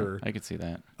Yeah. for sure. I could see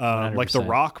that. Like The 100%.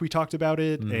 Rock, we talked about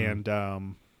it, Mm-hmm.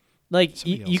 and Like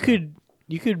Something you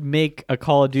else, could make a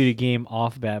Call of Duty game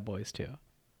off Bad Boys too.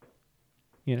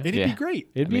 You know, it'd Yeah. be great.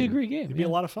 it'd be a mean, great game. It'd be a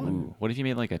lot of fun. Ooh, what if you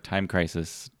made like a Time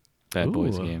Crisis Bad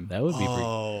Boys Ooh, game? That would be pretty.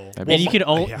 Oh, That'd be And you can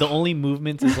yeah. the only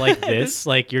movement is like this,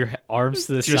 like your arms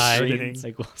to the Just side. spinning. It's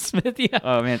like Will Smith. Yeah.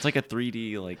 Oh man, it's like a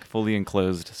 3D, like fully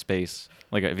enclosed space,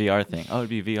 like a VR thing. Oh, it'd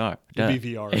be VR. Duh. It'd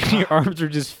be VR. And your arms are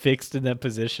just fixed in that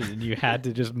position, and you had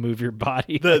to just move your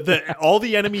body. All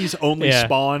the enemies only Yeah.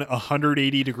 spawn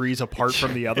 180 degrees apart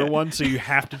from the other one, so you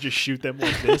have to just shoot them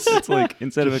like this. It's like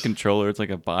instead of a controller, it's like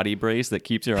a body brace that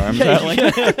keeps your arms out.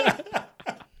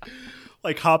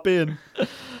 Like hop in.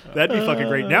 That'd be fucking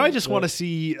great. Now I just want to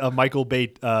see a Michael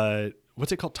Bay.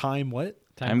 What's it called? Time what?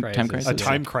 Time A Crisis.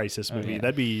 time crisis movie. yeah.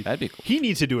 That'd be That'd be cool. He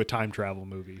needs to do a time travel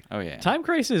movie. Oh yeah. Time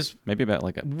Crisis Maybe about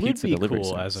like a would pizza be delivery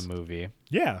cool service. as a movie.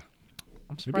 Yeah.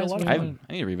 I'm It'd be a surprised. lot we of I, fun. haven't-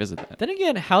 I need to revisit that. Then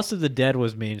again, House of the Dead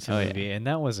was made into Oh, a yeah. movie, and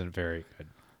that wasn't very good.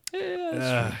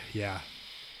 Yeah.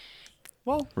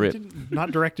 Well, Rip.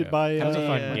 not directed by. That was a fun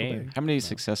Michael game. Bay. How many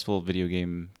successful video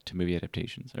game to movie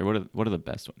adaptations, or what are the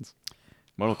best ones?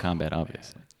 Mortal Kombat,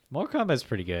 obviously. Mortal Kombat's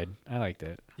pretty good. I liked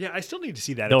it. Yeah, I still need to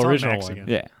see that. The It's on original Max one.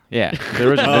 again. Yeah. The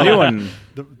original, the new one.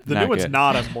 The Not new one's good.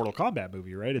 not a Mortal Kombat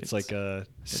movie, right? It's like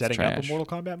setting up a trash. Mortal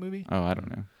Kombat movie. Oh, I don't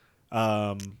know.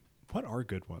 What are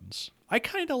good ones? I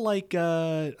kind of like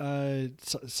Silent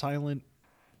Silent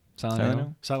Silent Hill.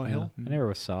 Hill? Silent Yeah. Hill. I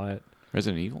never saw it.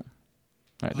 Resident Evil.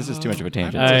 All right, this is too much of a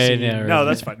tangent. haven't I seen- never- no,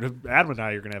 that's fine. Adam and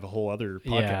I are going to have a whole other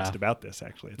podcast Yeah. about this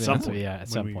actually at Yeah, some that's- point. yeah, at when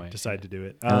some we point, decide to do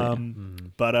it. yeah.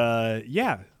 But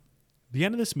yeah, the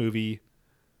end of this movie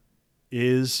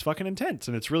is fucking intense,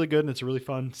 and it's really good, and it's a really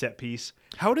fun set piece.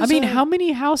 How does I mean, how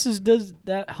many houses does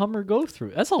that Hummer go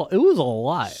through? That's all. It was a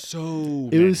lot. so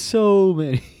It was so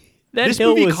many. That this hill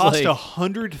movie was cost like,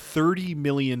 $130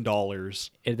 million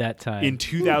at that time in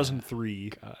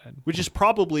 2003, which is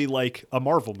probably like a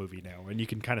Marvel movie now, and you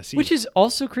can kind of see. which it. is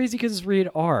also crazy because it's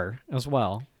rated R as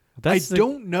well. I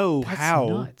don't know That's how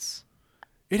nuts.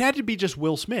 It had to be just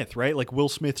Will Smith, right? Like Will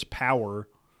Smith's power,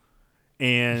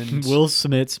 and Will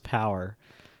Smith's power.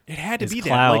 it had to His be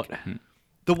clout. that. Like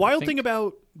the wild thing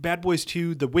about Bad Boys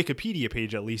 2, the Wikipedia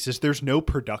page at least, is there's no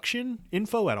production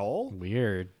info at all,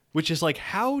 Weird. which is like,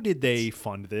 how did they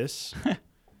fund this?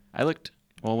 I looked.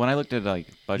 Well, when I looked at like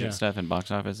budget Yeah. stuff and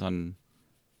box office on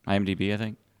IMDb, I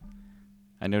think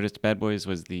I noticed Bad Boys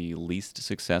was the least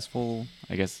successful.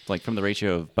 I guess like from the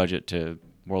ratio of budget to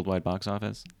worldwide box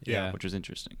office. Yeah. which was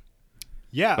interesting.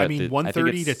 Yeah, I But mean, I think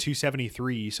 130 to it's-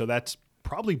 273, so that's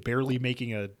probably barely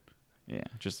making a. Yeah,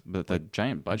 just but the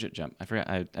giant budget jump. I forgot.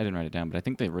 I didn't write it down, but I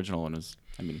think the original one was.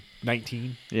 I mean,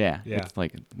 19. yeah, Yeah. it's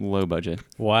like low budget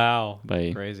Wow.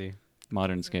 by Crazy.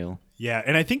 modern scale. Yeah,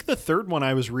 and I think the third one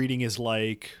I was reading is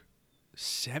like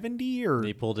 70 or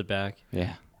They pulled it back.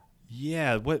 Yeah,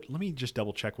 yeah. What? Let me just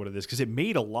double check what it is because it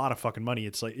made a lot of fucking money.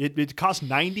 It's like it cost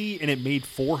 90 and it made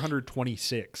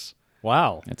 426.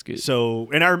 Wow. that's good. So,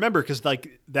 and I remember because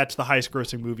like that's the highest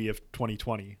grossing movie of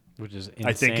 2020. Which is insane.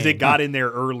 I think because it got in there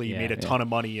early, Yeah. made a Yeah. ton of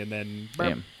money, and then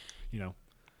Damn, you know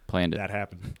planned it. that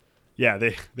happened. Yeah,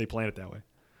 they planned it that way.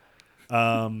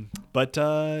 But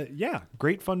yeah,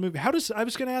 great fun movie. I was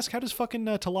gonna ask, how does fucking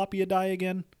Tilapia die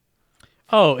again?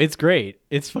 Oh, it's great.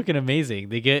 It's fucking amazing.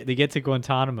 They get to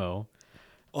Guantanamo.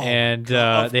 And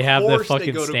God, of they have the course they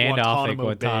fucking go to standoff at Guantanamo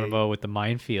Bay. Guantanamo with the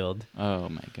minefield. Oh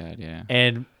my god, yeah.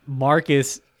 And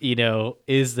Marcus,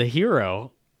 is the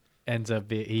hero. Ends up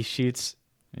he shoots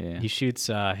Yeah.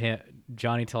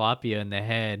 Johnny Tilapia in the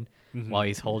head Mm-hmm. while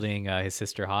he's holding his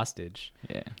sister hostage,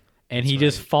 Yeah. and he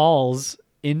just falls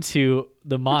into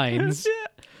the mines.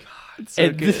 So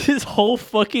And good. his whole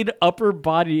fucking upper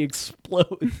body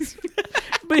explodes.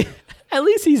 But at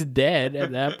least he's dead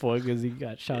at that point because he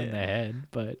got shot in the head.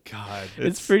 But God,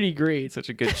 it's pretty great. Such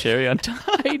a good cherry on top.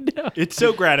 I know. it's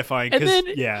so gratifying And because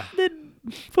then,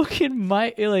 then fucking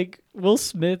Will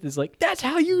Smith is like, "That's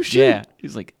how you shoot." Yeah.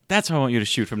 He's like, that's how I want you to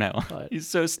shoot from now on. But- He's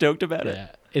so stoked about it. Yeah.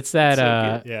 It's that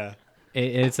So yeah,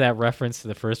 it's that reference to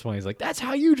the first one. He's like, "That's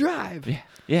how you drive." Yeah.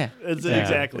 Yeah. it's Yeah.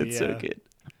 exactly. It's yeah. so good.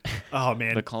 Oh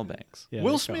man, The callbacks. Yeah,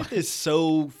 Will the Smith is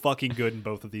so fucking good in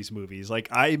both of these movies. Like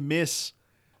I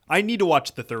need to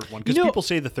watch the third one because You know- people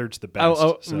say the third's the best.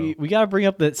 Oh, so. we gotta bring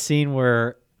up that scene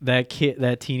where that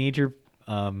teenager,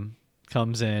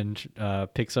 comes in,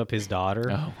 picks up his daughter,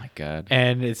 Oh my god.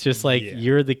 and it's just like Yeah.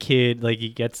 you're the kid. Like he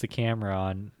gets the camera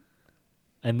on,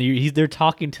 and they're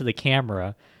talking to the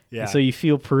camera. Yeah. And so you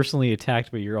feel personally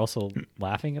attacked, but you're also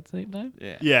laughing at the same time.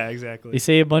 Yeah. yeah, They exactly.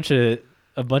 say a bunch of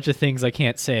things I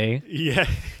can't say, Yeah,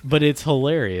 but it's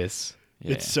hilarious.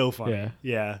 Yeah. it's so funny. Yeah.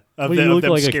 Yeah, What, of you them, look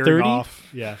like a scaring 30? off.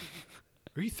 Yeah,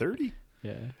 are you 30?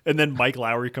 Yeah. And then Mike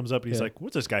Lowry comes up and he's Yeah. like,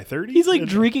 "What's this guy 30?" He's like and,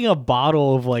 drinking a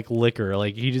bottle of like liquor.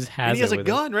 Like he just has. and he has it a with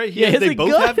gun, him. right? Yeah, he has they a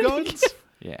both gun. have guns.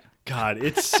 Yeah. God,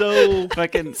 it's so.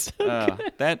 Fucking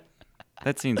that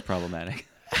seems problematic.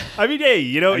 I mean, hey,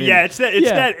 I mean, yeah, it's that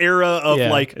yeah. that era of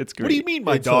Yeah. like, It's what do you great. mean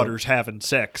my It's like- daughter's having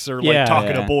sex or like Yeah.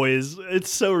 talking Yeah. to boys? It's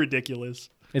so ridiculous.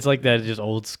 It's like that, just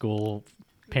old school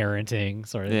parenting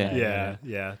sort of Yeah. thing. Yeah,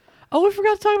 yeah. Oh, we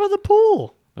forgot to talk about the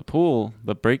pool. The pull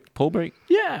break.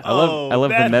 Yeah. I love the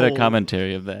that meta whole-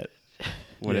 commentary of that.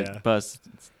 When Yeah. it busts,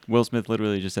 Will Smith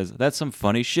literally just says, "That's some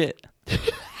funny shit."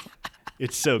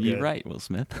 It's so good. You're right, Will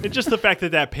Smith. It's just the fact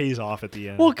that pays off at the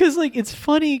end. Well, because like it's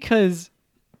funny because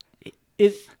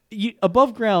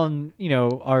above ground,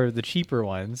 are the cheaper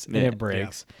ones, and Yeah. it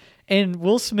breaks. And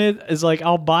Will Smith is like,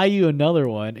 "I'll buy you another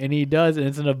one," and he does, and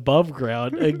it's an above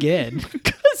ground again.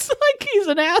 Because like he's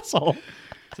an asshole.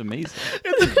 It's amazing.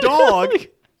 it's a dog.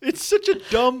 It's such a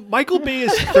dumb. Michael Bay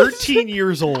is 13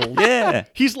 years old. Yeah.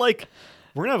 He's like,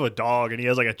 we're gonna have a dog, and he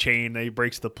has like a chain that he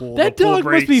breaks the pool. That the pool dog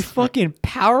breaks. must be fucking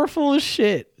powerful as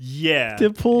shit Yeah.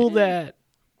 to pull that.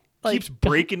 Like, Keeps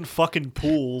breaking fucking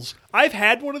pools. I've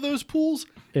had one of those pools.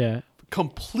 Yeah.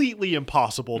 Completely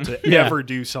impossible to Yeah. ever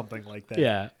do something like that.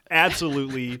 Yeah.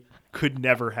 Absolutely could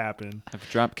never happen. I've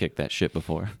drop kicked that shit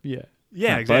before. Yeah.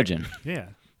 Yeah, Not exactly. budging. Yeah.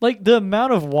 Like the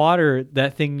amount of water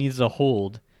that thing needs to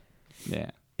hold. Yeah.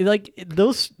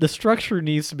 The structure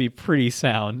needs to be pretty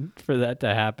sound for that to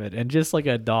happen, and just like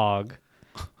a dog,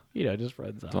 just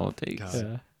runs That's all off. it takes. God.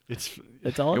 Yeah, It's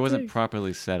that's all. It wasn't takes.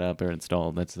 properly set up or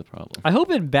installed. That's the problem. I hope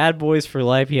in Bad Boys for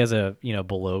Life he has a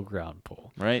below ground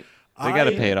pool. Right? They got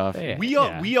to I- pay it off. Yeah.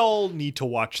 we all need to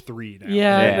watch 3 now. Yeah,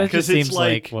 Yeah. that 'Cause just it's seems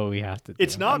like- like what we have to do.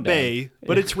 It's not I'm down. Bay,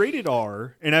 but it's rated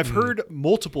R, and I've heard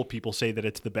multiple people say that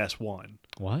it's the best one.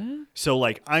 What? So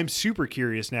like I'm super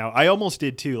curious now. I almost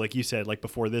did too, like you said, like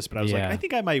before this, but I was like, Yeah. I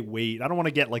think I might wait. I don't want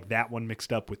to get like that one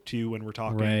mixed up with 2 when we're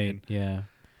talking. Right? And, Yeah.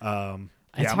 yeah,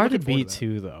 It's I'm hard to looking forward beat that.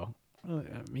 too, though.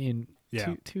 I mean,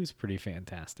 Yeah. Two's pretty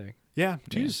fantastic. Yeah,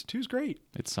 two's great.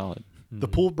 It's solid. The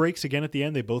pool breaks again at the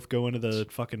end. They both go into the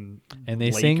fucking And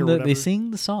they lake sing or the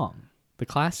whatever. song, the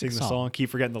classic Sing the song. Keep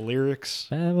forgetting the lyrics.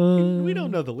 Bad We boys.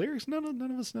 don't know the lyrics. None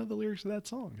of us know the lyrics of that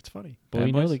song. It's funny. But Bad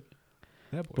we know Boys? the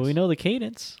Bad but we know the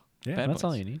cadence. Yeah. Bad That's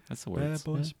all Boys. you need. That's the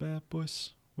words. Bad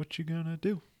boys. What you gonna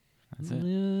do? That's it.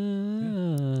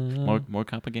 Yeah. More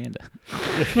propaganda.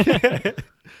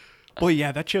 Boy,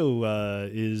 yeah, that show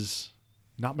is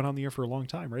not been on the air for a long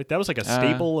time, right? That was like a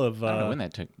staple of. I don't know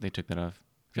when they took that off.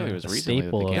 I feel like it was a recently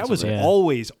staple that of- they that was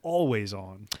canceled it. always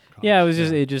on. Yeah,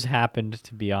 it just happened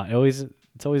to be on.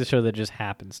 It's always a show that just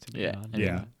happens to be Yeah. on. I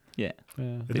Yeah. mean, yeah. Yeah.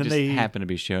 And They then just they happen to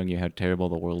be showing you how terrible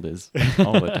the world is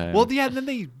all the time. Well, yeah, and then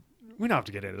they. We don't have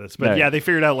to get into this, but No. yeah, they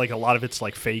figured out like a lot of it's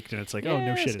like faked, and it's like, oh no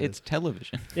Yes, shit, it's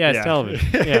television. Yeah, it's Yeah. television.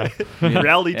 Yeah.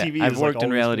 reality Yeah, TV. I've is worked like in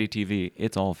always reality TV.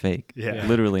 It's all fake. Yeah.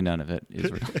 Literally none of it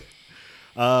is real.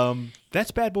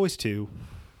 That's Bad Boys 2.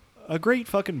 A great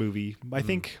fucking movie. I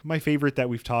think my favorite that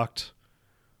we've talked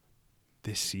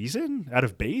this season out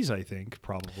of Bays, I think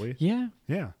probably. Yeah.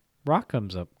 Yeah. Rock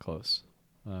comes up close.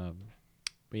 But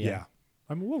Yeah.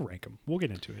 I mean, we'll rank them. We'll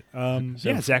get into it. So-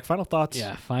 yeah, Zach, final thoughts.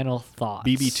 Yeah. Final thoughts.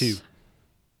 BB2.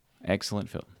 Excellent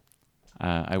film.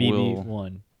 I BB will.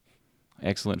 one.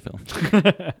 Excellent film.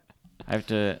 I have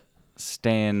to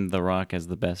stand The Rock as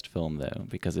the best film though,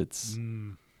 because it's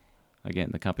again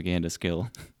the propaganda skill.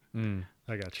 Mm.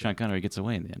 I got you. Sean Connery gets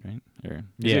away in the end, right? Or is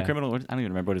he Yeah. a criminal? I don't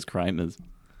even remember what his crime is.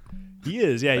 He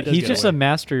is. Yeah, he does He's get just away. a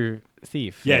master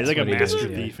thief. Yeah, he's That's like a what he master is,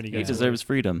 thief, and he He gets deserves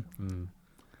freedom. Mm.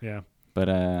 Yeah. But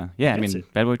yeah, I Gets mean,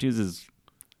 it. Bad Boy 2's is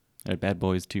Bad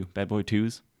Boys 2. Bad Boy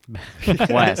 2's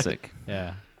classic.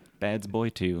 Yeah. Bad's Boy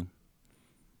 2.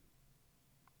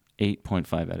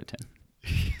 8.5 out of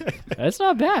 10. That's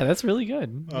not bad. That's really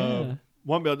good. Yeah.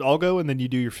 I'll go, and then you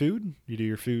do your food. You do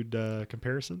your food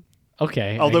comparison.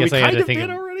 Okay. Although I we guess I had kind to of think did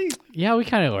already. Yeah, we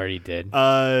kind of already did.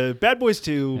 Bad Boys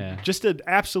 2, Yeah. just an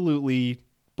absolutely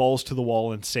balls to the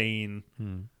wall, insane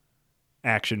Hmm.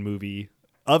 action movie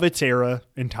of its era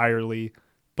entirely,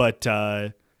 but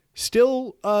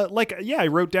still, I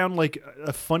wrote down like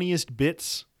a funniest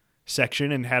bits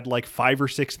section and had like 5 or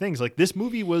 6 things. Like this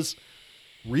movie was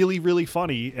really, really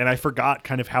funny, and I forgot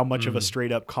kind of how much of a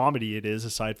straight up comedy it is,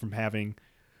 aside from having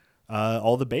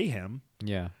all the bayhem.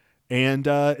 Yeah. And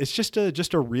it's just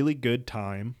a really good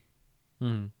time.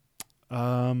 Hmm.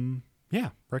 Yeah,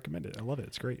 recommend it. I love it.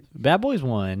 It's great. Bad Boys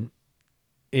 1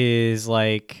 is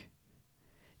like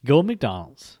go to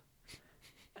McDonald's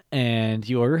and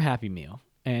you order a Happy Meal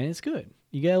and it's good.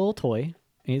 You get a little toy.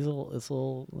 It's a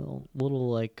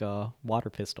little like water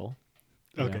pistol.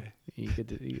 You know? Okay. You get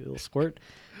a little squirt,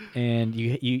 and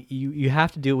you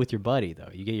have to do it with your buddy though.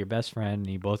 You get your best friend, and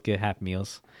you both get Happy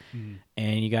Meals,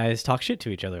 and you guys talk shit to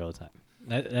each other all the time.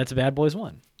 That's Bad Boys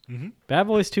 1. Mm-hmm. Bad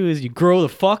Boys 2 is you grow the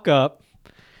fuck up,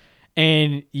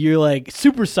 and you're like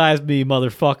supersize me,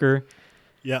 motherfucker,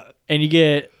 Yeah. and you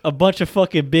get a bunch of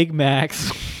fucking Big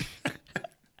Macs,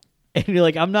 and you're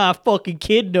like, I'm not a fucking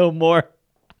kid no more.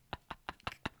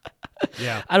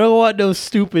 Yeah. I don't want no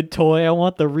stupid toy. I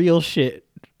want the real shit.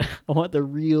 I want the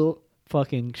real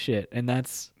fucking shit, and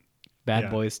that's Bad Yeah.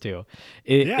 Boys 2.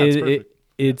 It's perfect.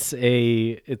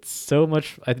 It's so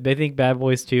much. I think Bad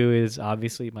Boys 2 is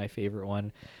obviously my favorite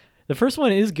one. The first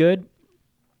one is good.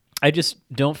 I just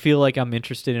don't feel like I'm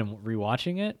interested in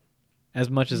rewatching it as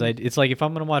much as I. It's like if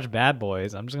I'm gonna watch Bad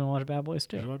Boys, I'm just gonna watch Bad Boys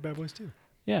 2. I love Bad Boys 2.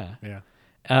 Yeah. Yeah.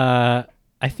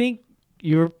 I think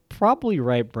you're probably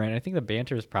right, Brent. I think the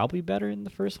banter is probably better in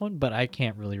the first one, but I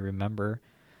can't really remember.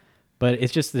 But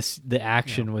it's just the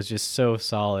action was just so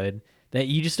solid that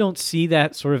you just don't see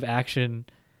that sort of action.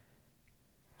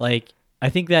 Like, I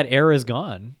think that era is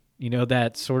gone. You know,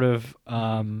 that sort of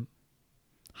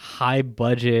high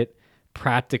budget,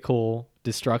 practical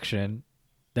destruction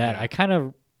that Yeah. I kind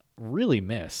of really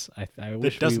miss. I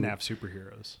wish That doesn't we, have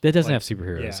superheroes. that doesn't Like, have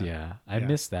superheroes. yeah. Yeah, I Yeah.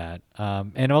 miss that.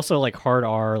 And also like hard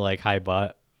R, like high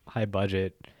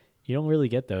budget. You don't really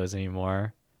get those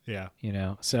anymore. Yeah. You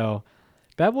know, so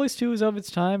Bad Boys 2 is of its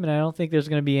time, and I don't think there's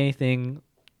going to be anything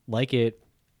like it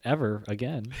ever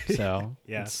again. So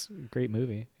Yeah. it's a great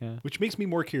movie. Yeah. Which makes me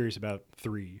more curious about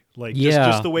 3. Like, Yeah.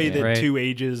 just the way Yeah. that Right. 2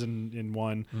 ages in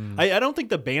 1. I don't think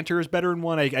the banter is better in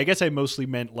 1. I guess I mostly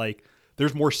meant, like,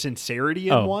 there's more sincerity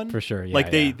in 1. For sure. Yeah, like,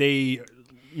 yeah. they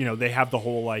they have the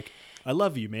whole, like, I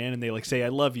love you, man. And they, like, say, I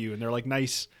love you. And they're, like,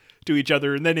 nice to each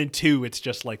other. And then in 2, it's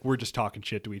just, like, we're just talking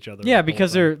shit to each other. Yeah, the whole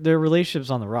because time. their relationship's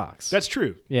on the rocks. That's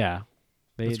true. yeah.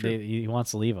 That's true. He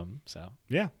wants to leave them. So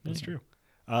Yeah, that's true.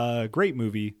 Great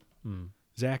movie.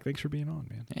 Zach, thanks for being on,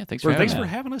 man. Yeah, thanks Or for thanks having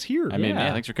for me. having us here. I mean, Yeah.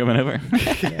 yeah, thanks for coming over.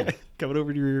 Coming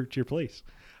over to your place.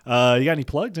 You got any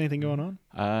plugs? Anything going on?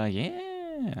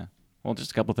 Yeah. Well,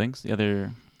 just a couple things. The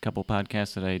other couple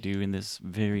podcasts that I do in this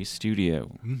very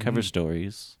studio, Cover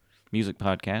Stories, music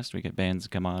podcast. We get bands to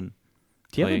come on.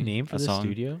 Do you have a play name for the song.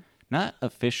 studio? Not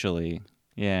officially.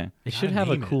 Yeah. It should Gotta have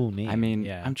a name it. cool name. I mean,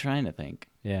 yeah, I'm trying to think.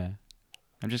 yeah.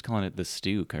 I'm just calling it The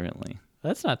Stew currently.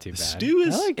 That's not too bad. stew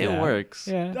is- I like It that. works.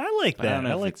 Yeah, I like But I that. don't know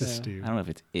I if like the it's- stew. I don't know if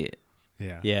it's it.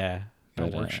 Yeah. yeah.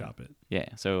 Gotta But, workshop it.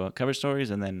 Yeah. So Cover Stories,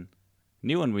 and then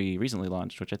new one we recently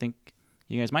launched, which I think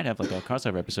you guys might have like a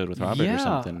crossover episode with Robert yeah, or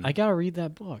something. I gotta read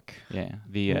that book. Yeah,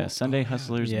 the Sunday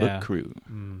Hustlers Yeah. Book Crew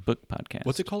Mm. book podcast.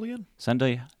 What's it called again?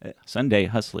 Sunday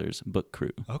Hustlers Book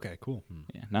Crew. Okay, cool.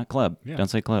 Yeah, not club. Yeah. Don't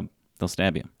say club. They'll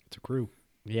stab you. It's a crew.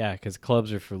 Yeah, because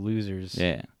clubs are for losers.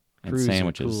 Yeah, and Crews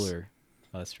sandwiches. are cooler.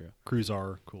 Oh, that's true. Crews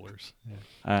are coolers.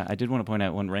 Yeah. I did want to point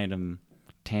out one random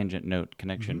tangent note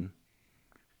connection. Mm-hmm.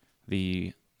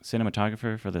 The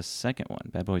cinematographer for the second one,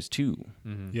 Bad Boys 2,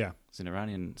 Yeah. is an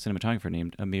Iranian cinematographer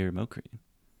named Amir Mokri,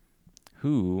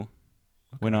 who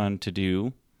went on to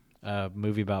do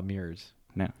Movie about mirrors.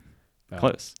 no Oh.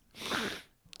 close.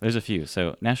 There's a few.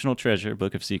 So National Treasure,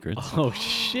 Book of Secrets, Oh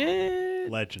shit!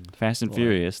 Legend. Fast and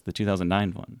Furious, the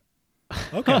 2009 one,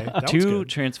 Okay. That was two good.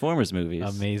 Transformers movies,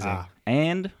 Amazing. Ah.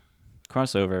 and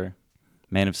crossover,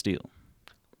 Man of Steel.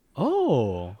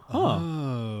 Oh, huh.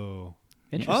 Oh.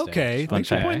 Interesting. Okay. Fun Thanks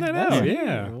for fact. pointing that That's out. neat.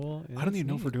 Yeah. Well, I don't even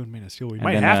know if that's we're doing Man of Steel. We And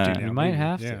might then, have to uh, now. You might maybe.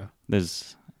 have to. Yeah.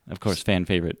 There's, of course, fan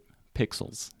favorite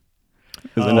Pixels.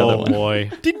 Is Oh, another Oh one.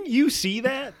 boy. Didn't you see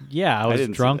that? Yeah, I was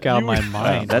didn't see drunk that. out You my were-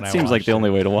 mind. That when I seems like the watched only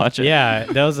way to watch it. it. Yeah,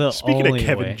 that was the Speaking only of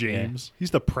Kevin way. Yeah. James,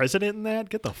 he's the president in that.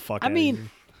 Get the fuck I out mean, of here.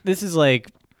 this is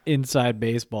like inside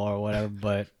baseball or whatever,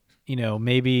 but you know,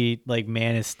 maybe like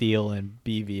Man of Steel and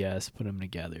BVS put them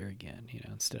together again, you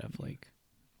know, instead of like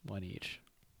one each.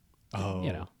 Oh,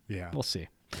 you know. yeah, We'll see.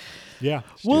 yeah,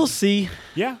 We'll see.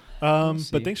 yeah. see.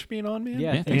 But thanks for being on, man.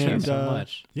 Yeah, Yeah, thanks thank you for so And,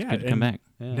 much. Yeah, Good to come and back.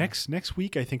 Yeah. Next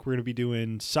week, I think we're going to be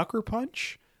doing Sucker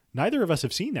Punch. Neither of us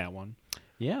have seen that one.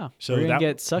 Yeah. So we're gonna that-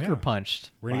 get sucker yeah.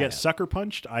 punched. We're gonna by get it. Sucker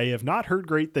Punched. I have not heard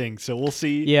great things, so we'll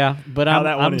see. Yeah, but how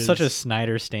that one I'm such a is.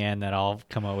 Snyder stan that I'll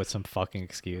come up with some fucking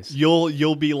excuse.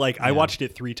 You'll be like, I Yeah. watched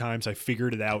it 3 times. I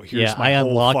figured it out. Here's Yeah, my I whole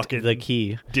unlocked fucking the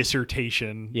key.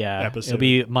 dissertation. Yeah, episode. it'll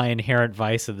be my inherent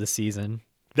vice of the season.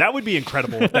 That would be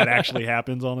incredible if that actually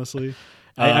happens. Honestly,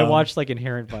 I Um, watched like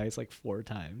Inherent Vice like 4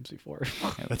 times before.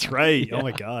 That's right. Yeah. Oh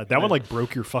my god, that one like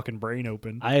broke your fucking brain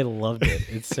open. I loved it.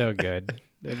 It's so good.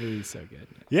 That movie's so good.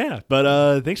 Yeah,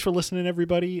 but thanks for listening,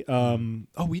 everybody. Oh,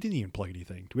 we didn't even plug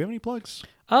anything. Do we have any plugs?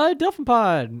 Delphin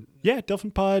Pod. Yeah,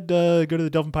 Delphin Pod. Go to the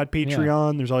Delphin Pod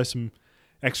Patreon. There's always some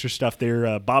extra stuff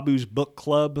there. Babu's Book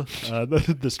Club,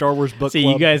 the Star Wars Book See,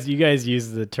 Club. you guys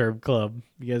use the term club.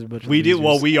 You guys are a bunch of We do. losers.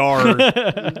 Well, we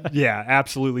are. Yeah,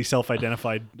 absolutely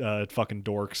self-identified fucking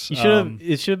dorks. You should have.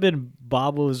 It should have been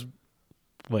Babu's.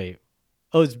 Wait.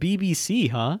 Oh, it's BBC,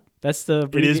 huh? That's the.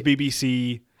 It is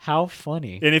BBC. How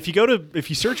funny. And if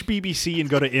you search BBC and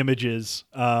go to images,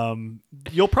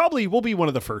 we'll be one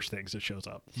of the first things that shows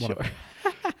up. One of them,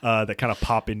 that kind of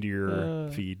pop into your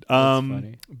feed.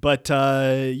 funny. But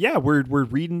yeah, we're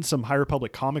reading some High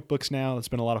Republic comic books now. It's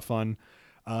been a lot of fun.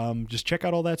 Just check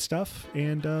out all that stuff,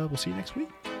 and we'll see you next week.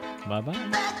 Bye bye.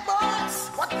 Bad boys,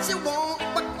 what you want,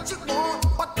 what you want,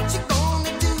 what you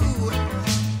gonna do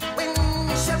when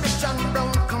Sheriff John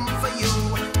Brown come for you?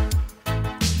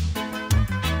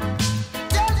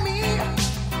 Tell me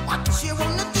what you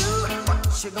wanna do,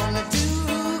 what you gonna do?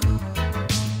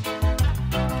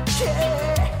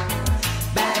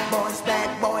 Yeah. Bad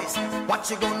boys, what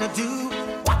you gonna do?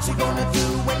 What you gonna do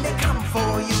when they come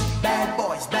for you? Bad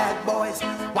boys,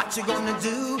 what you gonna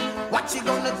do? What you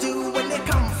gonna do when they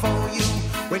come for you?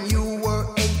 When you were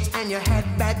 8 and you had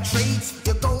bad traits,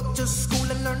 you go to school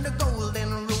and learn the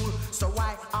golden rule. So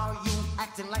why are you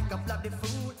acting like a bloody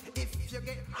fool? If you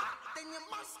get hot, then you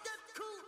must get cool.